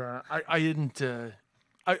 and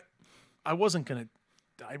I wasn't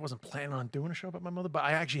planning on doing a show about my mother, but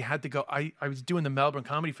I actually had to go. I was doing the Melbourne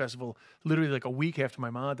Comedy Festival literally like a week after my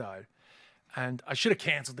ma died. And I should have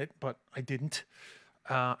canceled it, but I didn't.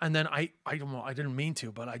 And then I don't know, I didn't mean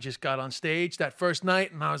to, but I just got on stage that first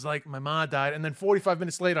night and I was like, my ma died. And then 45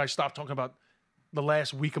 minutes later, I stopped talking about the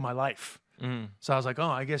last week of my life. So I was like, oh,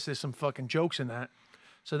 I guess there's some fucking jokes in that.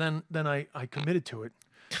 So then I committed to it.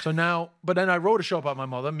 So now, but then I wrote a show about my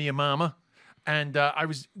mother, Mia Mama. And I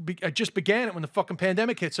just began it when the fucking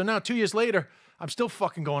pandemic hit. So now 2 years later, I'm still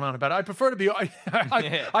fucking going on about it. I prefer to be, I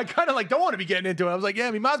kind of like don't want to be getting into it. I was like, yeah,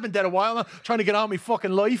 my mom's been dead a while now, trying to get on with my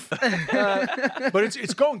fucking life. But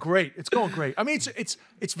it's going great. It's going great. I mean,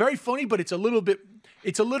 it's very funny, but it's a little bit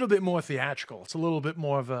more theatrical. It's a little bit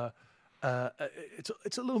more of a,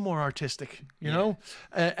 it's a little more artistic, you know?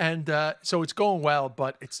 And so it's going well,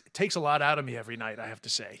 but it takes a lot out of me every night, I have to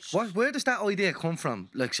say. Where does that idea come from?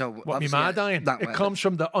 Like, so What, me ma dying? It comes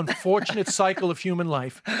from the unfortunate cycle of human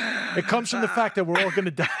life. It comes from the fact that we're all going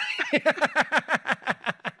to die.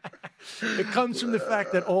 It comes from the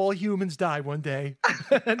fact that all humans die one day.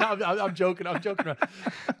 No, I'm joking. I'm joking around.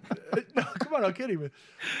 No, come on, I'm kidding. Man.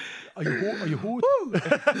 Are you hood?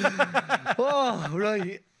 Oh,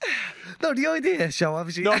 right. No, the idea, so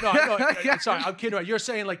obviously. No. Sorry, I'm kidding. You're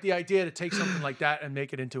saying like the idea to take something like that and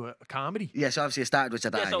make it into a comedy. Yes, obviously it started with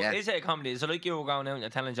your Yeah, dad, so yeah. is it a comedy? Is it like you were going out and you're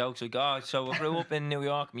telling jokes like, oh, so I grew up in New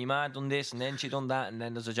York, my man done this, and then she done that, and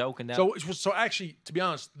then there's a joke in there. So actually, to be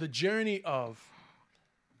honest, the journey of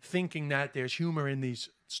thinking that there's humor in these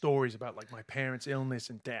stories about like my parents' illness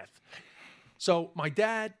and death. So my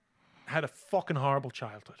dad had a fucking horrible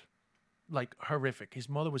childhood, like horrific. His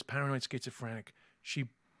mother was paranoid schizophrenic. She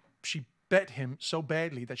bet him so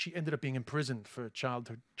badly that she ended up being imprisoned for child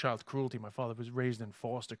cruelty. My father was raised in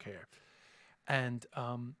foster care, and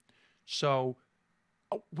I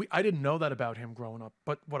didn't know that about him growing up.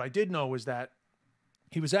 But what I did know was that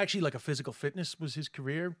he was actually like a physical fitness was his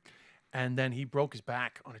career, and then he broke his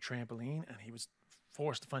back on a trampoline, and he was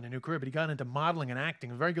forced to find a new career. But he got into modeling and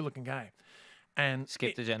acting. A very good looking guy, and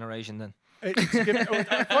Skip the generation then.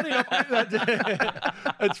 Funny enough,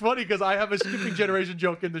 it's funny because I have a skipping generation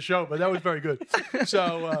joke in the show, but that was very good.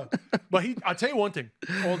 So, but I'll tell you one thing.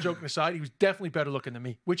 All joking aside, he was definitely better looking than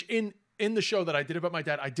me. Which in the show that I did about my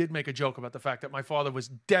dad, I did make a joke about the fact that my father was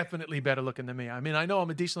definitely better looking than me. I mean, I know I'm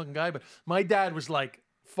a decent looking guy, but my dad was like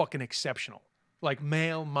fucking exceptional, like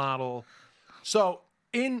male model. So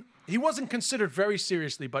he wasn't considered very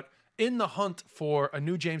seriously, but in the hunt for a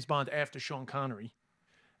new James Bond after Sean Connery.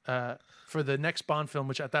 For the next Bond film,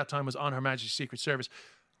 which at that time was On Her Majesty's Secret Service,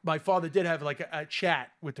 my father did have like a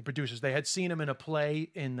chat with the producers. They had seen him in a play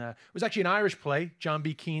it was actually an Irish play, John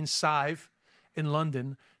B. Keane's Sive in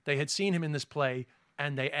London. They had seen him in this play,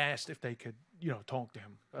 and they asked if they could, talk to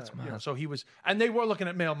him. So he was, and they were looking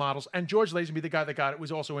at male models. And George Lazenby, the guy that got it,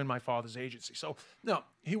 was also in my father's agency. So no,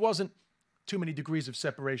 he wasn't too many degrees of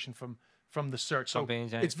separation from the search. So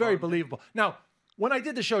it's very believable. Now, when I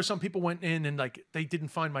did the show, some people went in and like they didn't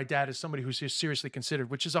find my dad as somebody who's seriously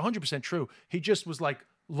considered, which is 100% true. He just was like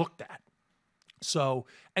looked at. So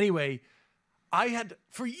anyway,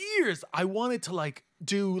 for years I wanted to like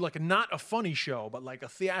do like not a funny show, but like a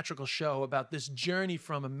theatrical show about this journey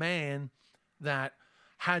from a man that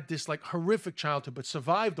had this like horrific childhood but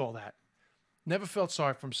survived all that. Never felt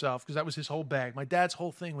sorry for himself because that was his whole bag. My dad's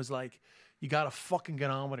whole thing was like, you got to fucking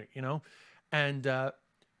get on with it, And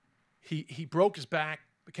He broke his back,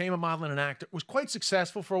 became a model and an actor, was quite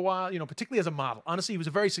successful for a while, particularly as a model. Honestly, he was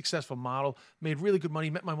a very successful model, made really good money,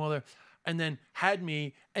 met my mother, and then had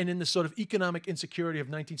me. And in the sort of economic insecurity of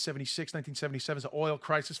 1976, 1977, the oil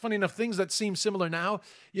crisis, funny enough, things that seem similar now,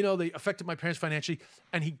 they affected my parents financially.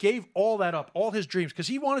 And he gave all that up, all his dreams, because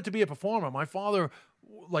he wanted to be a performer. My father,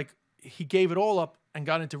 he gave it all up and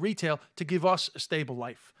got into retail to give us a stable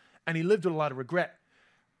life. And he lived with a lot of regret.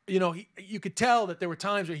 You could tell that there were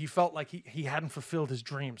times where he felt like he hadn't fulfilled his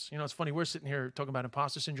dreams. It's funny. We're sitting here talking about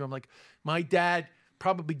imposter syndrome. Like my dad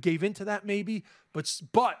probably gave into that maybe,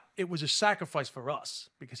 but it was a sacrifice for us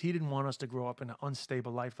because he didn't want us to grow up in an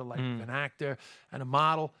unstable life, the life of an actor and a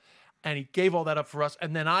model. And he gave all that up for us.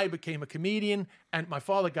 And then I became a comedian, and my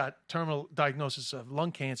father got terminal diagnosis of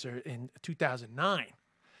lung cancer in 2009.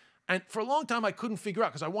 And for a long time, I couldn't figure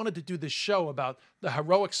out because I wanted to do this show about the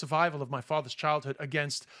heroic survival of my father's childhood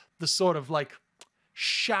against the sort of like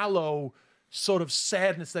shallow sort of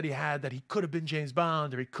sadness that he had, that he could have been James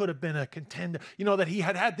Bond or he could have been a contender, that he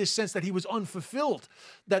had this sense that he was unfulfilled,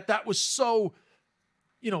 that was so,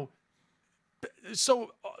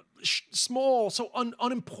 so small, so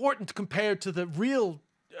unimportant compared to the real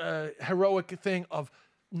heroic thing of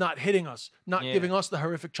not hitting us, not giving us the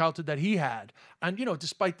horrific childhood that he had. And,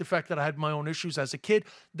 despite the fact that I had my own issues as a kid,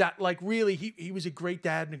 that like really he was a great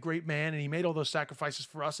dad and a great man, and he made all those sacrifices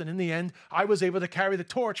for us. And in the end, I was able to carry the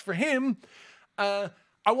torch for him. I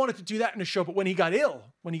wanted to do that in a show, but when he got ill,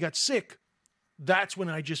 when he got sick, that's when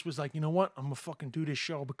I just was like, you know what? I'm going to fucking do this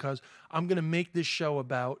show because I'm going to make this show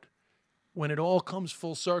about when it all comes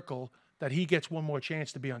full circle, that he gets one more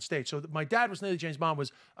chance to be on stage. So My Dad Was Nearly James Bond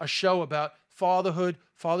was a show about fatherhood,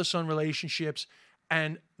 father-son relationships,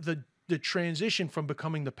 and the transition from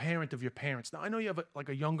becoming the parent of your parents. Now, I know you have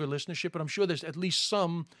a younger listenership, but I'm sure there's at least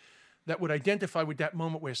some that would identify with that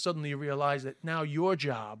moment where suddenly you realize that now your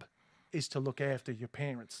job is to look after your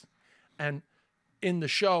parents. And in the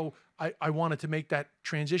show, I wanted to make that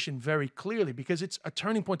transition very clearly because it's a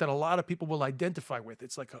turning point that a lot of people will identify with.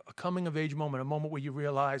 It's like a coming of age moment, a moment where you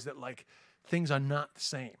realize that like things are not the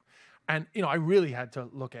same. And, I really had to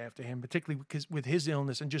look after him, particularly because with his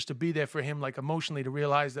illness, and just to be there for him, like emotionally, to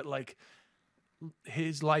realize that like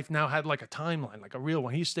his life now had like a timeline, like a real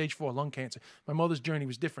one. He's stage 4 lung cancer. My mother's journey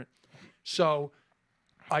was different. So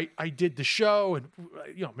I did the show and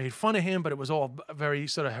made fun of him, but it was all very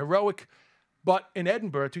sort of heroic. But in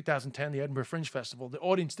Edinburgh, 2010, the Edinburgh Fringe Festival, the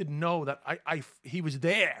audience didn't know that he was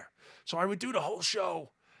there. So I would do the whole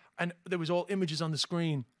show, and there was all images on the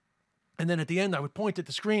screen. And then at the end, I would point at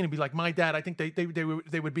the screen and be like, "My dad." I think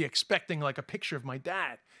they would be expecting like a picture of my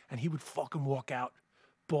dad, and he would fucking walk out,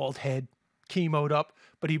 bald head, chemoed up,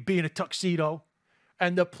 but he'd be in a tuxedo,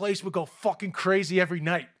 and the place would go fucking crazy every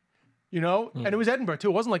night, And it was Edinburgh too.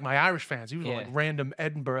 It wasn't like my Irish fans. It was like random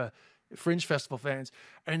Edinburgh Fringe Festival fans,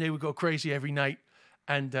 and they would go crazy every night.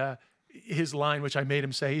 And his line, which I made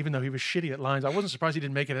him say, even though he was shitty at lines, I wasn't surprised he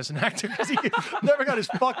didn't make it as an actor because he never got his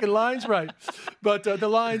fucking lines right. But the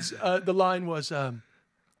line was,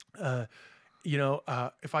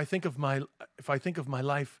 if I think of my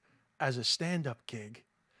life as a stand-up gig,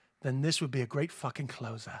 then this would be a great fucking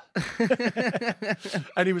closer.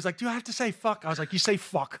 And he was like, "Do you have to say fuck?" I was like, "You say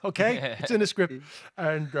fuck, okay? It's in the script."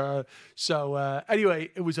 And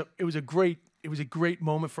anyway, it was a great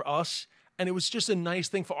moment for us. And it was just a nice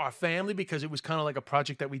thing for our family because it was kind of like a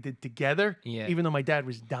project that we did together, even though my dad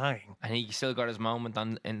was dying. And he still got his moment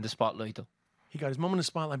in the spotlight, though. He got his moment in the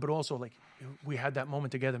spotlight, but also like we had that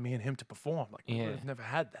moment together, me and him, to perform. Like we would have never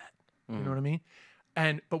had that. You know what I mean?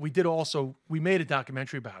 But we made a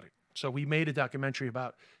documentary about it. So we made a documentary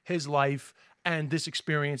about his life and this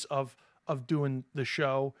experience of doing the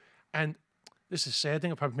show. And this is a sad thing,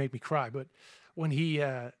 it'll probably make me cry, but when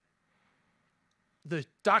the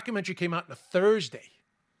documentary came out on a Thursday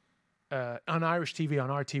on Irish TV on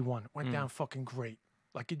RT1. Went down fucking great.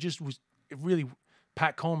 Like it really,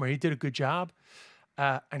 Pat Comer, he did a good job.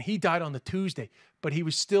 And he died on the Tuesday, but he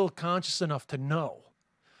was still conscious enough to know.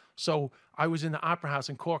 So I was in the Opera House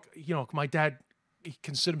in Cork. My dad, he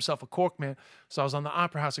considered himself a Cork man. So I was on the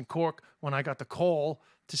Opera House in Cork when I got the call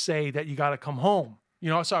to say that you got to come home.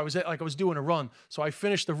 So I was doing a run. So I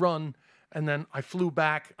finished the run and then I flew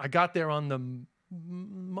back. I got there on the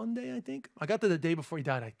Monday, I think. I got there the day before he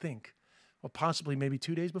died, I think. Or possibly maybe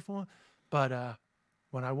 2 days before. But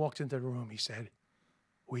when I walked into the room, he said,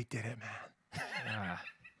 "We did it, man."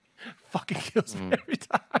 Fucking kills me every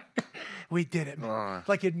time. We did it, man.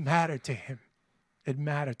 Like it mattered to him. It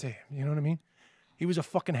mattered to him. You know what I mean? He was a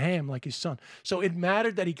fucking ham like his son. So it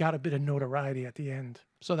mattered that he got a bit of notoriety at the end.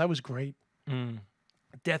 So that was great.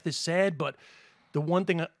 Death is sad, but the one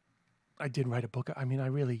thing I did write a book. I mean, I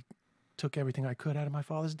really took everything I could out of my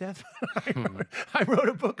father's death. I wrote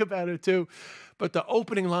a book about it too. But the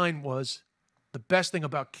opening line was, "The best thing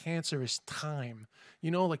about cancer is time."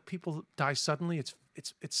 Like people die suddenly. It's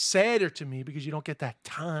sadder to me because you don't get that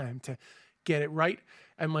time to get it right.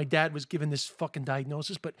 And my dad was given this fucking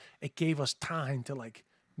diagnosis, but it gave us time to like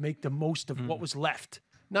make the most of what was left.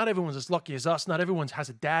 Not everyone's as lucky as us. Not everyone has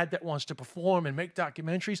a dad that wants to perform and make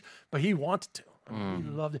documentaries, but he wanted to. I mean, he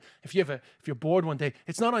loved it. If you're bored one day,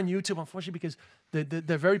 it's not on YouTube, unfortunately, because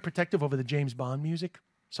they're very protective over the James Bond music.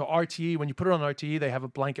 So RTE, when you put it on RTE, they have a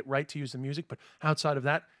blanket right to use the music, but outside of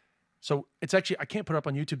that, so it's actually, I can't put it up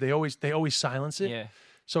on YouTube. They always silence it. Yeah.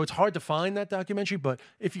 So it's hard to find that documentary, but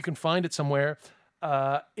if you can find it somewhere,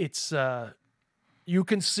 you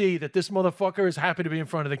can see that this motherfucker is happy to be in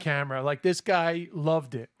front of the camera. Like this guy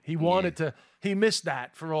loved it. He wanted to, he missed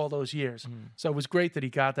that for all those years. So it was great that he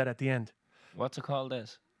got that at the end. What's it called,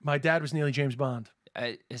 this? My dad was nearly James Bond.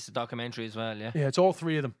 It's a documentary as well, yeah? Yeah, it's all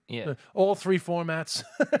three of them. Yeah. All three formats.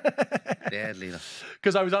 Deadly.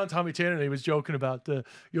 Because I was on Tommy Tiernan and he was joking about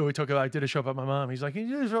we talk about, I did a show about my mom. He's like, "You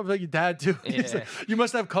did a show about your dad too." He's like, "You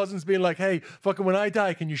must have cousins being like, hey, fucking when I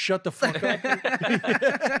die, can you shut the fuck up?"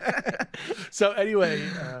 So anyway,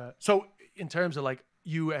 so in terms of like,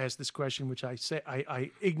 you asked this question, which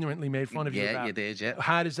I ignorantly made fun of you about. Yeah, you did, yeah.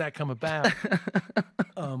 How does that come about?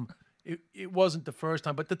 It wasn't the first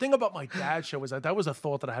time. But the thing about my dad's show was that was a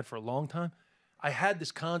thought that I had for a long time. I had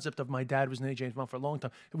this concept of my dad was near James Bond for a long time.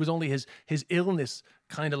 It was only his illness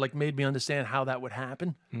kind of like made me understand how that would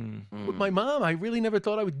happen. With my mom, I really never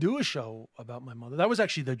thought I would do a show about my mother. That was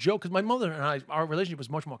actually the joke, because my mother and our relationship was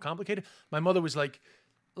much more complicated. My mother was like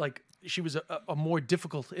she was a more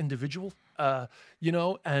difficult individual,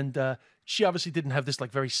 and she obviously didn't have this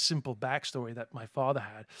like very simple backstory that my father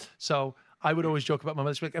had. So I would always joke about my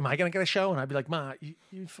mother. She'd be like, "Am I going to get a show?" And I'd be like, "Ma,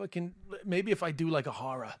 you fucking, maybe if I do like a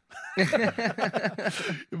horror."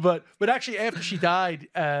 But actually after she died,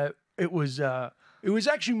 it was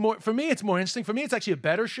actually more, for me, it's more interesting. For me, it's actually a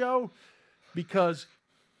better show because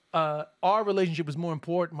our relationship was more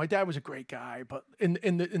important. My dad was a great guy, but in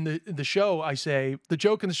the show, I say, the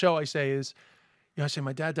joke in the show I say is, I say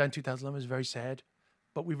my dad died in 2011. It was very sad,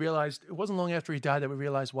 but we realized it wasn't long after he died that we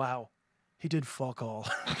realized, wow, he did fuck all.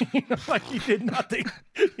 Like he did nothing.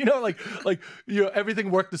 Everything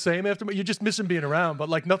worked the same after. You just miss him being around, but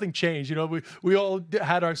like nothing changed. We all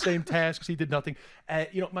had our same tasks. He did nothing.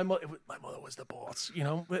 My mother was the boss.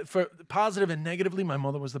 For positive and negatively, my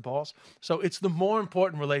mother was the boss. So it's the more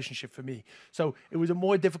important relationship for me. So it was a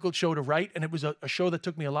more difficult show to write, and it was a show that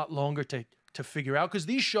took me a lot longer to figure out, because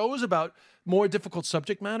these shows about more difficult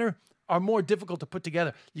subject matter are more difficult to put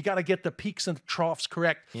together. You got to get the peaks and troughs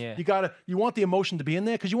correct. Yeah. You want the emotion to be in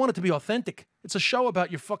there because you want it to be authentic. It's a show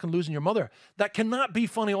about you fucking losing your mother. That cannot be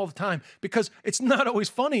funny all the time because it's not always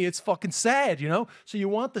funny. It's fucking sad, So you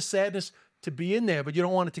want the sadness to be in there, but you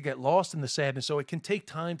don't want it to get lost in the sadness. So it can take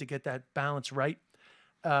time to get that balance right.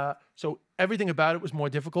 So everything about it was more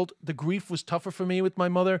difficult. The grief was tougher for me with my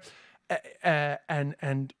mother.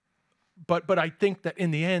 But I think that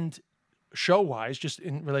in the end, show-wise, just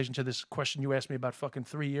in relation to this question you asked me about fucking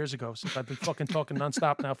 3 years ago, since I've been fucking talking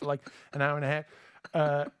nonstop now for like an hour and a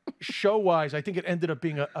half, show-wise, I think it ended up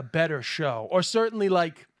being a better show, or certainly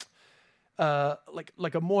like a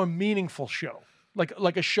more meaningful show,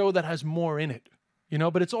 like a show that has more in it,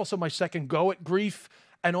 But it's also my second go at grief,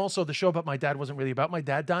 and also the show about my dad wasn't really about my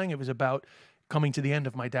dad dying; it was about coming to the end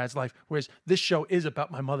of my dad's life. Whereas this show is about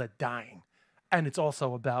my mother dying, and it's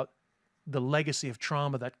also about the legacy of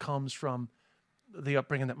trauma that comes from the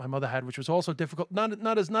upbringing that my mother had, which was also difficult.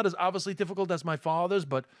 Not as obviously difficult as my father's,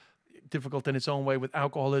 but difficult in its own way with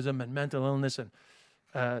alcoholism and mental illness and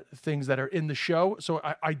things that are in the show. So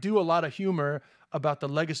I do a lot of humor about the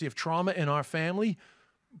legacy of trauma in our family,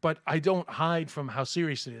 but I don't hide from how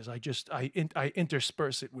serious it is. I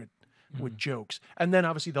intersperse it with jokes. And then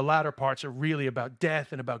obviously the latter parts are really about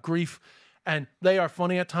death and about grief, and they are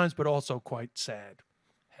funny at times, but also quite sad.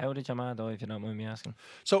 How did your mom die, if you don't mind me asking?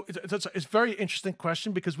 So it's a very interesting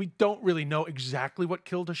question because we don't really know exactly what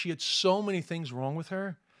killed her. She had so many things wrong with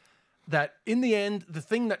her that in the end, the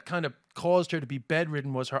thing that kind of caused her to be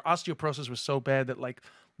bedridden was her osteoporosis was so bad that like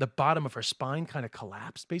the bottom of her spine kind of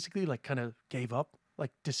collapsed, basically, like kind of gave up, like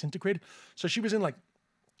disintegrated. So she was in like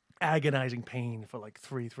agonizing pain for like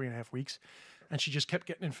 3.5 weeks. And she just kept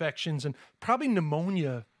getting infections, and probably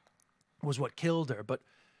pneumonia was what killed her. But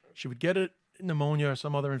she would get pneumonia or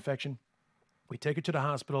some other infection. We take her to the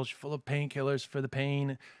hospital. She's full of painkillers for the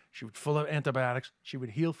pain. She would full of antibiotics. She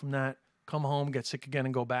would heal from that, come home, get sick again,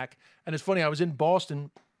 and go back. And it's funny, I was in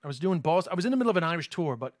Boston. I was in the middle of an Irish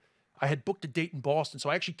tour, but I had booked a date in Boston.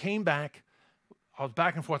 So I actually came back. I was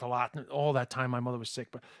back and forth a lot. All that time my mother was sick.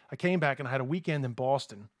 But I came back and I had a weekend in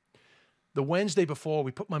Boston. The Wednesday before,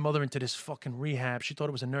 we put my mother into this fucking rehab. She thought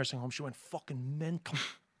it was a nursing home. She went fucking mental.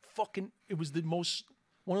 It was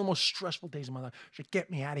one of the most stressful days of my life. She said,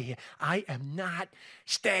 "Get me out of here. I am not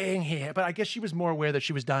staying here." But I guess she was more aware that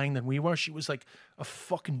she was dying than we were. She was like a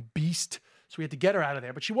fucking beast. So we had to get her out of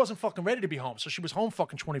there. But she wasn't fucking ready to be home. So she was home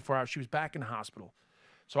fucking 24 hours. She was back in the hospital.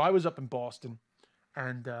 So I was up in Boston,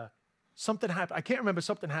 and something happened. I can't remember,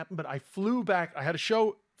 something happened, but I flew back. I had a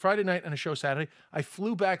show Friday night and a show Saturday. I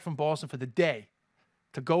flew back from Boston for the day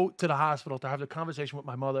to go to the hospital to have the conversation with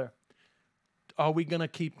my mother. Are we going to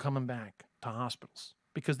keep coming back to hospitals?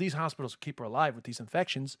 Because these hospitals keep her alive with these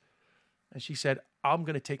infections. And she said, "I'm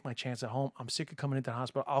going to take my chance at home. I'm sick of coming into the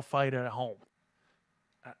hospital. I'll fight it at home."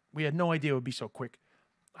 We had no idea it would be so quick.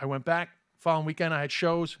 I went back. Following weekend, I had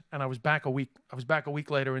shows, and I was back a week. I was back a week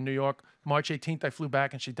later in New York. March 18th, I flew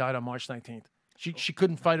back, and she died on March 19th. She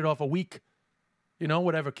couldn't fight it off a week.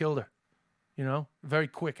 Whatever killed her. Very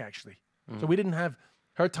quick, actually. So we didn't have,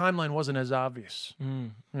 her timeline wasn't as obvious.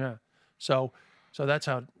 Yeah. So that's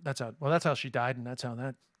how she died, and that's how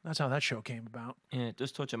that show came about. Yeah,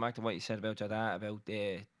 just touching back to what you said about your dad, about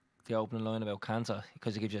the opening line about cancer,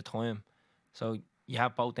 because it gives you time. So you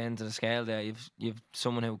have both ends of the scale there. You've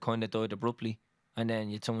someone who kind of died abruptly, and then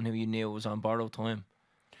you had someone who you knew was on borrowed time.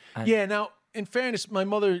 And yeah. Now, in fairness, my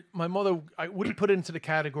mother, I wouldn't put it into the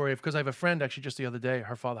category of, because I have a friend actually just the other day.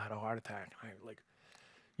 Her father had a heart attack.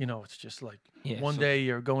 It's just like one day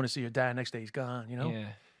you're going to see your dad, next day he's gone. Yeah.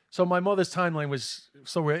 So my mother's timeline was,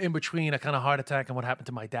 so we're in between a kind of heart attack and what happened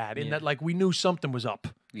to my dad. In that, like, we knew something was up.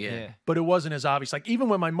 Yeah. But it wasn't as obvious. Like, even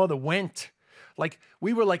when my mother went, like,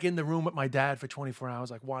 we were like in the room with my dad for 24 hours,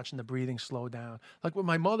 like watching the breathing slow down. Like with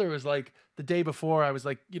my mother, it was like the day before, I was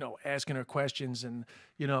like, asking her questions, and,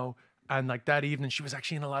 and like that evening she was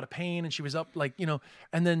actually in a lot of pain, and she was up like,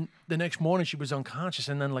 and then the next morning she was unconscious,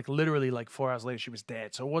 and then like literally like 4 hours later she was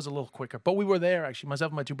dead. So it was a little quicker, but we were there actually.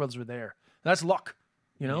 Myself and my two brothers were there. That's luck,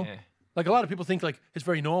 Yeah. Like a lot of people think like it's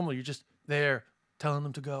very normal. You're just there telling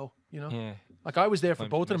them to go, Yeah. Like I was there for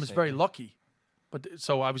Times both of them. It's mistake, very yeah. lucky. But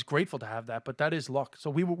so I was grateful to have that, but that is luck. So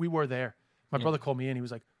we were there. My brother called me in. He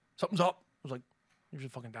was like, "Something's up." I was like, "You're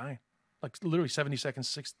just fucking dying." Like literally 70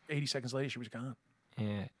 seconds, 80 seconds later, she was gone.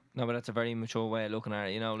 Yeah. No, but that's a very mature way of looking at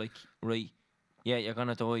it. You know, like, right, yeah, you're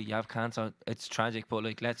gonna die. You have cancer. It's tragic, but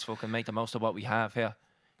like, let's fucking make the most of what we have here.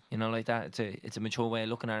 You know, like that. It's a mature way of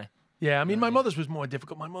looking at it. Yeah, I mean, my mother's was more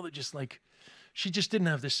difficult. My mother just like, she just didn't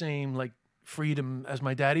have the same like freedom as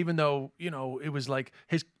my dad, even though, you know, it was like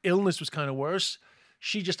his illness was kind of worse.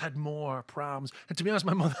 She just had more problems. And to be honest,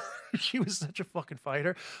 my mother, she was such a fucking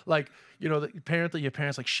fighter. Like, you know, apparently your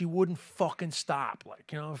parents, like, she wouldn't fucking stop.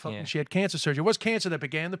 Like, you know, she had cancer surgery. It was cancer that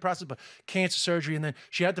began the process, but cancer surgery. And then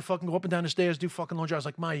she had to fucking go up and down the stairs, do fucking laundry. I was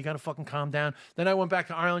like, Ma, you got to fucking calm down. Then I went back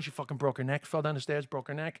to Ireland. She fucking broke her neck, fell down the stairs, broke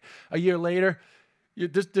her neck. A year later,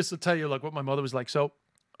 this will tell you, like, what my mother was like. So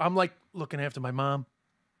I'm, like, looking after my mom.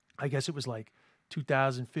 I guess it was, like,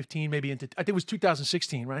 2015, maybe into, I think it was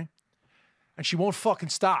 2016, right? And she won't fucking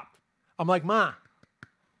stop. I'm like, Ma,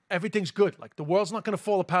 everything's good. Like, the world's not going to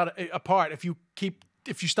fall apart if you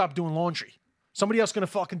stop doing laundry. Somebody else is going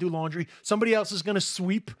to fucking do laundry. Somebody else is going to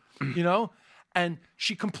sweep, you know? And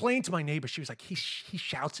she complained to my neighbor. She was like, he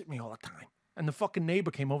shouts at me all the time. And the fucking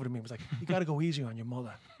neighbor came over to me and was like, you got to go easy on your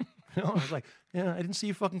mother. You know, I was like, yeah, I didn't see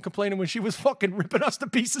you fucking complaining when she was fucking ripping us to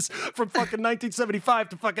pieces from fucking 1975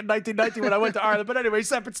 to fucking 1990 when I went to Ireland. But anyway,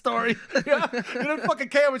 separate story. Yeah, you didn't fucking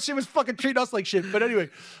care when she was fucking treating us like shit. But anyway,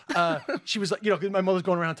 she was like, you know, because my mother's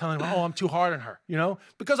going around telling her, oh, I'm too hard on her, you know?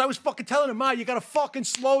 Because I was fucking telling her, Ma, you got to fucking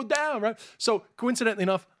slow down, right? So coincidentally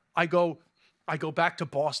enough, I go back to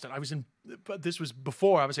Boston. But this was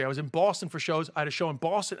before, obviously. I was in Boston for shows. I had a show in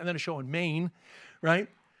Boston and then a show in Maine, right?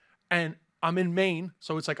 And I'm in Maine,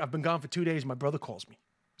 so it's like I've been gone for 2 days. My brother calls me.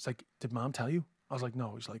 He's like, did Mom tell you? I was like,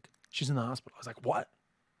 no. He's like, she's in the hospital. I was like, what?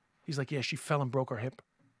 He's like, yeah, she fell and broke her hip.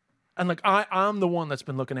 And like, I'm the one that's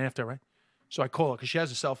been looking after her, right? So I call her because she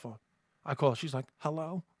has a cell phone. I call her. She's like,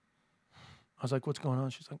 hello? I was like, what's going on?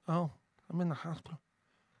 She's like, oh, I'm in the hospital.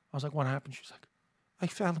 I was like, what happened? She's like, I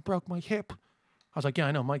fell and broke my hip. I was like, yeah,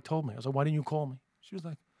 I know. Mike told me. I was like, why didn't you call me? She was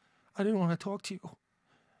like, I didn't want to talk to you.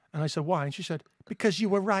 And I said, why? And she said, because you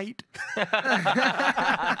were right.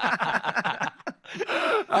 I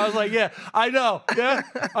was like, yeah, I know. Yeah,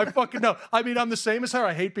 I fucking know. I mean, I'm the same as her.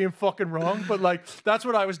 I hate being fucking wrong, but like, that's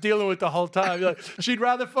what I was dealing with the whole time. Like, she'd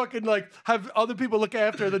rather fucking like have other people look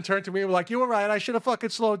after her than turn to me and be like, you were right. I should have fucking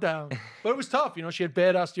slowed down. But it was tough. You know, she had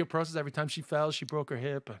bad osteoporosis. Every time she fell, she broke her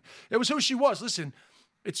hip. It was who she was. Listen,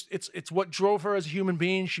 it's what drove her as a human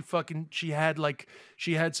being. She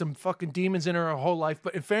had some fucking demons in her whole life.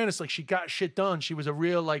 But in fairness, like, she got shit done. She was a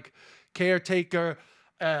real like caretaker,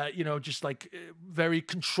 you know, just like very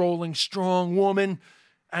controlling, strong woman.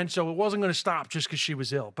 And so it wasn't going to stop just because she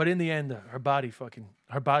was ill. But in the end, her body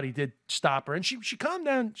did stop her. And she calmed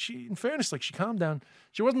down. In fairness, like, she calmed down.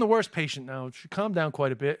 She wasn't the worst patient now. She calmed down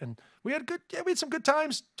quite a bit. And we had some good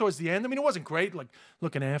times towards the end. I mean, it wasn't great, like,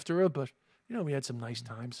 looking after her, but you know, we had some nice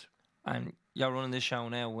times. And you're running this show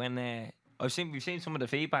now. When we've seen some of the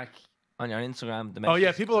feedback on your Instagram. Oh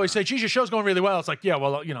yeah, people always say, "Geez, your show's going really well." It's like, yeah,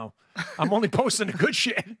 well, you know, I'm only posting the good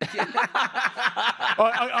shit.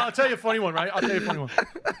 I'll tell you a funny one, right? I'll tell you a funny one.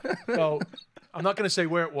 So I'm not going to say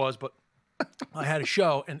where it was, but I had a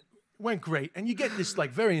show and it went great. And you get this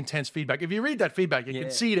like very intense feedback. If you read that feedback, you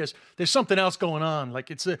can see there's something else going on.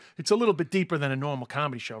 Like it's a little bit deeper than a normal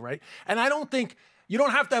comedy show, right? And I don't think. You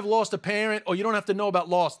don't have to have lost a parent or you don't have to know about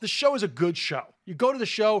loss. The show is a good show. You go to the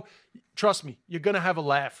show, trust me, you're going to have a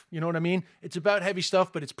laugh. You know what I mean? It's about heavy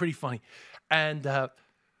stuff, but it's pretty funny. And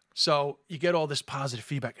so you get all this positive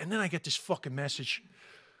feedback. And then I get this fucking message.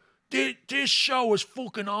 This show was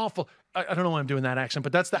fucking awful. I don't know why I'm doing that accent,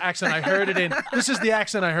 but that's the accent I heard it in. This is the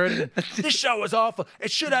accent I heard it in. This show was awful.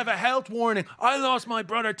 It should have a health warning. I lost my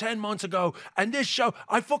brother 10 months ago, and this show,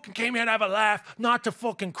 I fucking came here to have a laugh, not to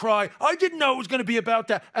fucking cry. I didn't know it was going to be about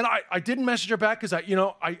that. And I didn't message her back because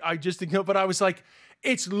I just didn't know, but I was like,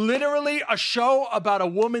 it's literally a show about a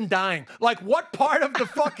woman dying. Like, what part of the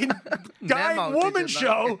fucking dying woman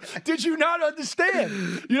show did you not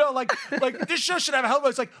understand? You know, like this show should have a health warning.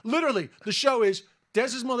 It's like, literally, the show is,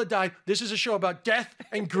 Dez's mother died. This is a show about death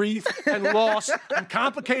and grief and loss and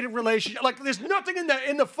complicated relationships. Like, there's nothing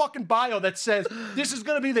in the fucking bio that says this is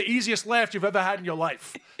going to be the easiest laugh you've ever had in your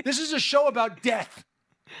life. This is a show about death.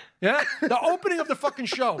 Yeah? The opening of the fucking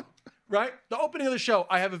show, right? The opening of the show,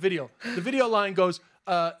 I have a video. The video line goes,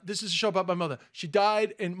 this is a show about my mother. She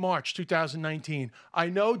died in March 2019. I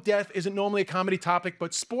know death isn't normally a comedy topic,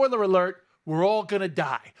 but spoiler alert, we're all gonna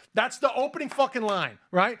die. That's the opening fucking line,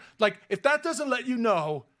 right? Like, if that doesn't let you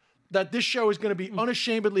know that this show is gonna be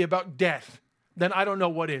unashamedly about death, then I don't know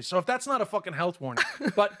what is. So if that's not a fucking health warning,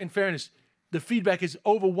 but in fairness, the feedback is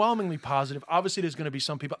overwhelmingly positive. Obviously, there's gonna be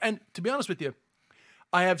some people, and to be honest with you,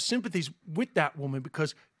 I have sympathies with that woman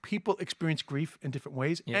because people experience grief in different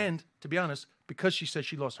ways. And to be honest, because she said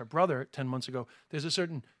she lost her brother 10 months ago, there's a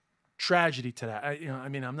certain tragedy to that.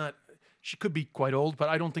 I'm not, she could be quite old, but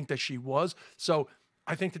I don't think that she was. So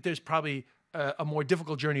I think that there's probably a more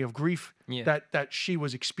difficult journey of grief that she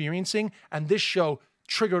was experiencing. And this show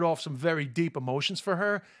triggered off some very deep emotions for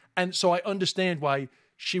her. And so I understand why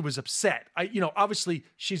she was upset. Obviously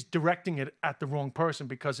she's directing it at the wrong person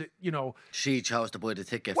because she chose to buy the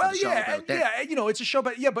ticket well, for the show about that. it's a show,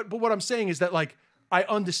 but what I'm saying is that like I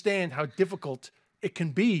understand how difficult it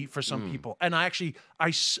can be for some people, and I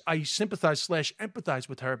sympathize / empathize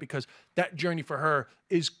with her because that journey for her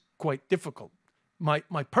is quite difficult. My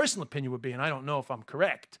personal opinion would be, and I don't know if I'm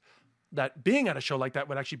correct, that being at a show like that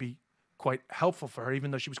would actually be quite helpful for her,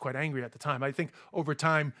 even though she was quite angry at the time. I think over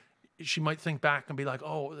time she might think back and be like,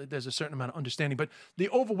 oh, there's a certain amount of understanding. But the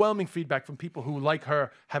overwhelming feedback from people who, like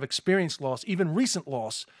her, have experienced loss, even recent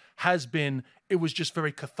loss, has been, it was just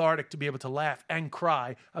very cathartic to be able to laugh and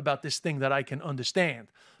cry about this thing that I can understand.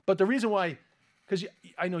 But the reason why, because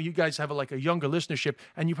I know you guys have a younger listenership,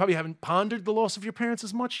 and you probably haven't pondered the loss of your parents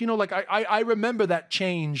as much. I remember that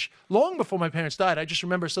change long before my parents died. I just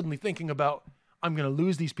remember suddenly thinking about, I'm going to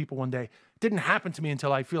lose these people one day. It didn't happen to me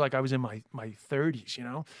until I feel like I was in my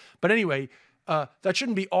 30s, But anyway, that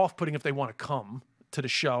shouldn't be off-putting if they want to come to the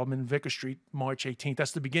show. I'm in Vicar Street, March 18th.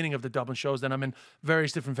 That's the beginning of the Dublin shows. Then I'm in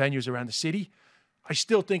various different venues around the city. I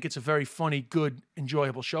still think it's a very funny, good,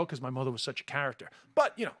 enjoyable show because my mother was such a character.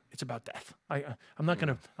 But it's about death. I'm not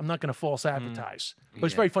gonna false advertise. But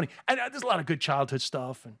it's very funny, and there's a lot of good childhood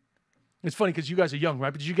stuff. And it's funny because you guys are young,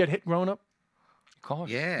 right? But did you get hit growing up? Of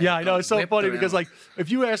course. Yeah, I know. It's so whipped funny around. because,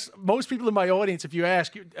 if you ask most people in my audience, if you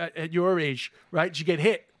ask at your age, right, did you get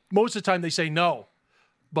hit? Most of the time they say no.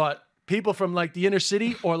 But people from the inner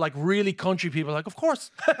city or really country people are like, of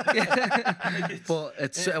course. But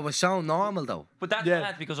it was so normal though. But that's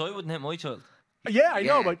mad because I wouldn't hit my child. Yeah, I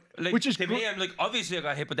know, but which is to me, I'm like, obviously I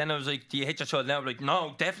got hit, but then I was like, do you hit your child now? I'm like,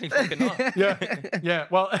 no, definitely fucking not. yeah.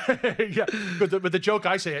 Well, yeah. But the joke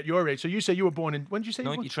I say at your age. So you say you were born in, when did you say you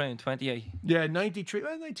were born? 93 and 28. Yeah, 93.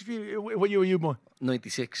 93. What year were you born?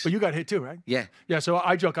 96. But you got hit too, right? Yeah. Yeah. So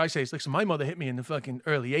I joke. I say, listen, my mother hit me in the fucking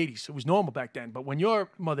early '80s. It was normal back then. But when your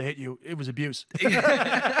mother hit you, it was abuse. The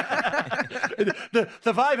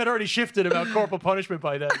vibe had already shifted about corporal punishment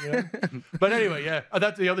by then. But anyway, yeah.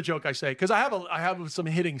 That's the other joke I say because I have some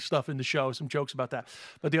hitting stuff in the show, some jokes about that.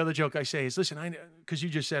 But the other joke I say is, listen, because you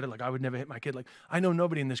just said it, I would never hit my kid. I know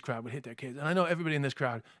nobody in this crowd would hit their kids, and I know everybody in this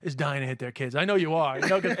crowd is dying to hit their kids. I know you are,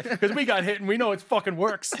 because we got hit and we know it fucking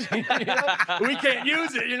works. We can't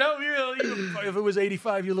use it, if it was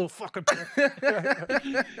 85, you little fucking.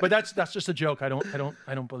 But that's just a joke. I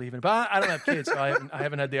don't believe in it. But I don't have kids, so I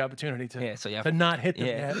haven't had the opportunity to not hit them.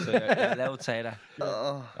 Yeah, so you're allowed to say that.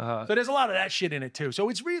 So there's a lot of that shit in it too. So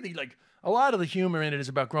it's really a lot of the humor in it is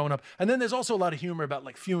about growing up. And then there's also a lot of humor about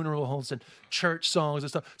funerals and church songs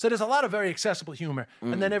and stuff. So there's a lot of very accessible humor.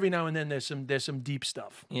 And then every now and then there's some deep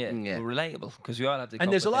stuff. Yeah. Relatable because we all have to.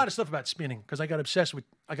 And there's a lot of stuff about spinning because I got obsessed with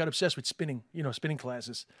spinning, spinning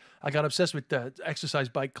classes. I got obsessed with exercise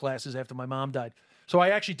bike classes after my mom died. So I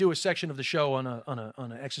actually do a section of the show on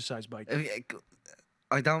an exercise bike.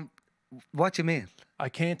 I don't. What do you mean? I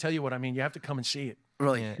can't tell you what I mean. You have to come and see it.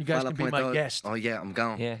 Right. You guys can be my guest. Oh yeah, I'm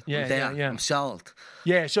going. Yeah. I'm sold.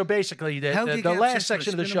 Yeah, so basically the last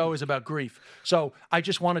section of the show is about grief. So I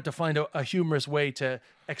just wanted to find a humorous way to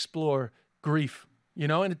explore grief,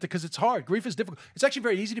 and because it's hard. Grief is difficult. It's actually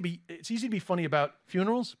very easy to be funny about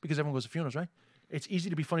funerals because everyone goes to funerals, right? It's easy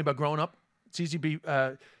to be funny about growing up. It's easy to be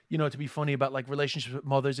to be funny about relationships with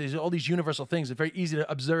mothers. There's all these universal things. It's very easy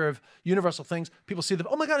to observe universal things. People see them.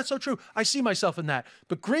 Oh my God, it's so true. I see myself in that.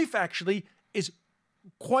 But grief actually is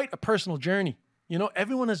quite a personal journey.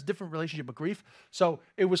 Everyone has a different relationship with grief. So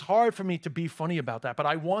it was hard for me to be funny about that. But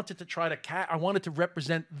I wanted to I wanted to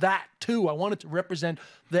represent that too. I wanted to represent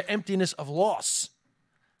the emptiness of loss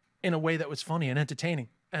in a way that was funny and entertaining.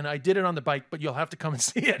 And I did it on the bike, but you'll have to come and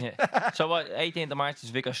see it. Yeah. So what, 18th of March is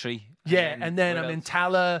Vicar Street. Yeah, and then I'm in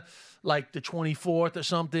Tala, the 24th or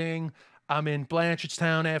something. I'm in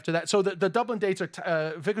Blanchardstown after that. So the Dublin dates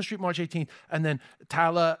are Vicar Street, March 18th, and then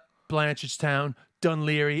Tala, Blanchardstown,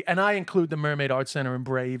 Dunleary, and I include the Mermaid Arts Centre in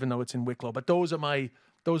Bray, even though it's in Wicklow. But those are my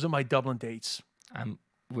Dublin dates.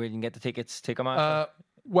 Where you can get the tickets, Ticketmaster?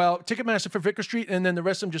 Well, Ticketmaster for Vicar Street, and then the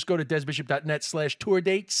rest of them just go to desbishop.net/tour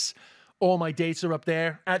dates. All my dates are up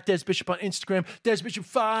there. At Des Bishop on Instagram,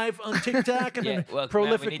 Desbishop5 on TikTok. And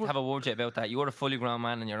prolific. We need to have a word about that. You're a fully grown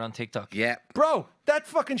man and you're on TikTok. Yeah. Bro, that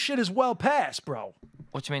fucking shit is well past, bro.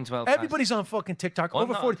 What do you mean 12? Everybody's on fucking TikTok. I'm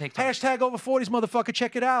Over not on 40. TikTok. Hashtag over 40s, motherfucker.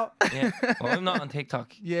 Check it out. Yeah. Well, I'm not on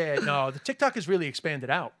TikTok. Yeah, no, the TikTok has really expanded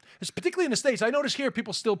out. It's particularly in the States. I notice here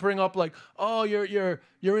people still bring up like, oh, you're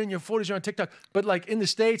in your 40s, you're on TikTok. But like in the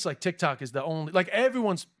States, like TikTok is the only, like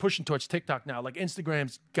everyone's pushing towards TikTok now. Like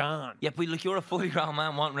Instagram's gone. Yeah, but like you're a 40-year-old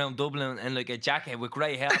man walking around Dublin and like a jacket with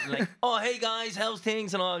grey hair, and like, oh hey guys, how's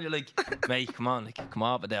things and all. You're like, mate, come on,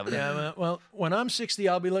 with that. Yeah, well, when I'm 60,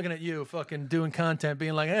 I'll be looking at you fucking doing content,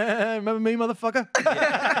 being like, remember me, motherfucker?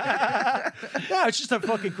 Yeah, it's just a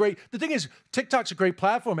fucking great. The thing is, TikTok's a great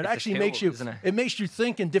platform. It actually tool, makes you. isn't it? It makes you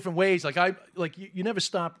think in different ways. Like you never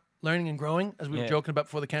stop learning and growing, as we were joking about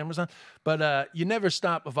before the camera's on. But you never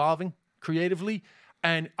stop evolving creatively.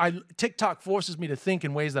 And TikTok forces me to think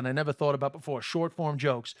in ways that I never thought about before. Short form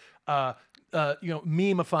jokes,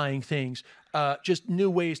 memifying things, just new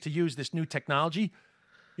ways to use this new technology.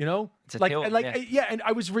 You know, It's a like, tool, and like, yeah. and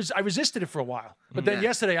I resisted it for a while, but then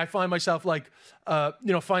yesterday I find myself like,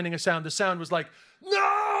 finding a sound. The sound was like,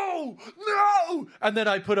 no, and then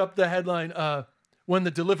I put up the headline, when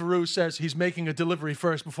the Deliveroo says he's making a delivery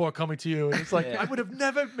first before coming to you, and it's like I would have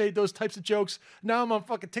never made those types of jokes. Now I'm on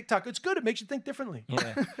fucking TikTok. It's good. It makes you think differently.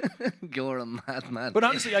 Yeah. You're a madman. But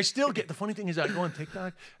honestly, I still get the funny thing is I go on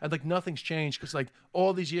TikTok and like nothing's changed because like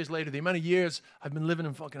all these years later, the amount of years I've been living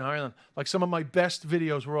in fucking Ireland, like some of my best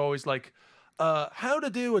videos were always like, how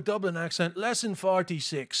to do a Dublin accent, lesson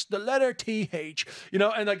 46, the letter TH,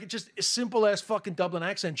 and like it's just a simple ass fucking Dublin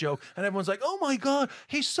accent joke. And everyone's like, oh my God,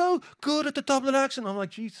 he's so good at the Dublin accent. I'm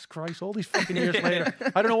like, Jesus Christ, all these fucking years later.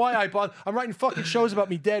 I don't know why I bought, I'm writing fucking shows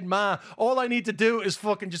about me dead ma. All I need to do is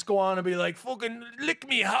fucking just go on and be like, fucking lick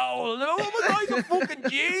me howl. And, oh my God, he's a fucking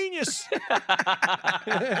genius.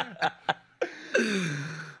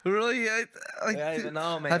 Right, I don't even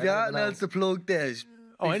know, mate. Have you I don't anything know. else to plug, Des?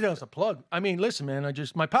 Oh, I know it's a plug. I mean, listen, man.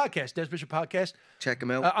 My podcast, Des Bishop Podcast. Check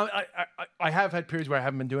him out. I have had periods where I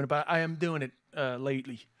haven't been doing it, but I am doing it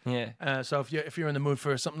lately. Yeah. So if you're in the mood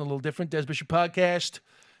for something a little different, Des Bishop Podcast.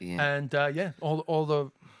 Yeah. And all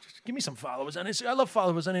the. Just give me some followers on Instagram. I love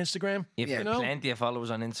followers on Instagram. You've you got know? plenty of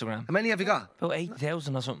followers on Instagram. How many have you got? About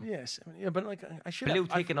 8,000 or something. Yes. Yeah, but like I should. Blue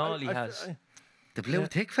tick and all he has. The blue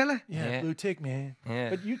tick fella? Yeah. Blue tick, man.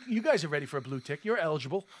 Yeah. But you guys are ready for a blue tick. You're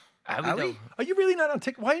eligible. How Are we we? do? Are you really not on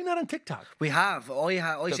TikTok? Why are you not on TikTok? We have. I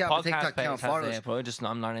set up a TikTok account for us. But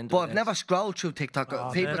I'm not into But it. I've never scrolled through TikTok.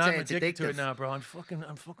 Oh, People man, say I'm it's addicted to addictive. it now, bro.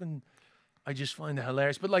 I just find it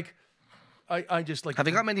hilarious. But like, I just like. Have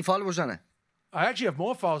you got many followers on it? I actually have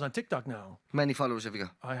more followers on TikTok now. How many followers have you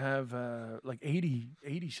got? I have like 80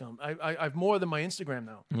 some. I have more than my Instagram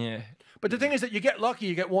now. Yeah. But the thing is that you get lucky,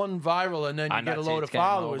 you get one viral, and then you And get a that's load it, of it's getting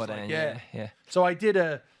followers. over Like, then, yeah. So I did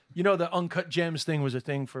the Uncut Gems thing was a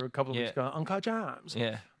thing for a couple of Yeah. weeks ago. Uncut Gems.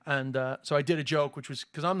 Yeah. And so I did a joke, which was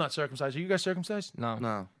because I'm not circumcised. Are you guys circumcised? No.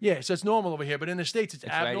 No. Yeah, so it's normal over here, but in the States it's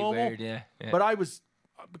It's very abnormal. weird, yeah. But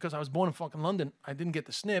because I was born in fucking London, I didn't get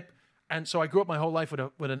the snip, and so I grew up my whole life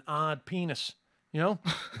with an odd penis. You know,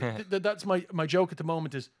 that's my joke at the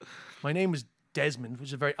moment is, my name was Desmond, which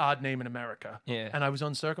is a very odd name in America. Yeah. And I was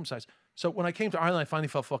uncircumcised. So when I came to Ireland, I finally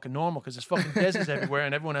felt fucking normal because there's fucking Deses everywhere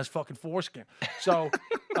and everyone has fucking foreskin. So.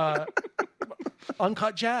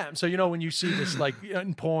 Uncut jam. So, when you see this, like,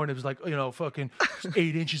 in porn, it was like, fucking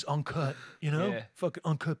 8 inches uncut, Yeah. fucking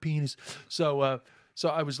uncut penis. So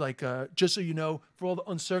I was like, just so you know, for all the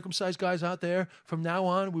uncircumcised guys out there, from now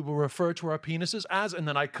on, we will refer to our penises as, and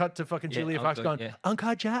then I cut to fucking Julia Fox uncut, going, yeah.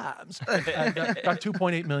 uncut jams. And, got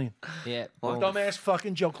 2.8 million. Yeah. Dumbass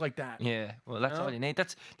fucking joke like that. Yeah. Well, that's all you need.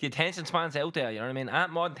 That's the attention span's out there. You know what I mean? At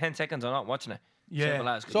more than 10 seconds, I'm not watching it. Simple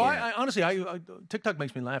Yeah. as. So I honestly, TikTok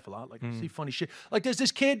makes me laugh a lot. Like, I see funny shit. Like, there's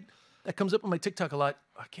this kid that comes up on my TikTok a lot.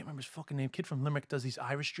 I can't remember his fucking name. Kid from Limerick does these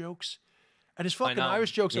Irish jokes. And his fucking know.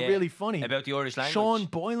 Irish jokes are Yeah. really funny. About the Irish language. Sean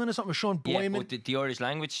Boylan or something, or Sean Yeah, Boyman. but the Irish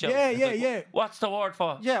language show. Yeah, It's yeah, like, yeah. What's the word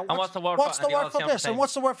for? Yeah, And what's the word what's for? the And they all word for sound the this? And same.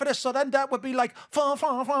 what's the word for this? So then that would be like fun.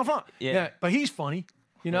 Yeah. But he's funny,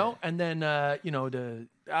 And then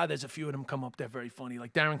there's a few of them come up. They're very funny.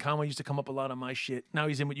 Like Darren Conway used to come up a lot on my shit. Now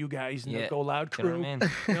he's in with you guys and the Yeah. Go Loud Do you know crew. what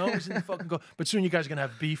I mean? He's in the fucking Go. But soon you guys are gonna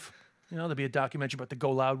have beef. There'll be a documentary about the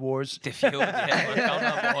Go Loud wars. The feud, yeah, what's going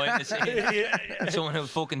on behind the scenes. Someone who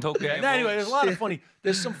fucking took Yeah, anyway, there's a lot of funny.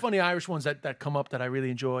 There's some funny Irish ones that come up that I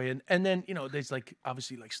really enjoy, and then there's like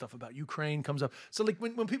obviously like stuff about Ukraine comes up. So like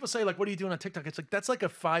when people say like, what are you doing on TikTok? It's like that's like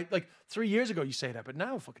 3 years ago you say that, but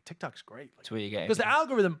now fucking TikTok's great. That's where you get it. Because the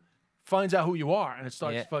algorithm finds out who you are and it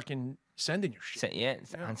starts Yeah. fucking sending your shit.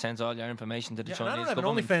 And sends all your information to the Yeah, and I Chinese don't have an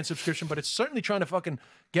government. OnlyFans subscription, but it's certainly trying to fucking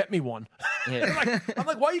get me one. Yeah. I'm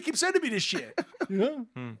like, why you keep sending me this shit? You know?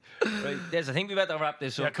 Right, Des, I think we better wrap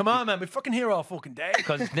this up. Yeah, come on, man. We're fucking here all fucking day.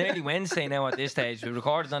 Because it's nearly Wednesday now at this stage. We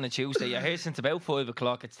recorded on a Tuesday. You're here since about 5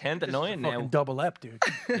 o'clock. It's 10 to 9 now. Fucking double up, dude.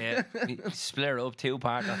 Yeah, we split her up,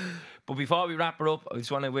 two-parter. But before we wrap her up, I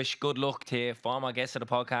just want to wish good luck to former guests of the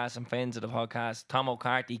podcast and friends of the podcast, Tom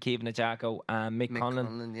O'Carty, Kevin Ajako, and Mick Conlon,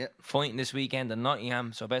 Conlon, yeah. fighting this weekend in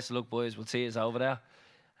Nottingham. So best of luck, boys. We'll see you over there.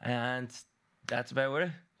 And that's about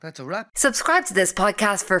it. That's a wrap. Subscribe to this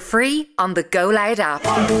podcast for free on the Go Loud app.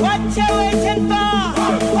 What you waiting for?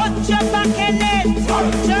 Put your back in it.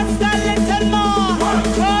 Just a little more.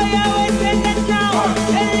 Throw your weight in it now.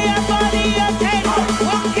 Tell your body you're dead.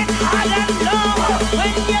 Walk it hard and long.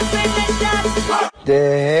 When you finish that The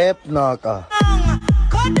hip knocker. song,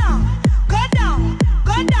 go down.